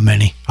don't know how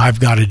many. I've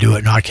got to do it,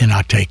 and I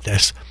cannot take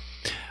this.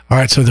 All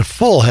right, so the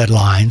full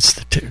headlines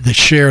that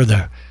share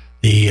the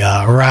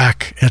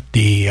rack at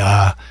the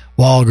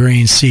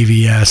Walgreens,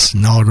 CVS,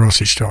 and all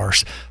grocery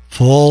stores.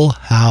 Full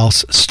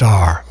House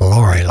star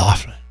Lori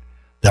Loughlin.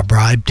 The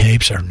bribe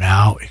tapes are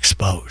now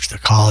exposed. The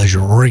college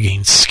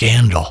rigging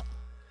scandal.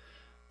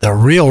 The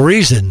real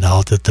reason,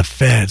 though, that the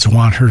feds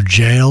want her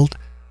jailed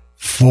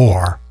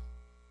for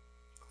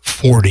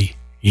 40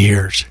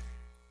 years.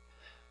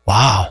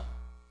 Wow,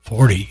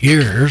 40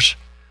 years.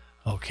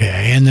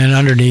 Okay, and then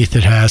underneath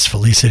it has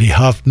Felicity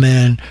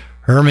Huffman.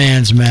 Her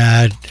man's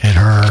mad at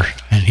her,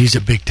 and he's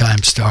a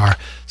big-time star.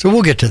 So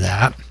we'll get to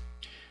that.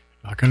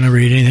 Not going to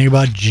read anything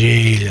about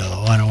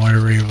J-Lo. I don't want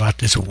to read about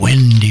this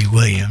Wendy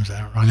Williams. I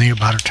don't know anything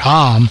about her.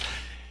 Tom,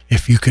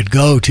 if you could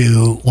go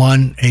to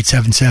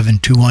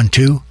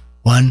 1-877-212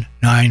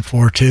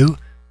 1942.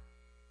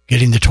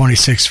 Getting the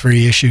 26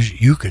 free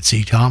issues, you could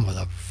see Tom with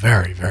a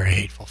very, very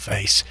hateful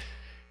face.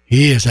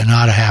 He is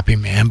not a happy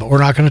man, but we're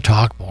not going to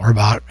talk more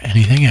about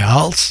anything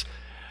else.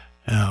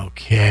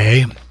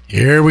 Okay,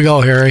 here we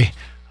go, Harry.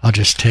 I'll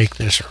just take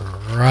this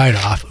right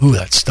off. Ooh,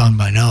 that stung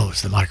my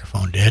nose, the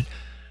microphone did.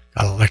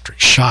 Got electric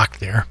shock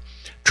there.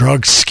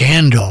 Drug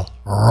scandal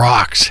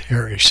rocks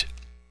Harry's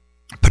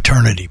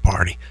paternity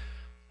party.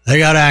 They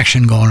got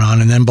action going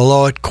on, and then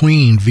below it,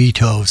 Queen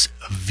vetoes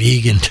a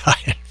vegan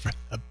diet for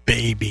the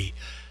baby.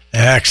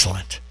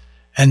 Excellent.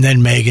 And then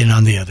Meghan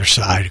on the other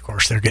side. Of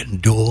course, they're getting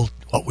dual,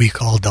 what we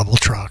call double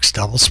trucks,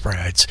 double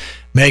spreads.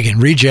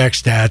 Meghan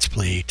rejects Dad's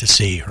plea to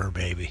see her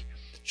baby.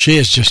 She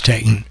is just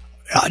taking,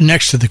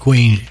 next to the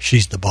Queen,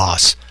 she's the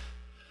boss.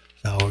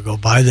 So we'll go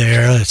by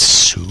there. That's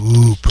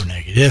super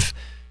negative.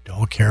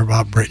 Don't care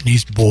about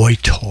Brittany's boy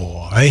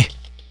toy.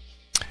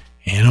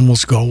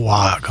 Animals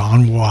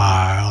gone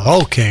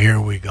wild. Okay, here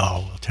we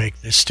go. We'll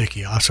take this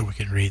sticky off so we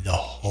can read the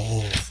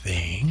whole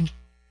thing.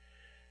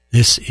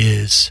 This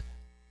is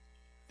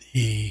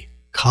the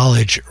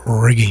college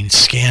rigging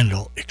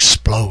scandal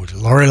explodes.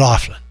 Lori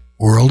Loughlin,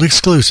 world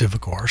exclusive,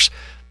 of course.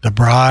 The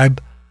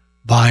bribe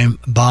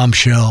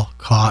bombshell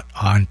caught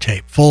on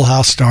tape. Full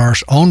House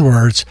star's own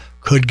words,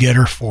 could get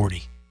her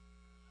 40.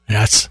 And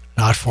that's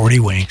not 40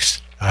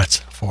 winks. That's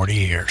 40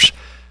 years.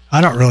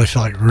 I don't really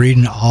feel like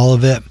reading all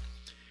of it.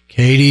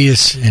 Katie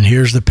is, and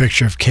here's the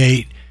picture of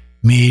Kate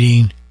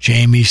meeting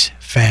Jamie's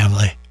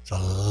family. It's a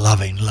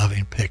loving,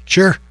 loving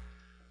picture.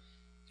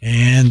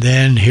 And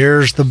then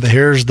here's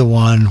the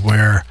one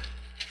where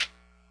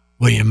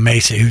William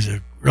Macy, who's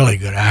a really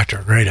good actor,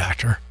 a great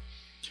actor,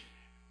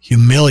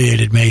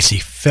 humiliated Macy,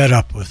 fed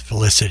up with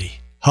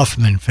Felicity.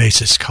 Huffman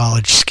faces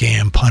college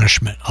scam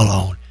punishment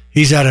alone.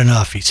 He's had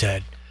enough, he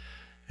said.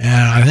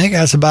 And I think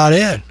that's about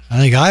it. I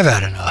think I've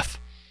had enough.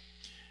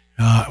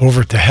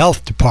 Over at the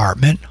health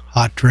department,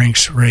 hot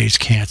drinks raise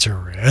cancer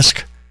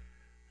risk.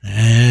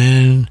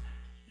 And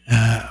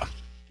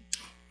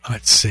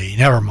let's see.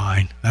 Never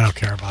mind. I don't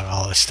care about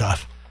all this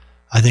stuff.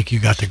 I think you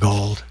got the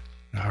gold.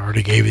 I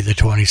already gave you the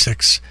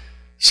 26.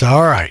 So,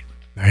 all right.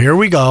 Now, here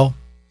we go.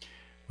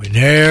 We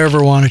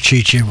never want to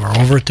cheat you. We're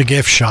over at the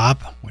gift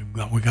shop.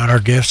 We got our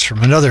gifts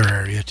from another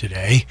area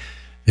today.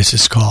 This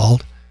is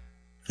called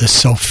the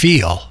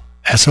Soufeel.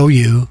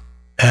 Soufeel.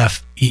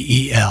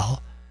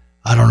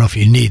 I don't know if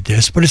you need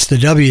this, but it's the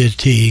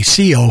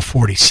WTCO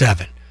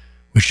 47,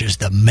 which is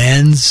the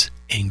men's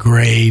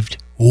engraved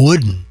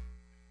wooden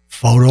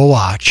photo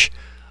watch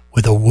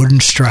with a wooden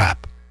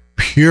strap,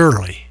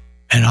 purely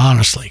and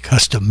honestly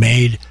custom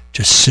made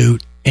to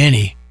suit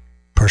any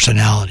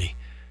personality.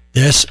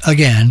 This,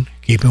 again,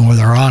 keeping with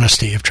our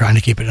honesty of trying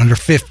to keep it under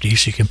 50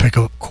 so you can pick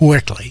up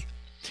quickly.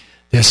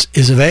 This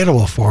is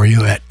available for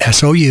you at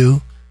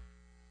soufeel.com.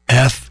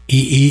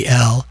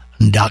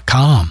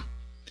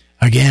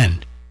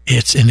 Again,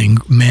 it's an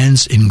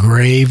men's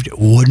engraved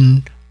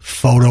wooden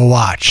photo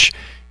watch.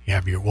 You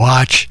have your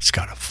watch, it's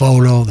got a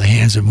photo, the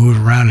hands are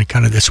moving around in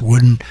kind of this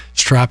wooden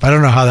strap. I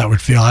don't know how that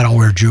would feel. I don't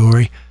wear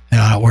jewelry,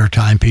 and I don't wear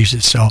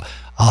timepieces, so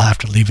I'll have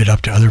to leave it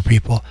up to other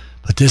people.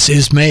 But this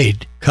is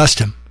made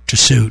custom to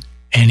suit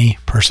any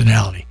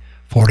personality.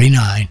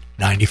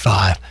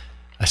 $49.95.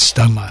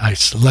 I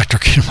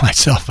electrocuted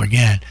myself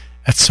again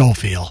at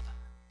soulfeel.com.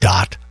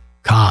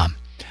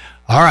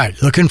 All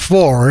right, looking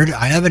forward.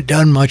 I haven't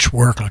done much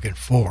work looking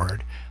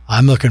forward.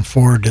 I'm looking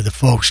forward to the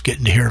folks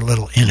getting to hear a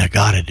little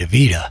Inagata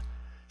Devita.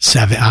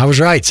 I was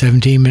right,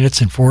 17 minutes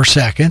and 4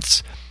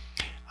 seconds.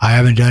 I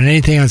haven't done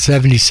anything on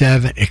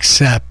 77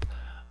 except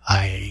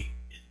I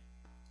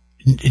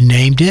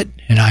named it,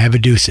 and I have a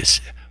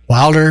deuces.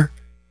 Wilder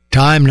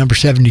Time number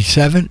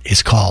 77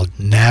 is called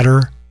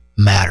Natter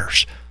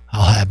Matters.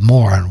 I'll have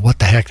more on what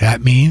the heck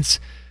that means.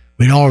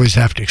 We don't always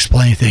have to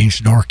explain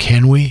things, nor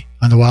can we,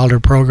 on the Wilder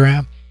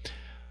program.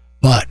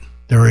 But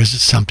there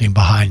is something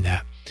behind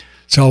that.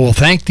 So we'll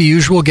thank the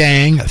usual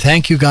gang.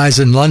 Thank you guys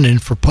in London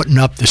for putting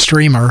up the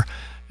streamer.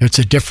 It's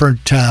a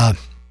different,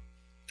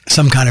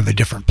 some kind of a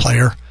different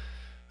player,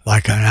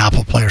 like an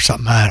Apple player or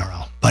something. I don't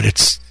know. But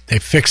they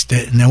fixed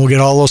it, and then we'll get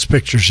all those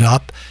pictures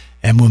up,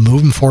 and we'll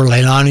move them forward.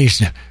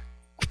 Leilani's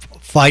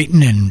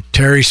fighting, and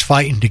Terry's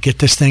fighting to get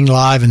this thing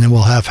live, and then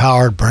we'll have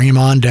Howard bring him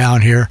on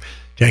down here,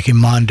 take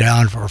him on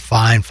down for a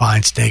fine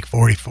steak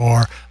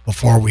 44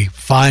 before we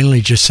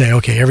finally just say,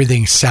 okay,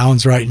 everything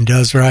sounds right and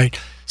does right.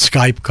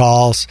 Skype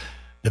calls,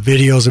 the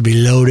videos will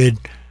be loaded.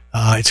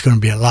 It's going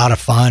to be a lot of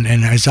fun.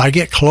 And as I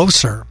get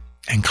closer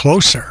and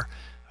closer,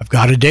 I've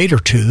got a date or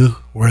two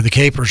where the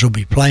Capers will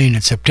be playing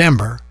in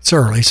September. It's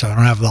early, so I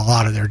don't have a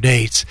lot of their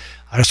dates.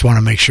 I just want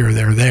to make sure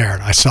they're there.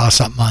 And I saw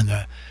something on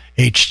the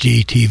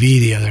HD TV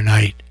the other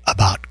night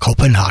about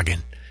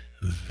Copenhagen.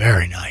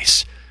 Very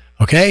nice.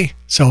 Okay,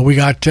 so we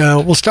got,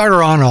 we'll start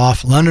her on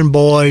off. London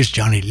Boys,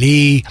 Johnny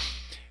Lee,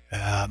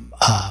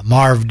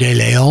 Marv De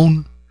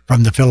Leon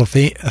from the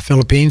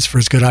Philippines for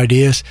his good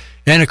ideas.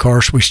 And, of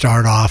course, we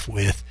start off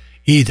with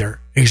either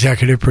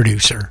executive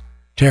producer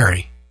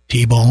Terry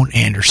T-Bone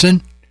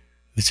Anderson,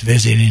 who's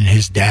visiting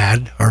his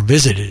dad, or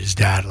visited his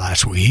dad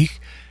last week,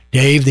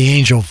 Dave, the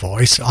angel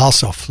voice,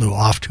 also flew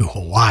off to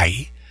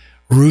Hawaii.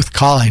 Ruth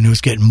Colling, who's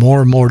getting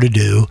more and more to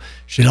do.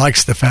 She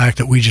likes the fact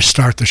that we just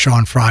start the show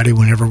on Friday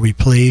whenever we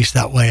please.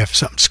 That way, if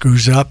something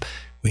screws up,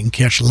 we can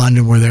catch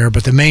London. We're there.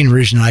 But the main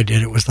reason I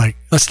did it was like,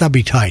 let's not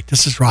be tight.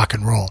 This is rock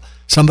and roll.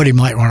 Somebody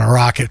might want to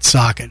rock it,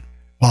 sock it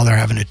while they're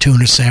having a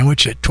tuna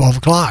sandwich at 12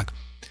 o'clock.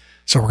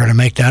 So we're going to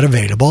make that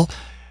available.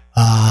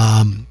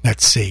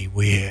 Let's see.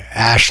 We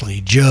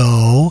Ashley,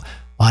 Joe,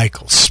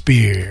 Michael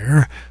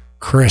Spear,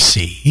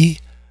 Chrissy,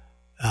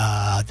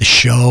 the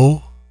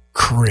show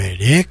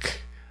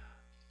critic.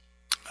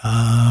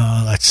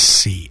 Let's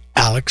see.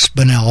 Alex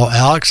Bonello.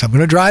 Alex, I'm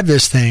going to drive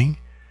this thing.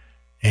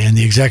 And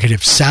the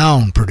executive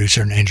sound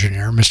producer and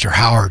engineer, Mr.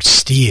 Howard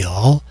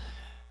Steele.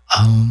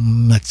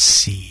 Let's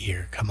see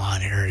here. Come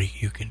on,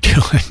 Eric. You can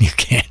do it. You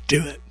can't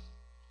do it.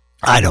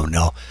 I don't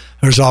know.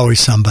 There's always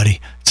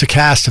somebody. It's a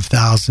cast of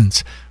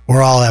thousands.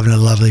 We're all having a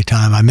lovely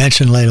time. I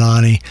mentioned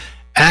Leilani.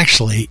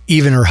 Actually,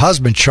 even her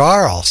husband,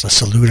 Charles, a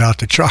salute out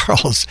to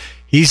Charles.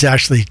 He's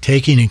actually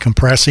taking and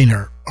compressing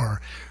or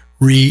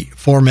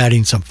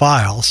reformatting some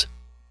files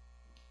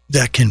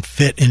that can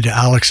fit into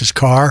Alex's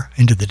car,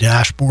 into the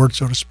dashboard,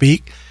 so to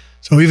speak.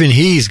 So even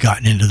he's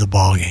gotten into the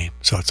ball game.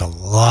 So it's a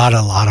lot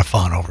of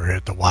fun over here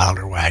at the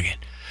Wilder Wagon.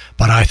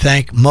 But I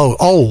thank Mo.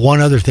 Oh,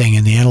 one other thing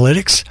in the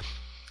analytics.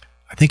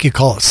 I think you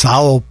call it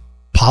Sao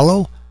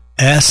Paulo,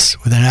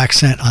 S with an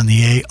accent on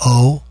the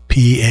A-O,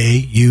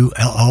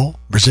 P-A-U-L-O,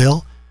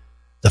 Brazil,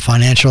 the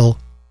financial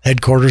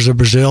headquarters of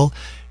Brazil.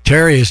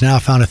 Terry has now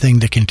found a thing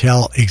that can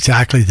tell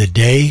exactly the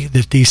day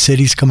that these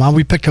cities come on.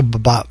 We picked up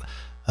about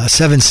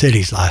 7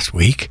 cities last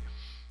week.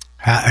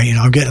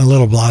 I'm getting a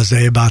little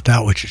blasé about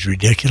that, which is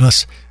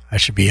ridiculous. I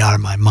should be out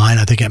of my mind.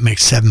 I think that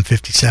makes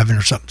 757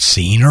 or something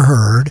seen or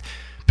heard.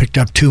 Picked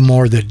up 2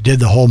 more that did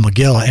the whole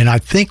Magilla. And I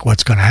think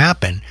what's going to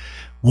happen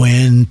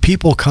when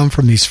people come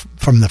from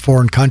the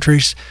foreign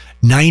countries,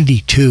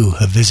 92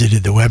 have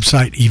visited the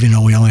website, even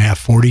though we only have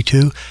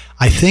 42.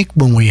 I think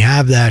when we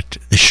have the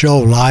show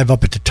live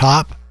up at the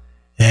top,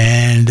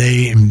 and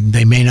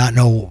they may not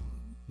know,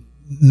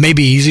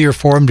 maybe easier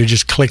for them to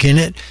just click in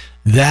it,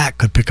 that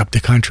could pick up the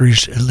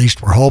countries, at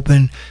least we're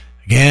hoping.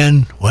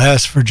 Again,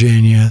 West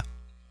Virginia,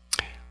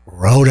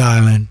 Rhode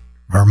Island,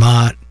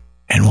 Vermont,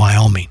 and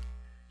Wyoming.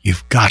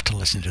 You've got to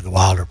listen to the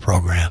Wilder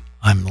program.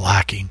 I'm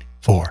lacking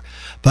for.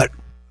 But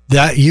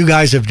that you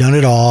guys have done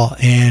it all,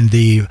 and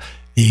the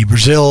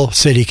Brazil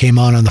city came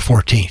on the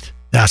 14th.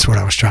 That's what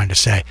I was trying to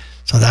say.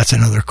 So that's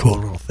another cool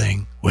little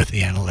thing with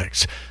the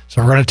analytics.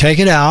 So we're going to take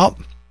it out,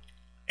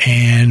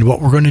 and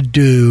what we're going to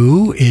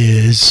do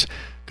is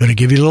going to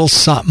give you a little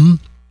something.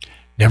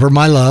 Never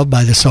My Love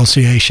by the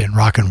Association,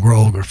 Rock and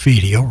Roll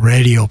Graffiti,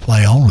 radio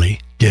play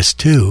only, disc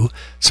 2.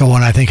 So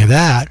when I think of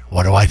that,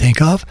 what do I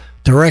think of?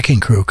 The Wrecking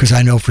Crew, because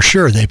I know for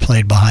sure they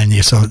played behind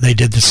they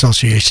did the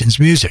association's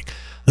music.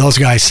 Those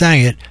guys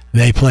sang it,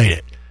 they played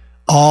it.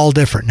 All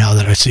different now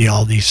that I see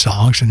all these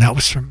songs, and that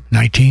was from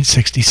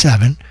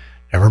 1967.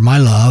 Never My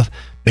Love,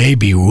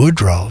 Baby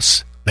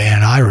Woodrow's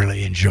band I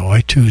really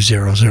enjoy,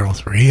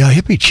 2003, a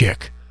hippie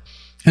chick.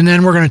 And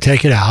then we're going to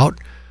take it out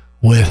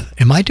with,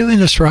 am I doing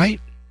this right?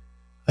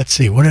 Let's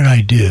see, what did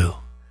I do?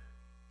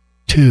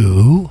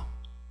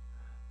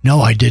 No,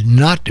 I did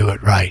not do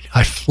it right.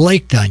 I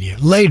flaked on you.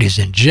 Ladies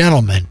and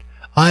gentlemen,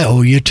 I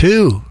owe you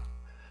 2.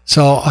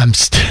 So I'm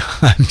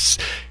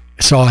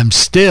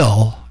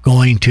still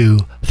going to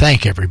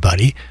thank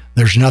everybody.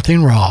 There's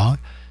nothing wrong.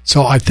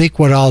 So I think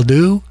what I'll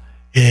do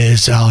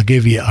is I'll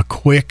give you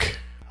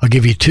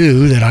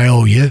 2 that I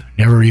owe you.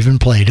 Never even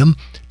played them.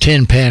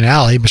 Tin Pan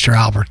Alley, Mr.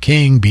 Albert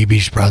King,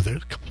 BB's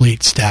Brothers,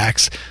 Complete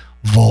Stacks,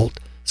 Volt,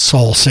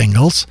 Soul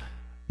Singles,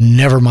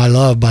 Never My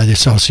Love by the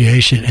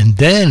Association, and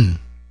then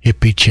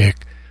Hippie Chick,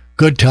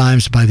 Good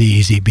Times by the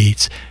Easy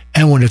Beats,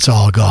 and When It's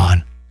All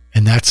Gone.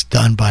 And that's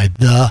done by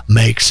The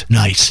Makes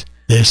Nice.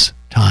 This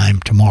time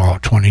tomorrow,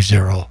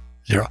 20:00.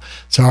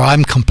 So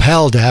I'm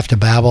compelled to have to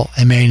babble.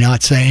 I may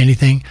not say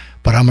anything,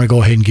 but I'm going to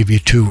go ahead and give you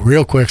 2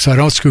 real quick so I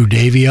don't screw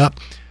Davey up.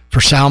 For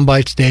sound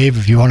bites, Dave,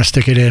 if you want to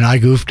stick it in, I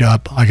goofed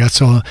up. I got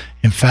so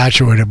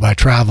infatuated by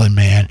Traveling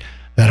Man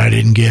that I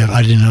didn't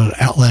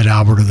let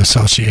Albert of the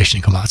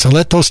Association come on. So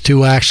let those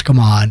 2 acts come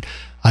on.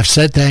 I've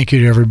said thank you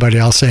to everybody.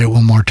 I'll say it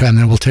one more time,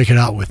 then we'll take it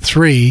out with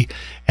 3.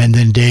 And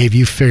then, Dave,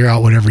 you figure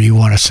out whatever you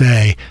want to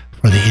say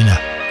for the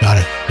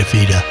Gotta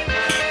Defeata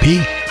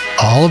EP.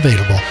 All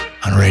available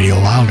on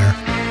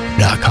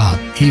RadioWilder.com.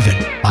 Even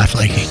my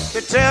flaking.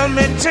 They tell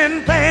me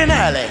Tin Pan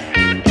Alley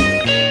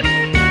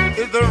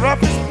is the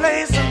roughest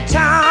place in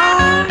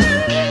town.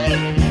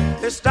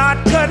 They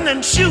start cutting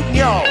and shooting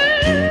y'all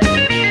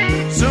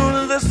soon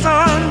as the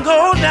sun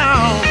go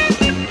down.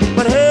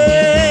 But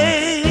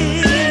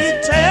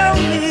hey, tell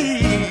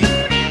me,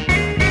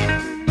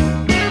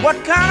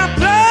 what kind of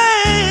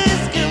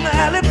place can the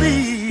alley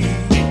be?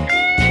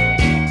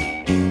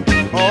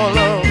 Oh,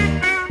 Lord.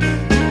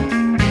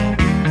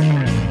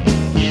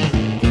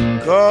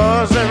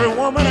 'Cause every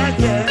woman I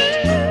get,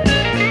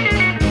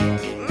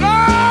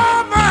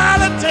 Lord, my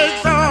alley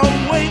takes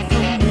away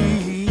from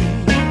me.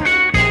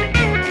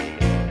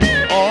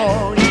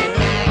 Oh,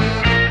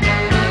 yeah.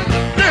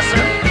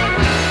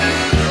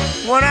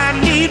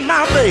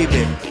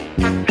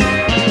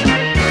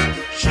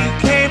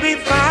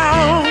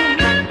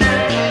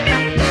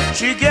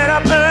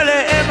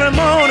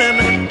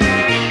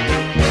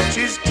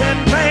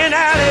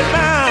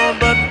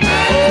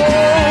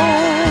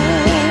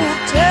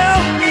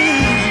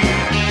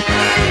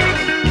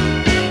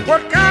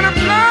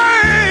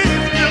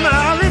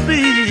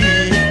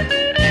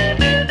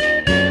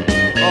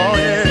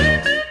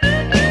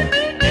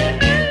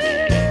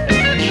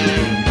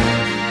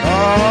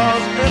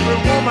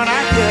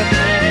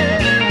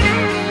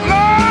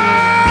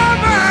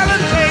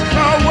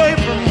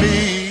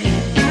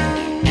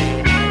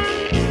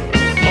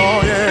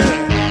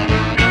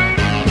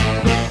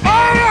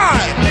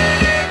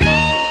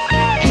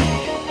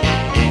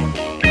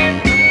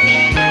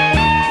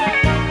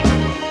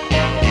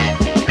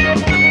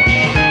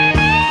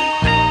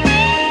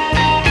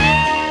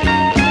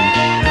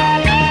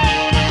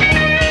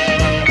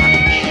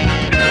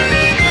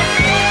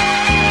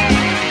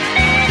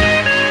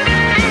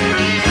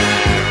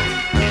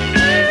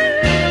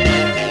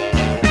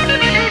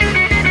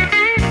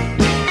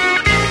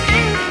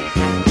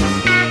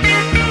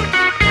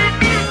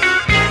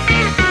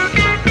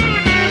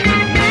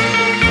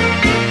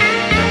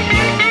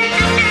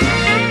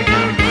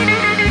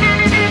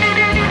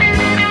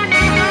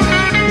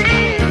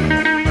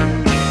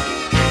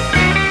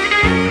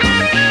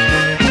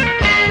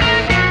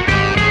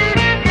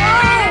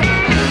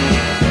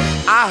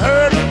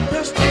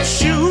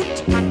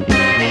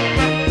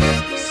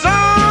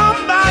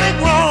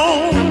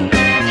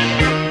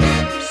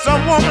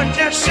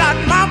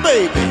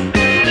 baby,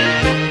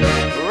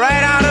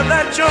 right out of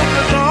that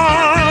joker's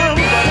arm.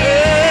 But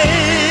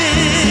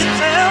hey,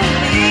 tell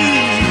me,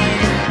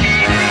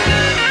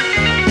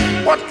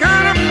 what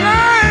kind of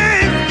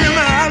life can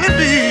I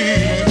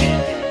lead?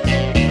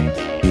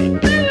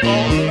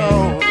 Oh no,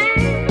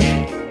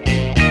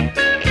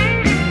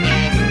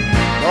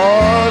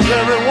 'cause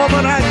every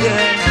woman I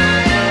get,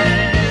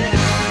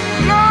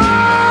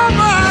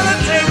 nobody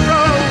take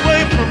her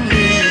away from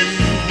me.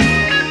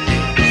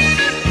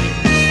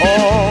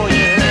 Oh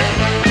yeah,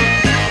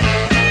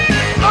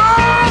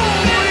 oh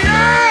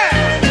yeah.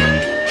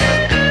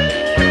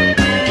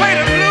 Play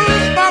the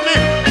blues for me.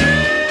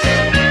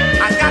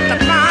 I got to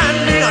find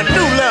me a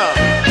new love.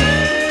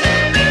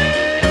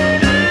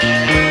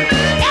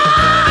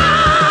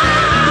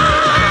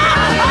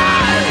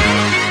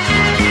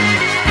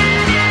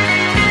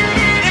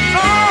 It's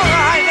all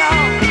right,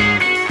 y'all.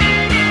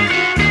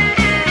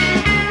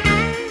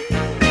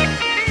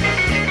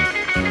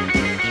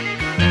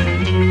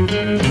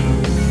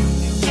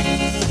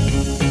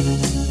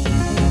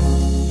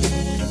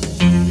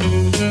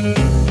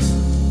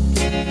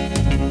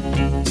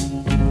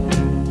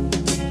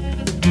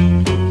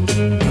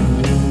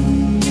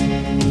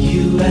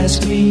 You ask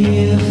me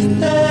if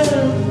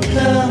there'll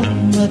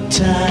come a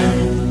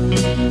time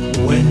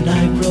when I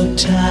grow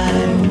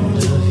tired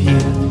of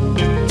you.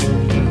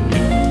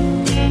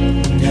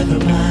 Never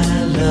my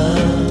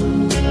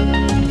love,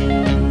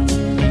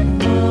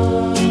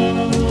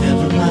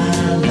 never my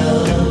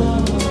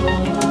love.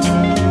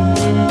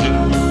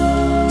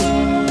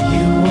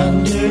 You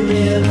wonder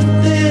if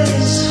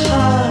this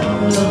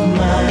heart of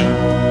mine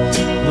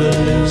will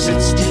lose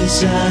its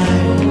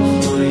desire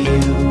for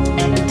you.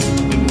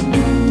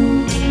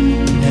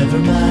 Never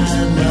my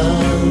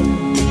love,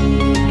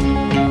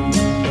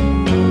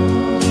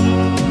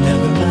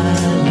 never my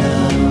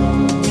love.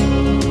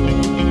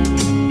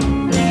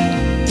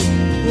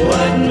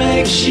 What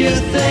makes you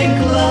think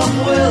love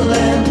will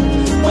end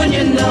when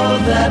you know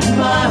that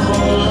my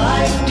whole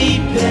life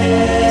depends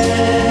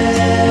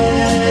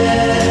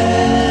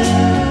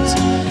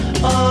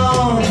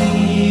on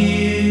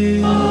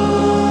you?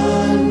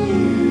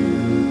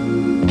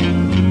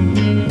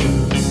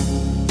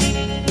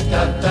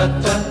 Da, da,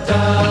 da, da.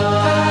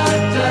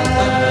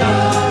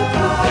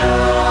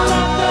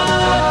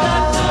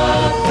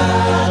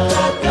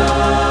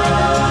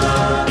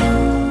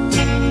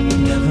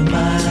 Never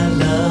my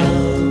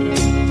love,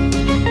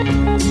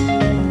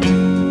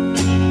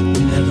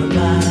 never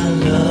my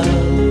love.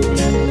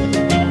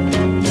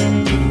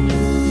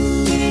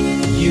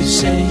 You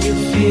say you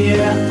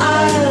fear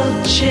I'll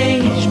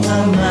change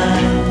my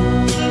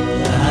mind.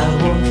 I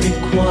won't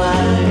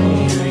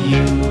require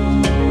you.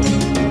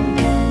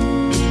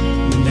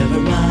 Never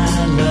my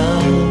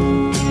love,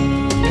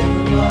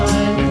 never my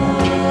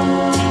love,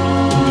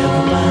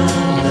 never my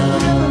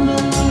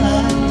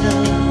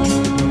love.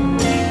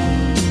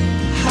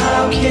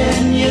 How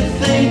can you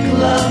think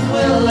love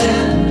will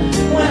end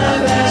when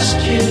I've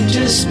asked you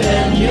to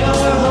spend your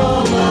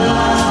whole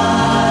life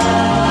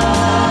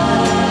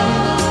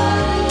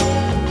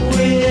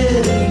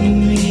with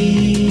me?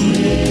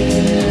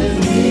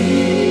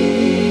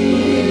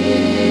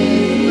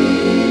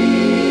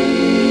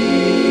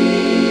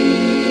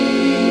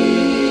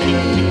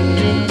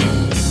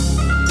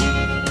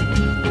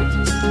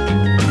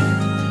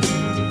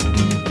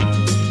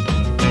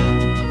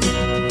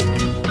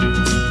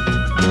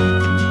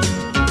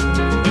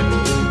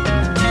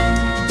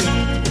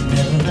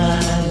 Never my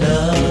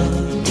love,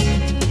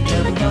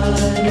 never my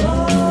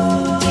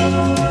love,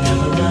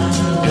 never my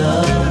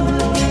love.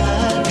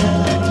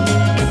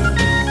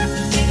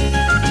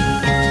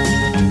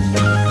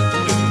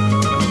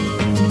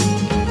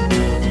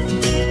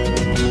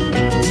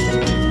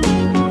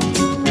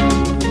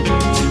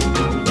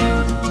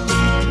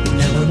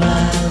 Never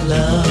my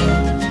love,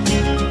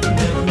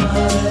 never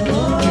my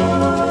love,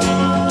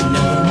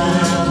 never my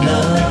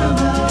love.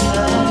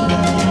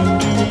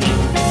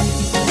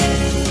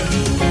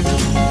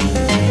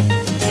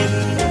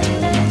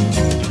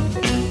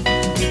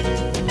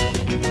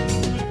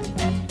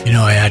 You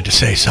know, I had to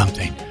say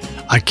something.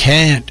 I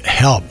can't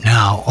help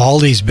now. All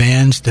these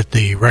bands that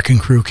the Wrecking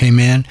Crew came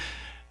in,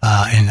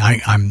 and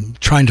I'm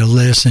trying to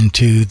listen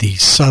to the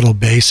subtle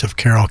bass of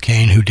Carol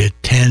Kane, who did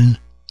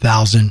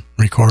 10,000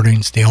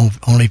 recordings, the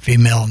only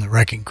female in the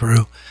Wrecking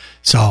Crew.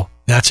 So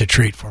that's a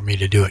treat for me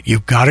to do it.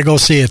 You've got to go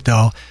see it,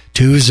 though.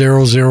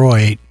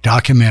 2008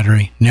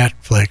 documentary,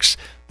 Netflix,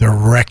 The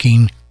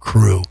Wrecking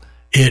Crew.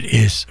 It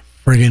is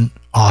friggin'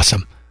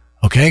 awesome.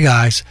 Okay,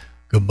 guys.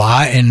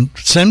 Goodbye, and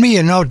send me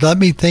a note. Tell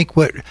me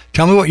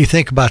what you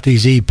think about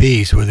these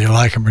EPs, whether you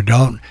like them or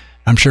don't.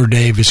 I'm sure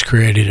Dave has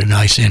created a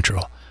nice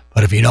intro.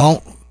 But if you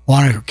don't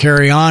want to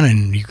carry on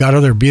and you've got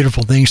other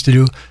beautiful things to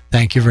do,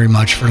 thank you very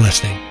much for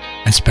listening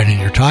and spending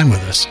your time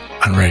with us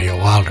on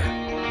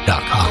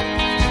RadioWilder.com.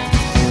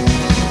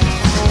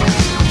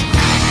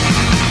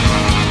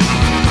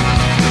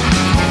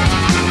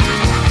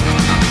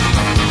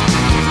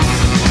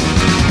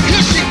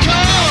 Here she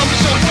comes,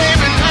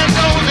 waving her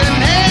golden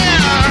hair.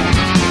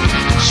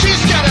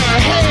 She's got her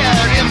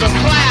head in the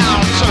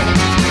clouds.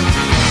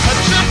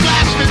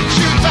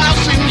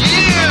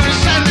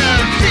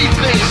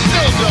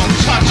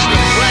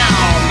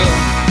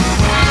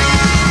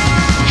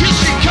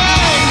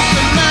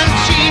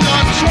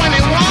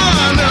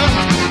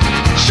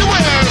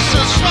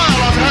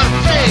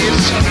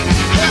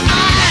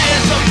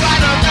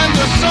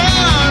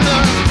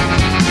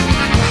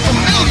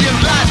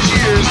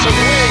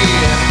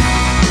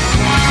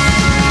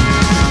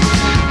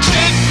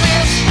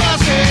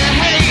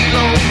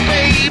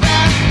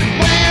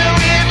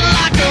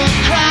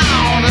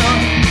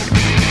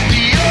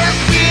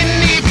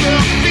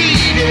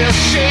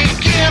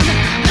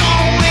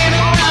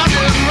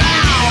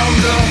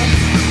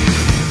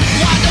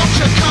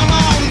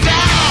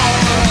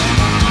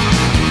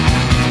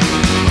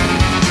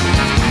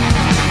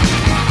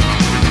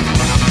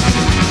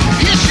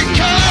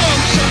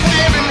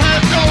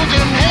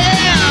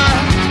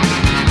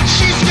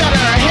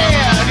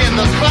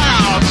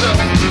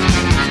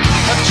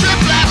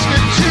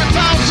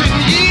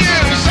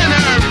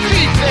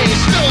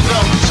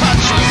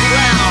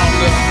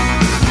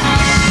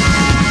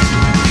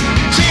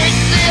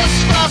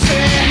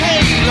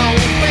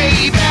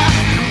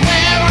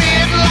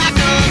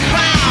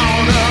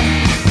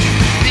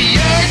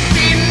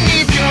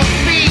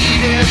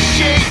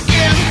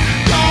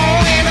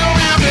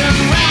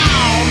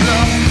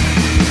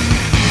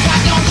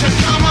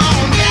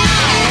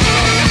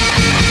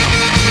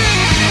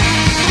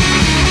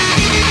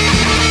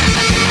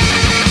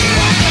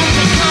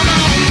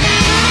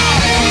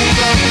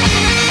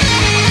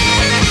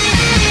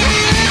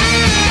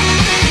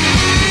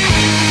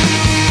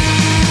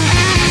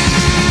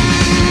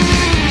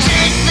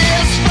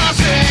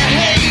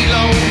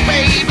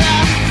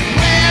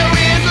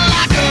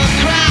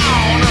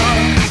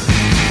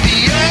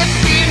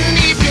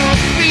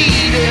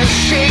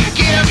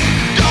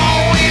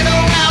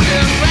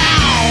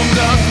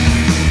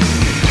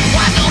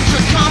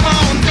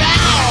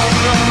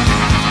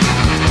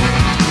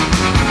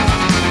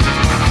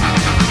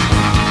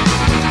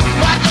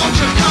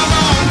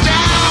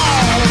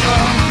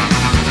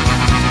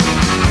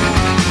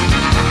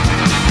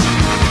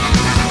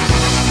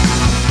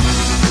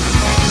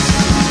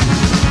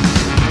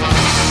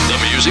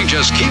 music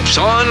just keeps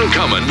on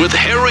coming with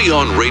Harry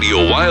on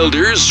Radio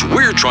Wilder's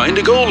We're Trying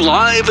to Go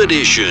Live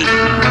edition.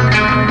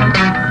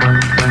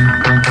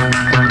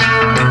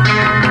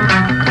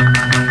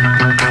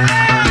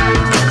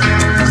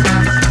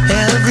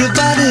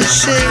 Everybody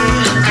say,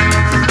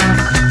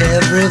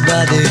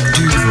 everybody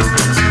do.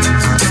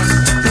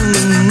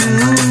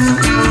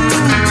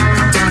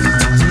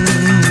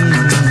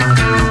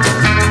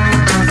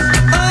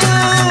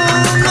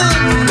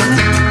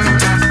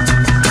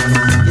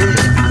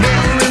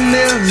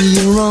 Mary,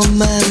 you're on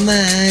my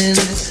mind.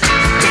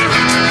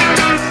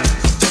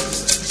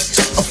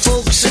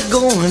 Folks are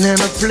going and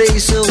a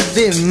place will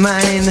be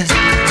mine.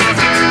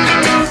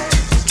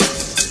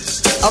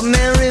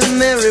 Mary,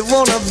 Mary,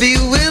 wanna be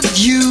with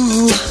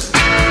you.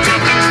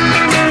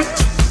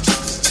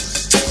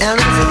 And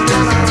this is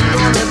what I'm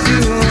gonna do.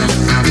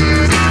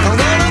 I'm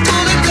gonna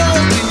put it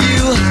gold to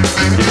you.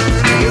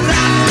 'Cause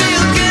I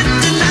feel good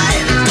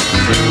tonight.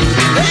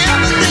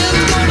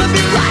 Everything's gonna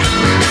be right,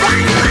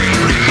 right, right.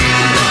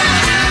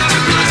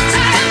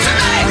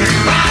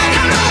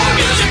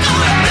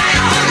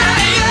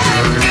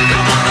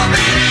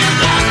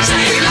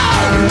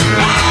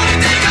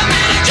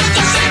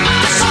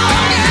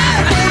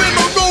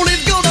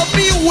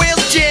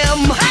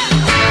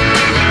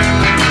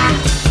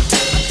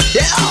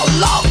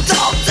 Long,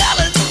 long,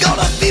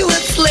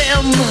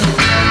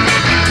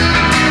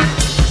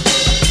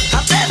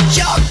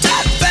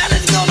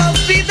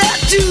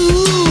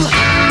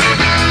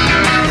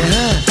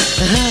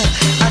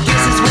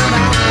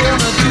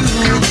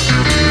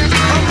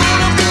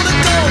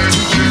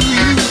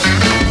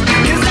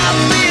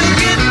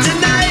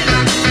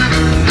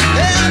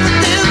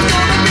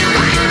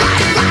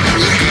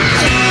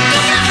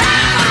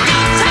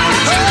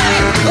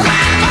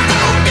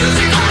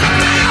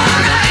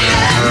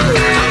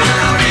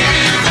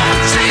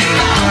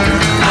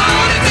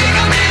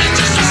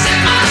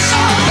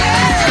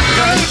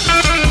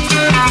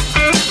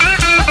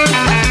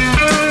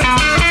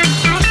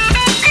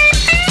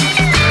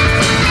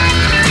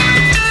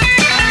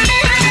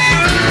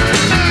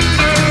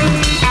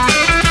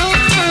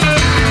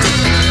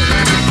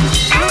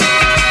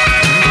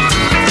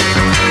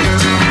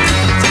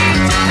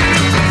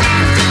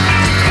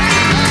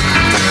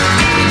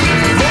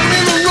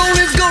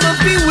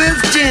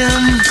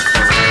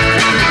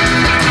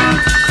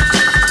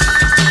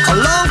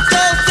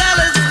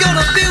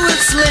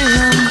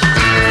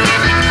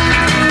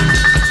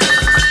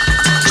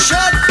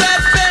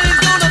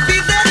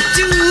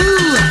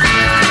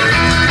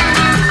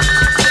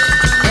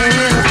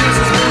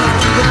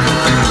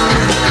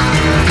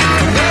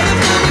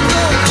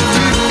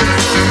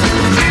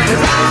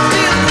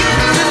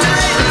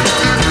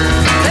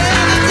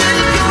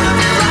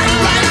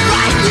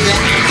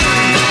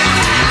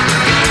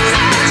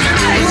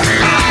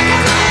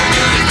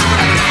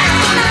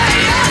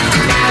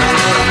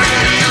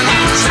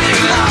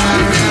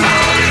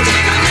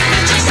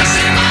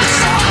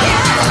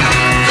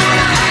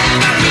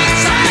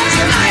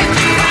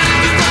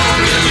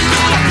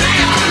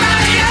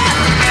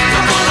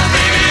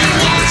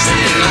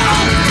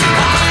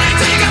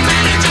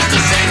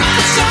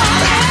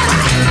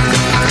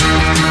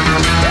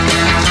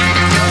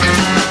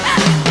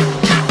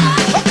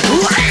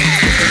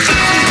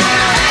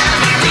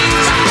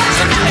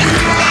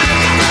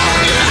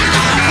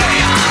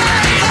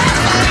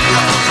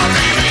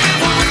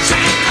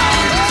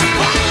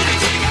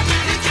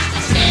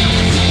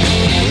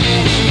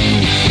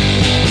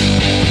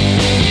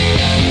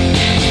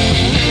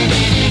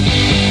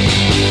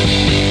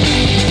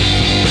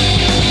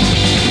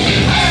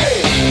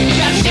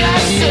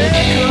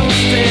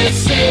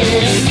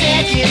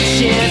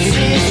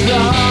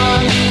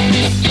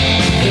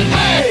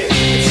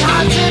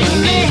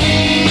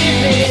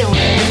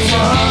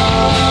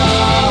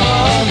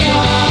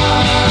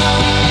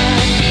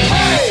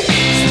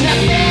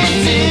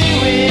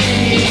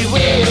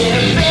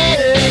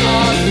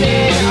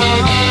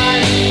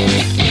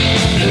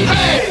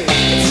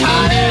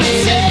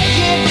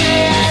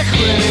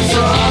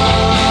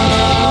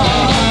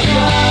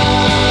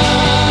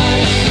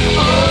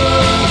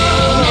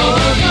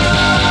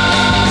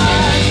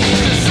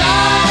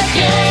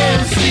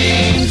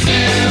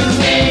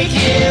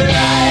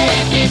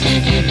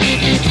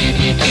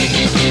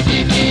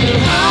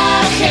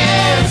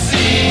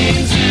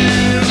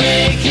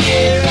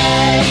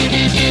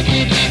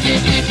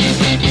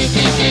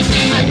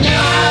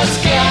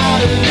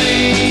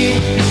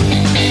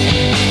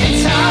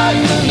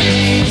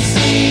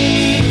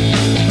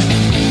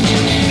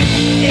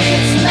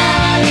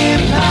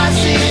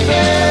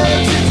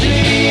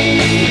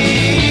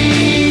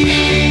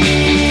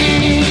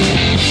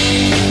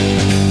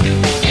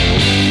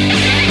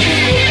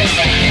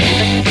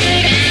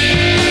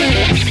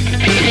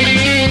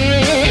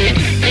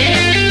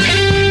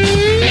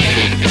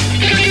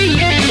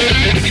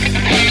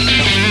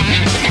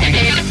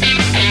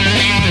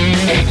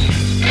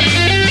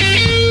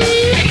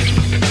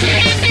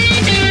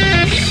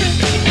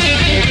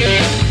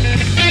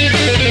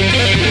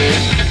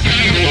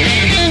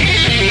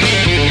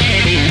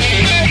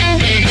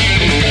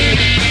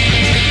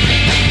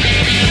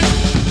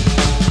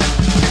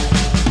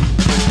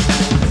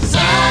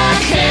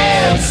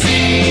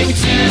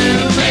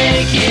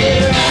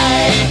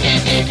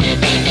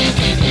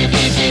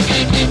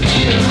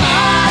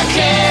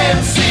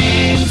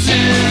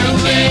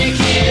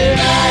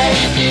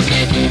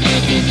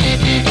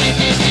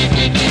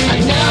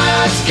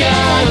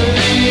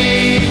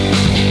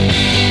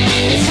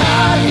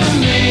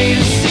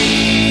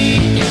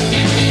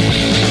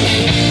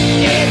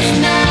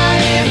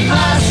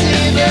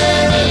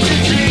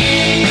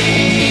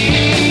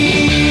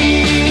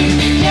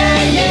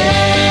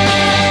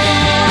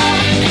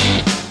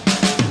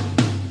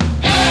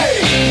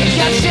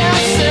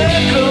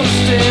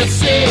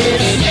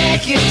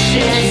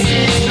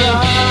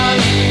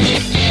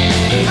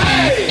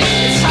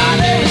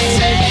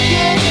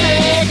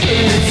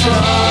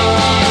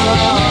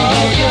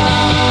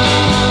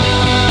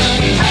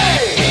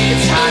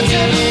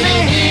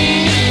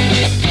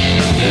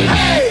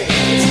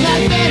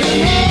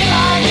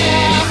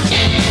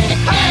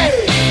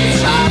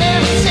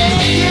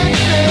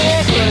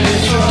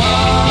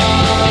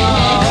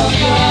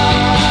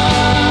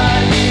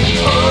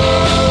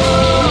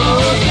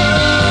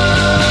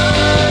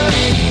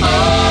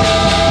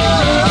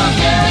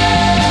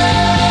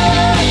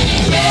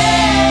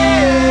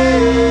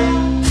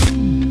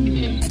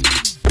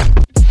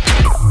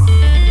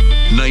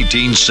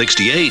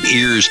 1968,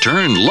 ears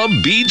turned, love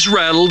beads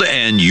rattled,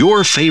 and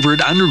your favorite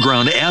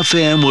underground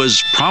FM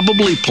was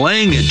probably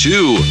playing it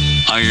too.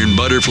 Iron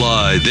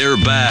Butterfly, they're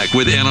back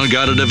with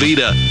Enogata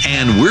Davida,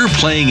 and we're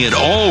playing it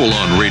all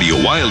on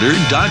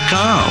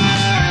RadioWilder.com.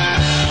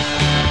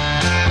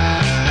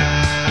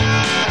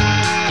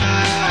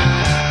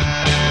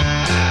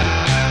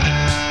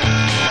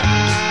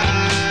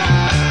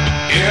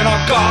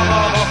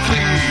 Enogata,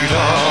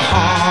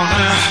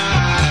 honey,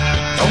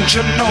 don't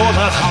you know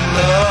that I'm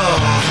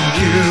loving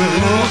you?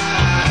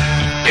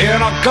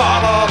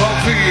 Enogata,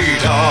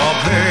 baby,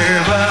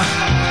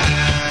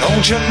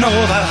 don't you know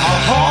that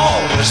I'll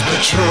always be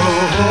true?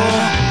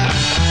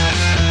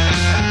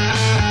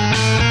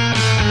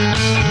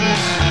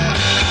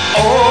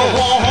 Oh,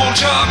 won't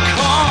you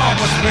come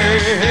with me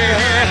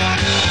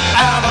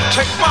and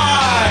take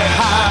my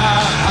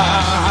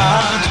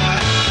hand?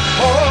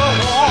 Oh,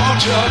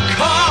 won't you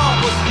come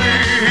with me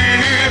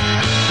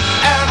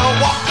and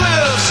walk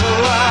this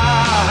line?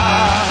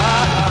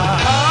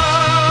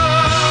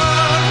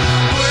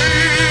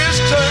 Please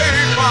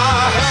take my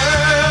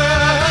hand.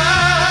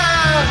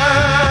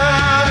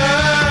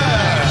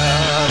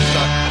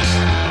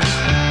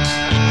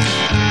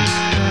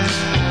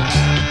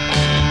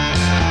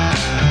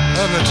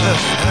 Let me tell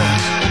you that.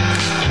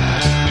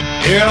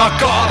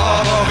 Enogata,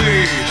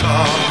 honey,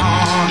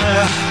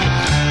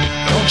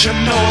 don't you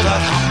know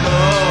that I'm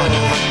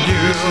loving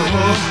you?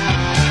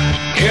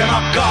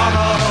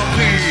 Enogata,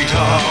 baby,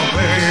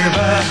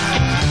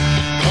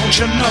 don't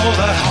you know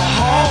that I'll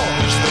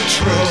always be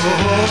true?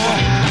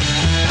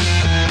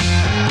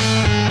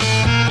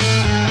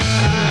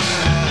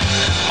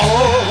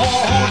 Oh,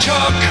 won't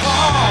you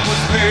come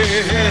with me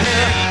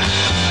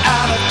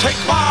and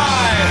take my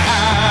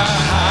hand?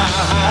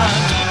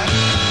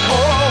 Oh,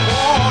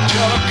 won't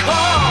you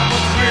come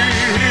with me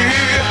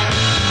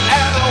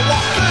and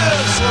walk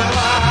this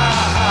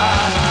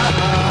line?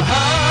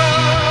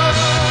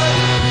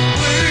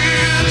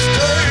 Please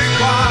take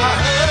my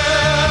hand.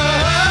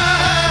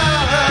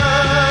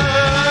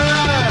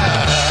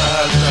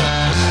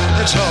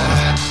 It's all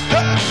right.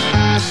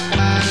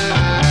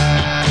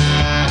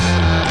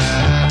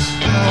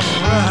 All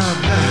right,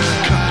 man,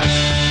 come.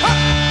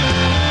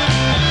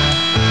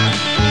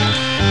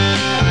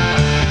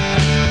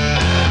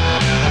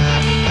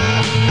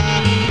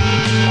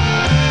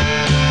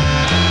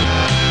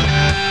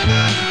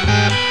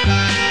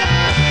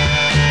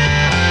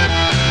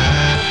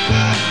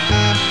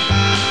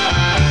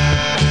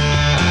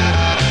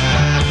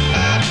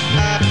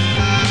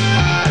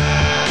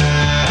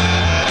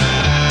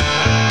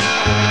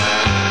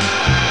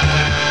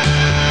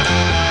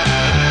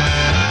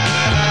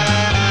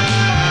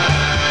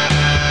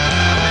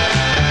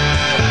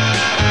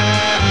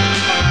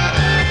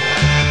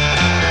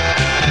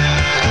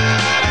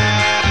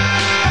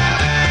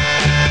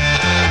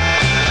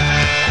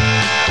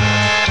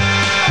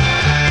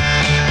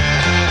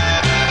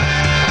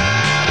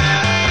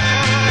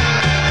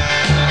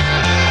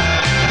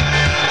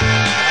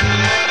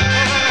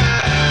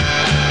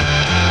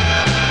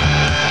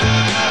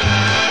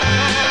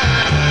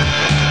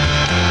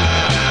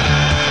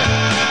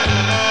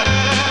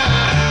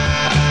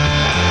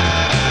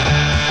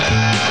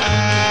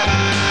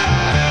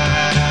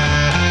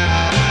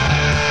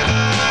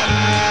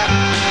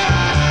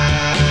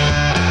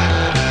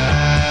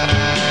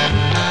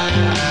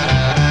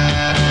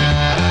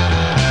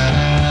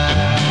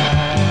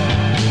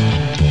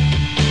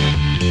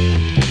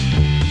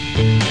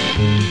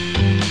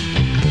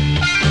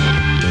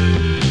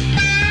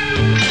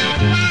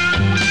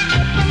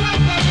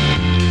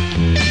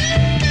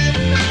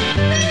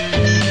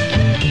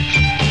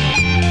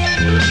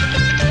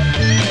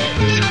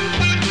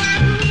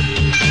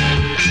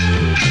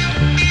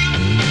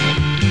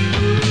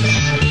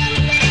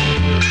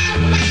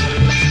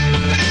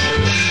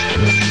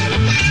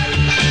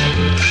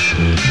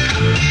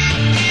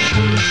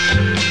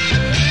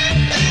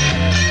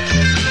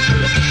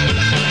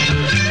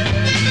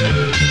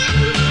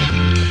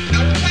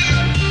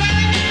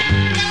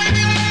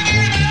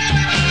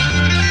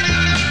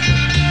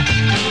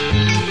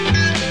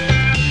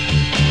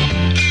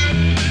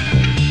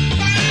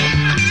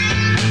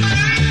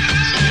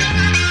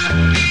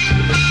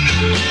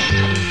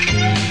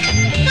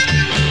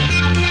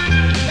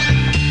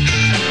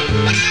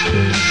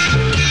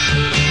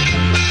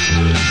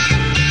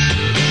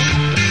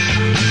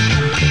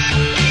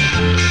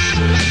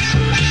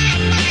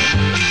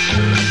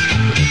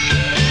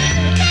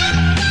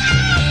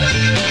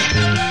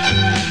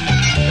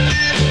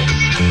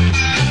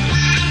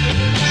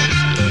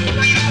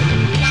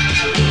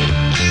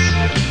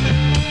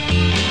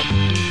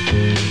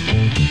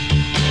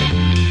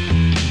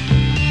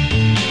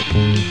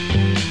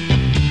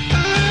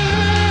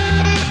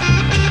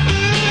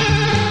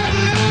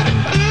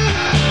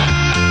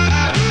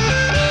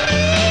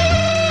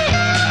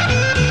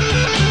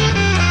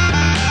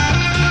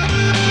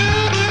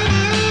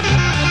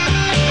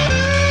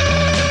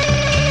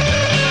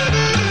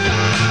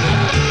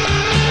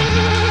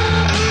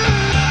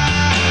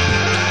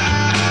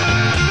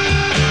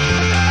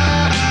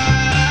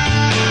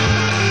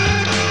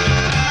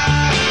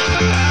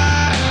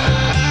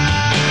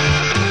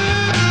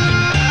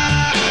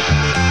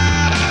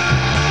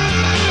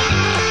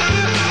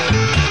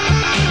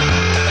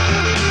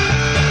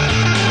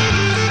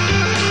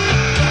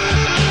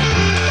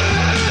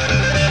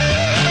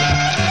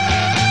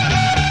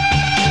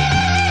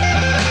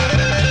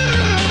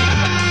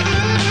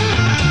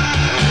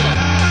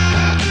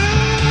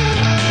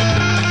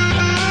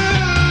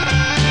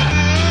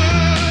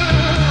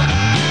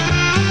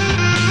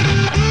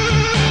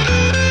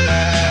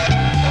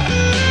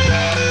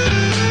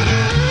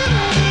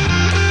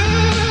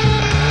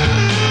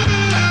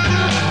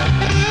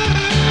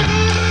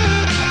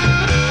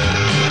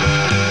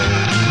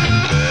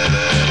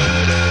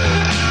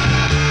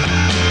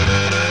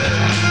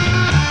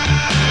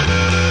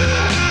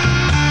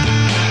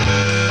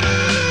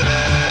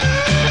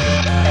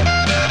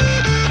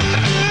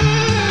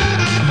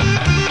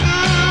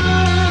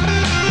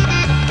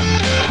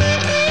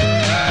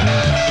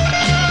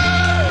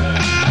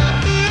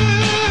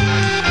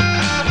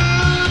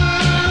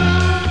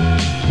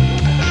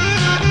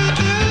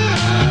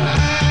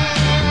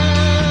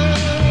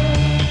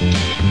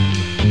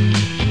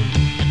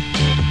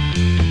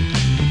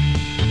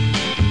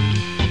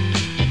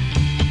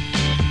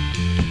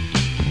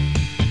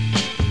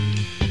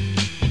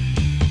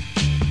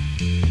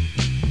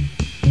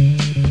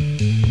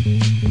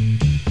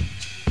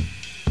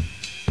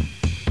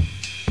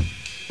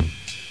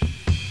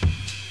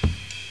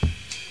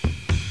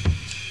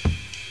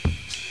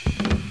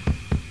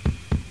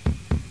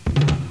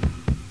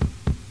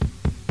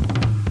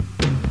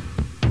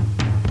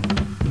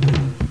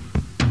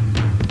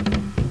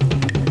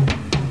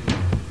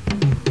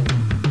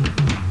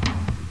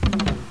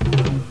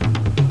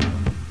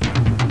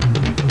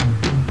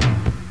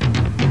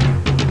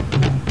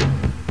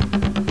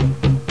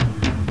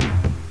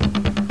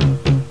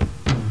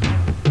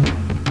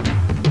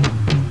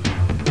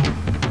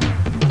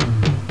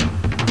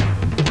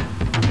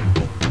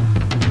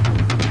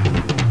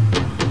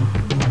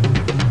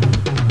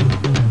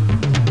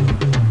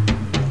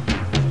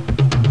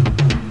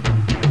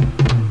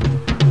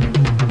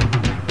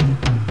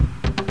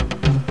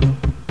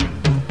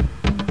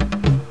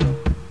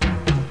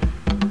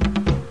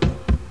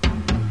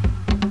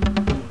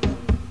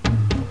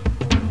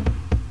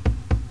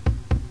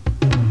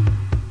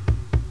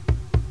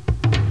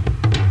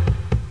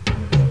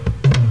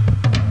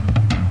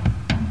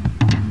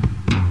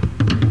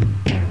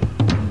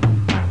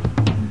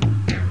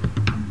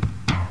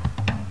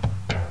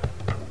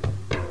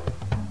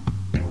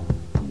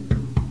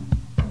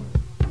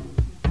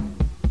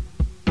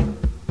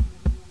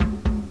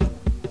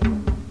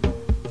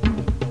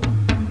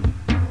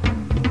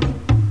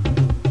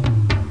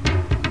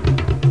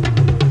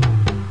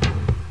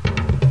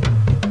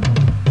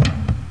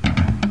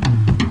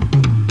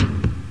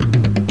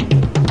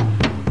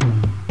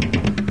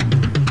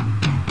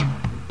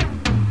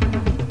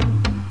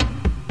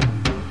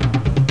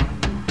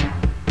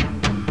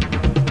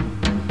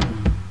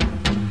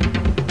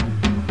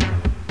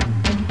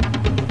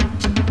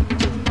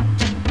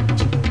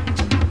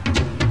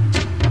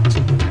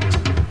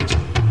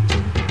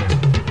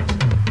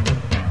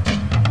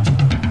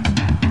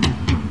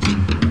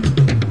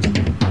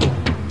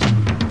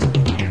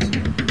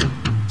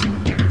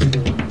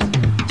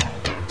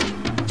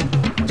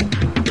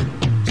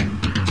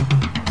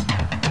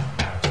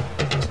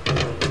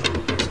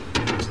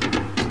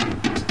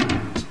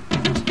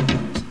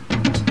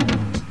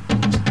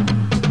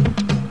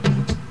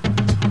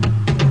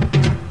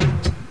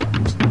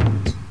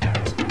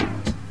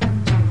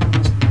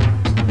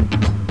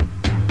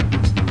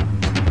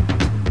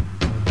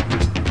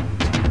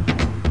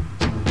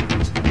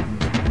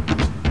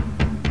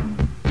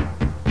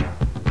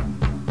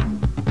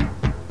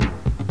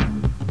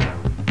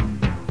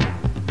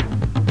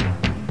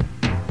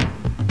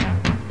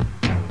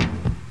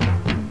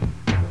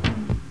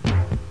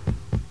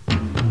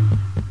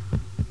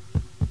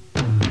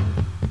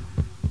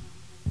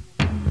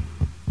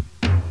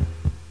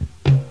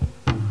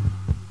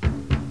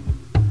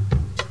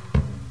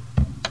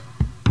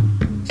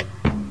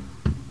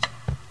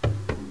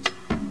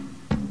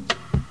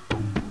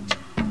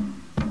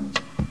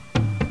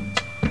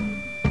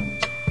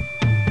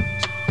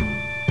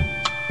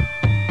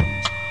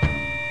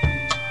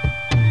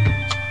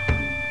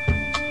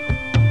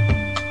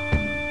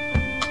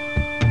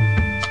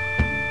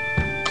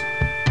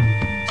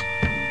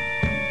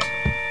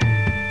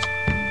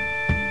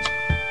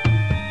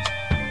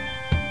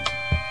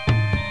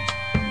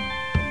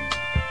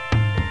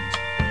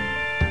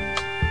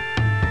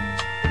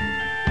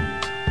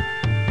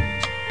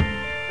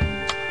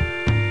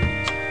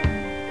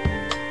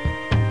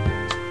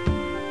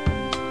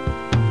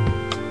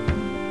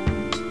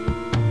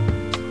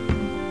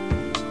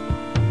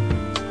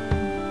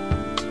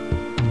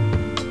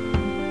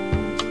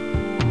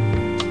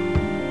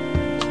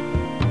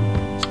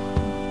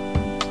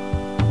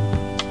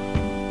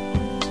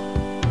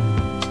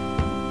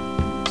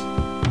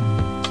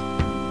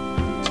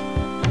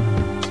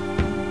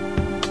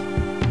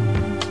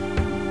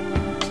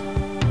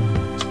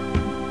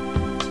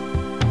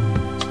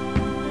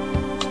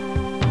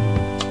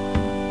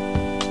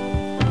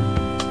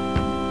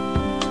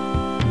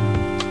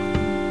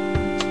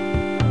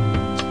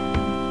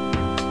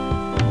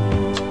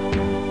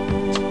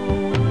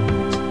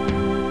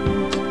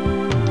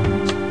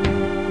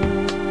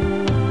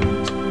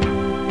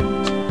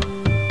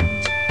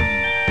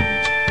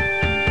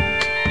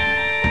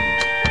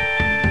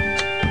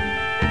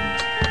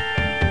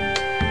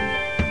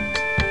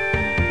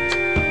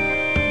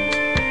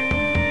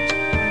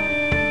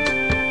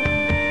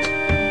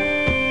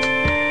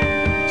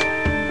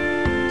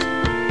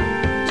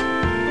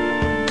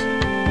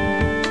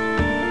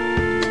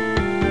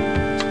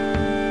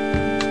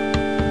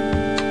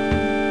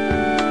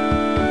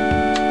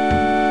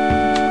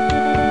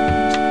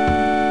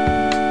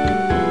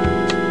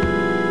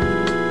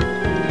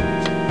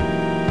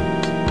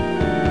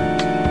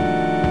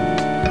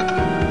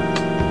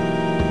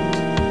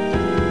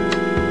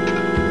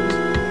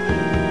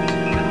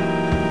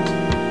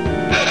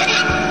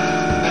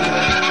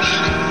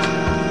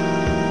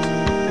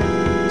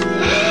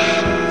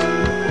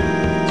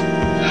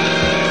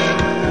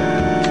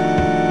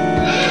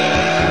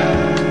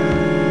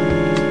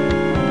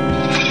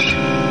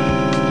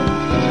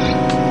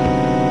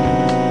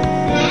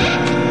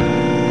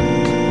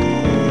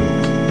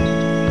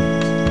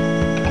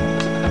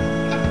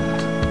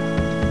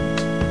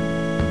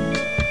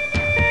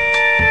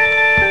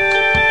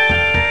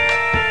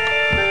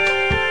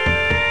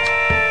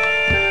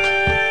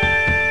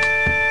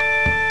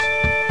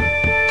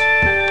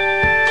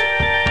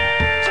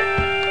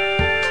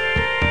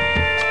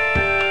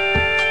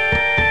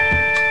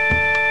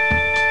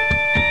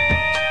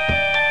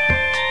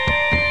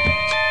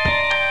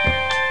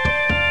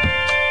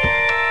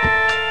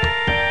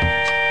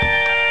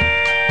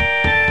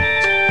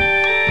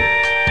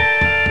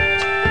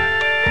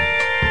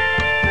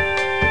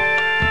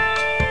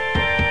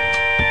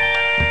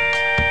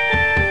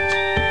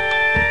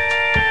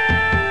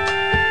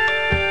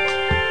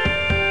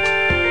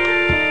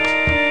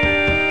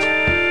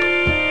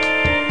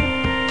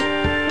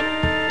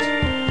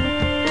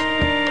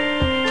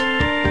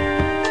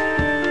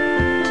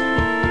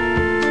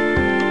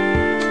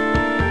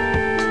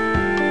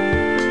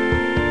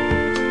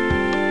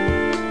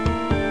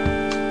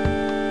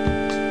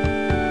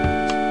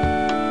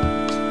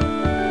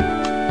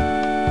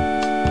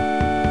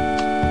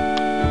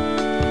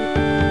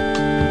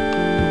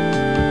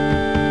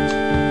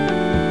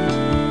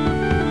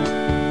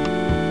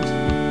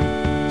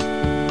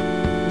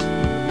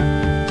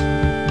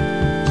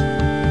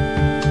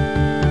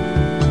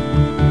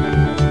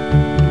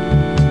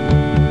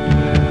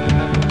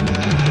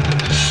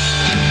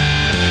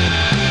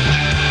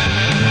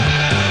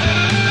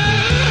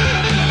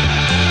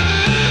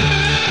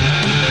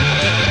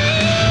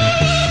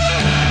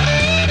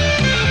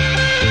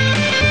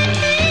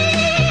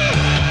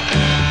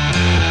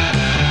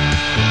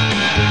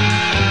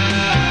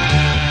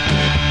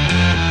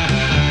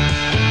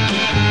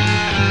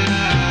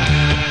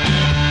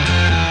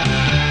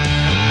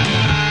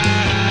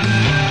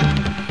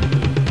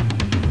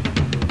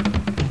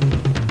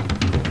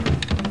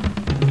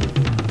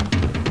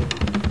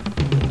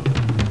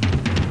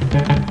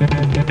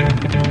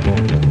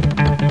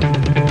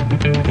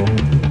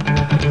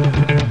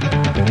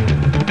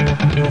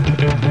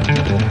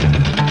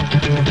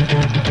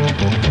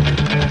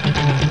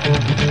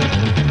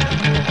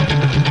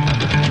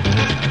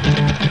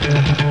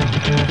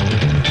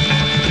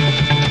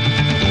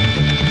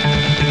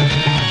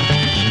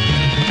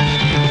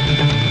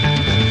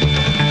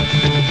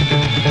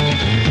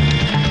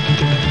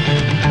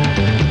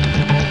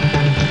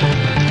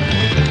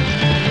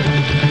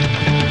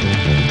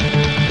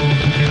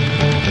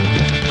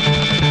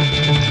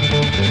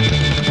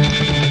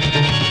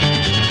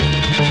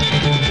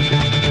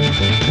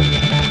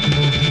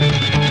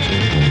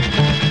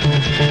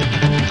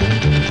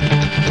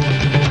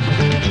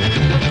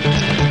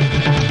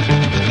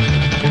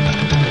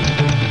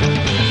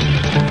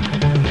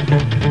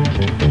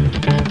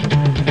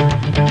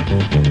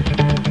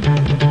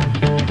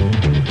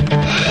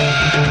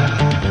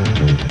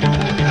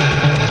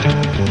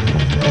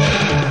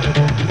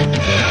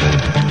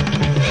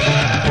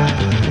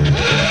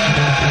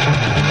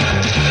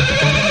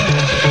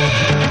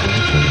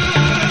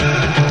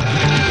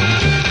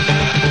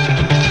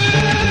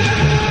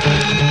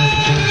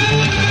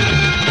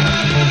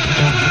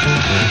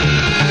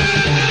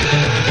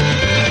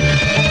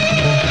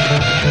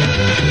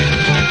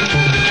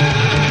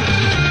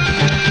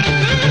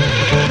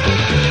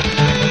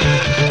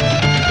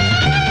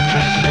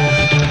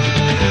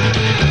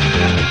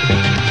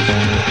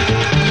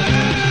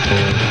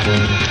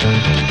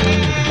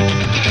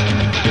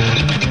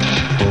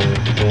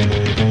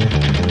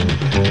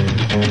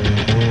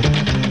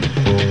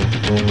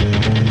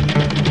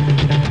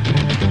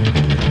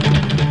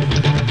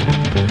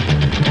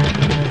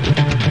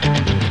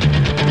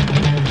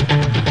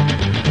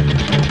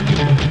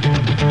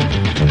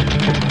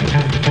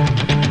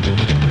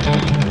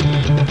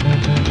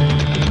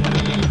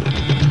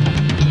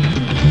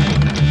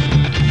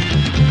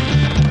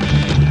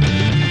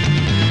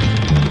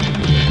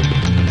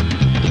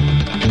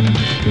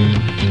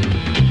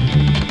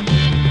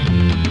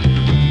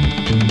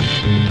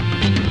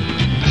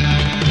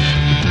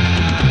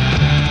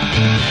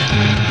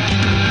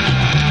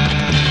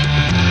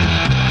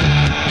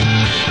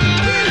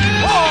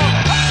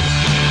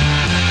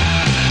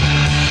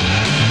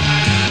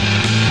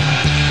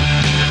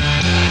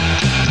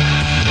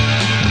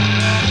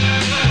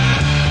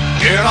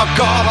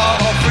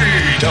 gotta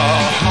feed her,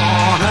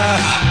 honey.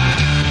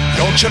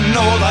 Don't you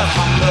know that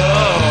I'm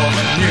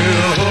loving you?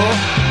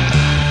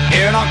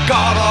 And I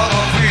gotta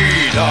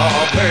feed her,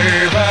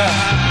 baby.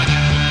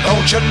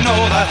 Don't you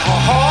know that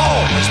I've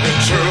always been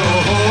true?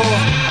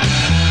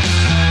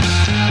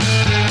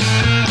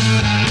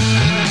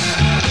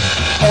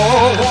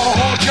 Oh,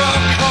 won't you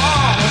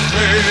come with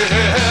me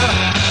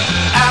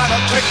and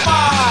take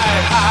my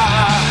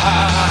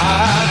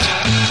hand?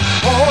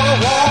 Oh,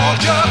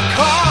 won't you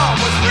come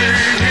with me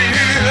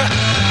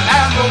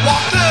and we'll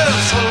walk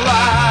this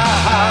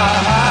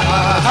line?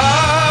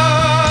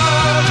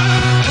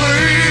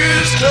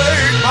 Please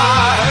take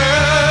my hand.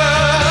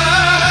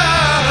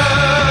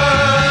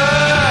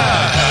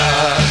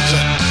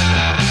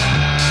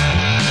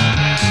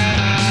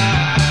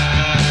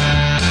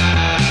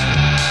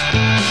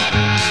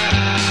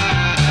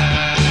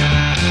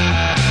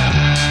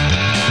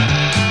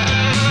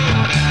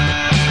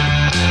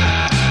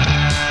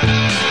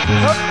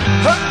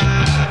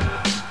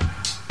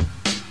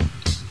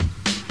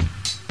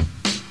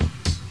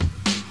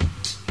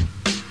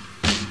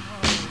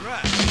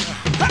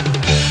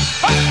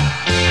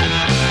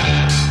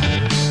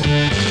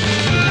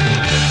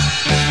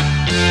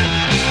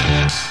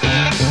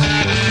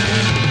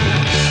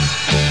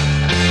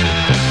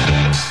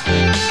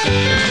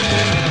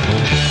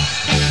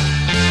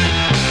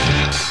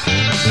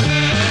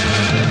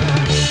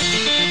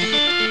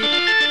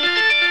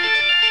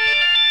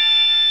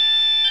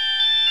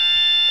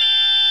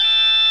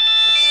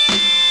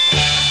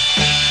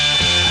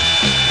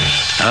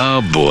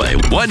 Oh boy,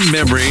 what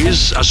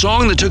memories. A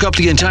song that took up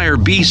the entire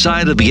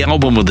B-side of the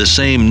album of the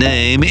same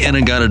name,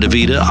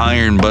 In-A-Gadda-Da-Vida,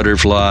 Iron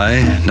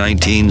Butterfly,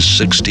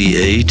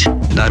 1968.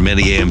 Not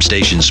many AM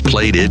stations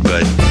played it,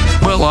 but,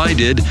 well, I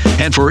did.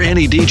 And for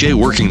any DJ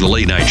working the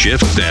late night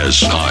shift,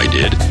 as I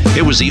did,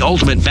 it was the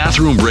ultimate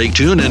bathroom break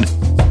tune, and,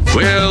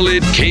 well,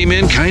 it came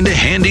in kind of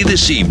handy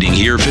this evening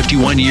here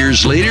 51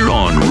 years later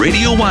on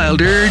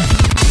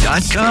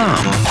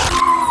RadioWilder.com.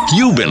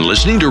 You've been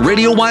listening to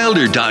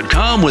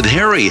RadioWilder.com with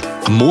Harry.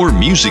 More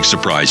music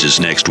surprises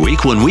next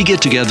week when we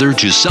get together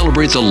to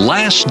celebrate the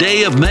last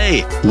day of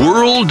May,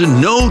 World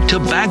No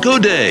Tobacco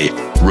Day.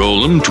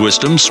 Roll 'em,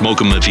 twist 'em, smoke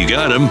 'em if you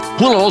got 'em.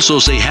 We'll also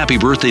say happy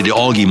birthday to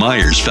Augie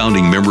Myers,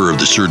 founding member of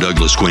the Sir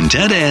Douglas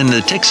Quintet and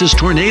the Texas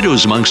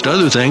Tornadoes, amongst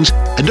other things.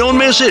 Don't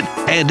miss it.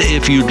 And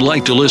if you'd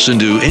like to listen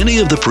to any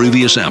of the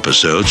previous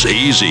episodes,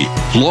 easy.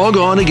 Log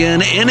on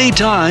again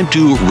anytime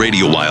to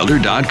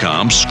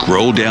RadioWilder.com,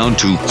 scroll down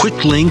to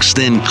quick links,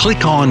 then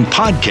click on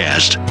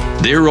podcast.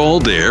 They're all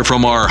there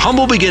from our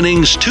humble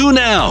beginnings to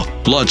now.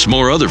 Lots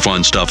more other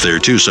fun stuff there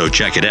too, so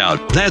check it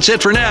out. That's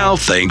it for now.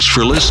 Thanks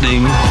for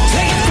listening.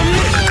 Take it from me.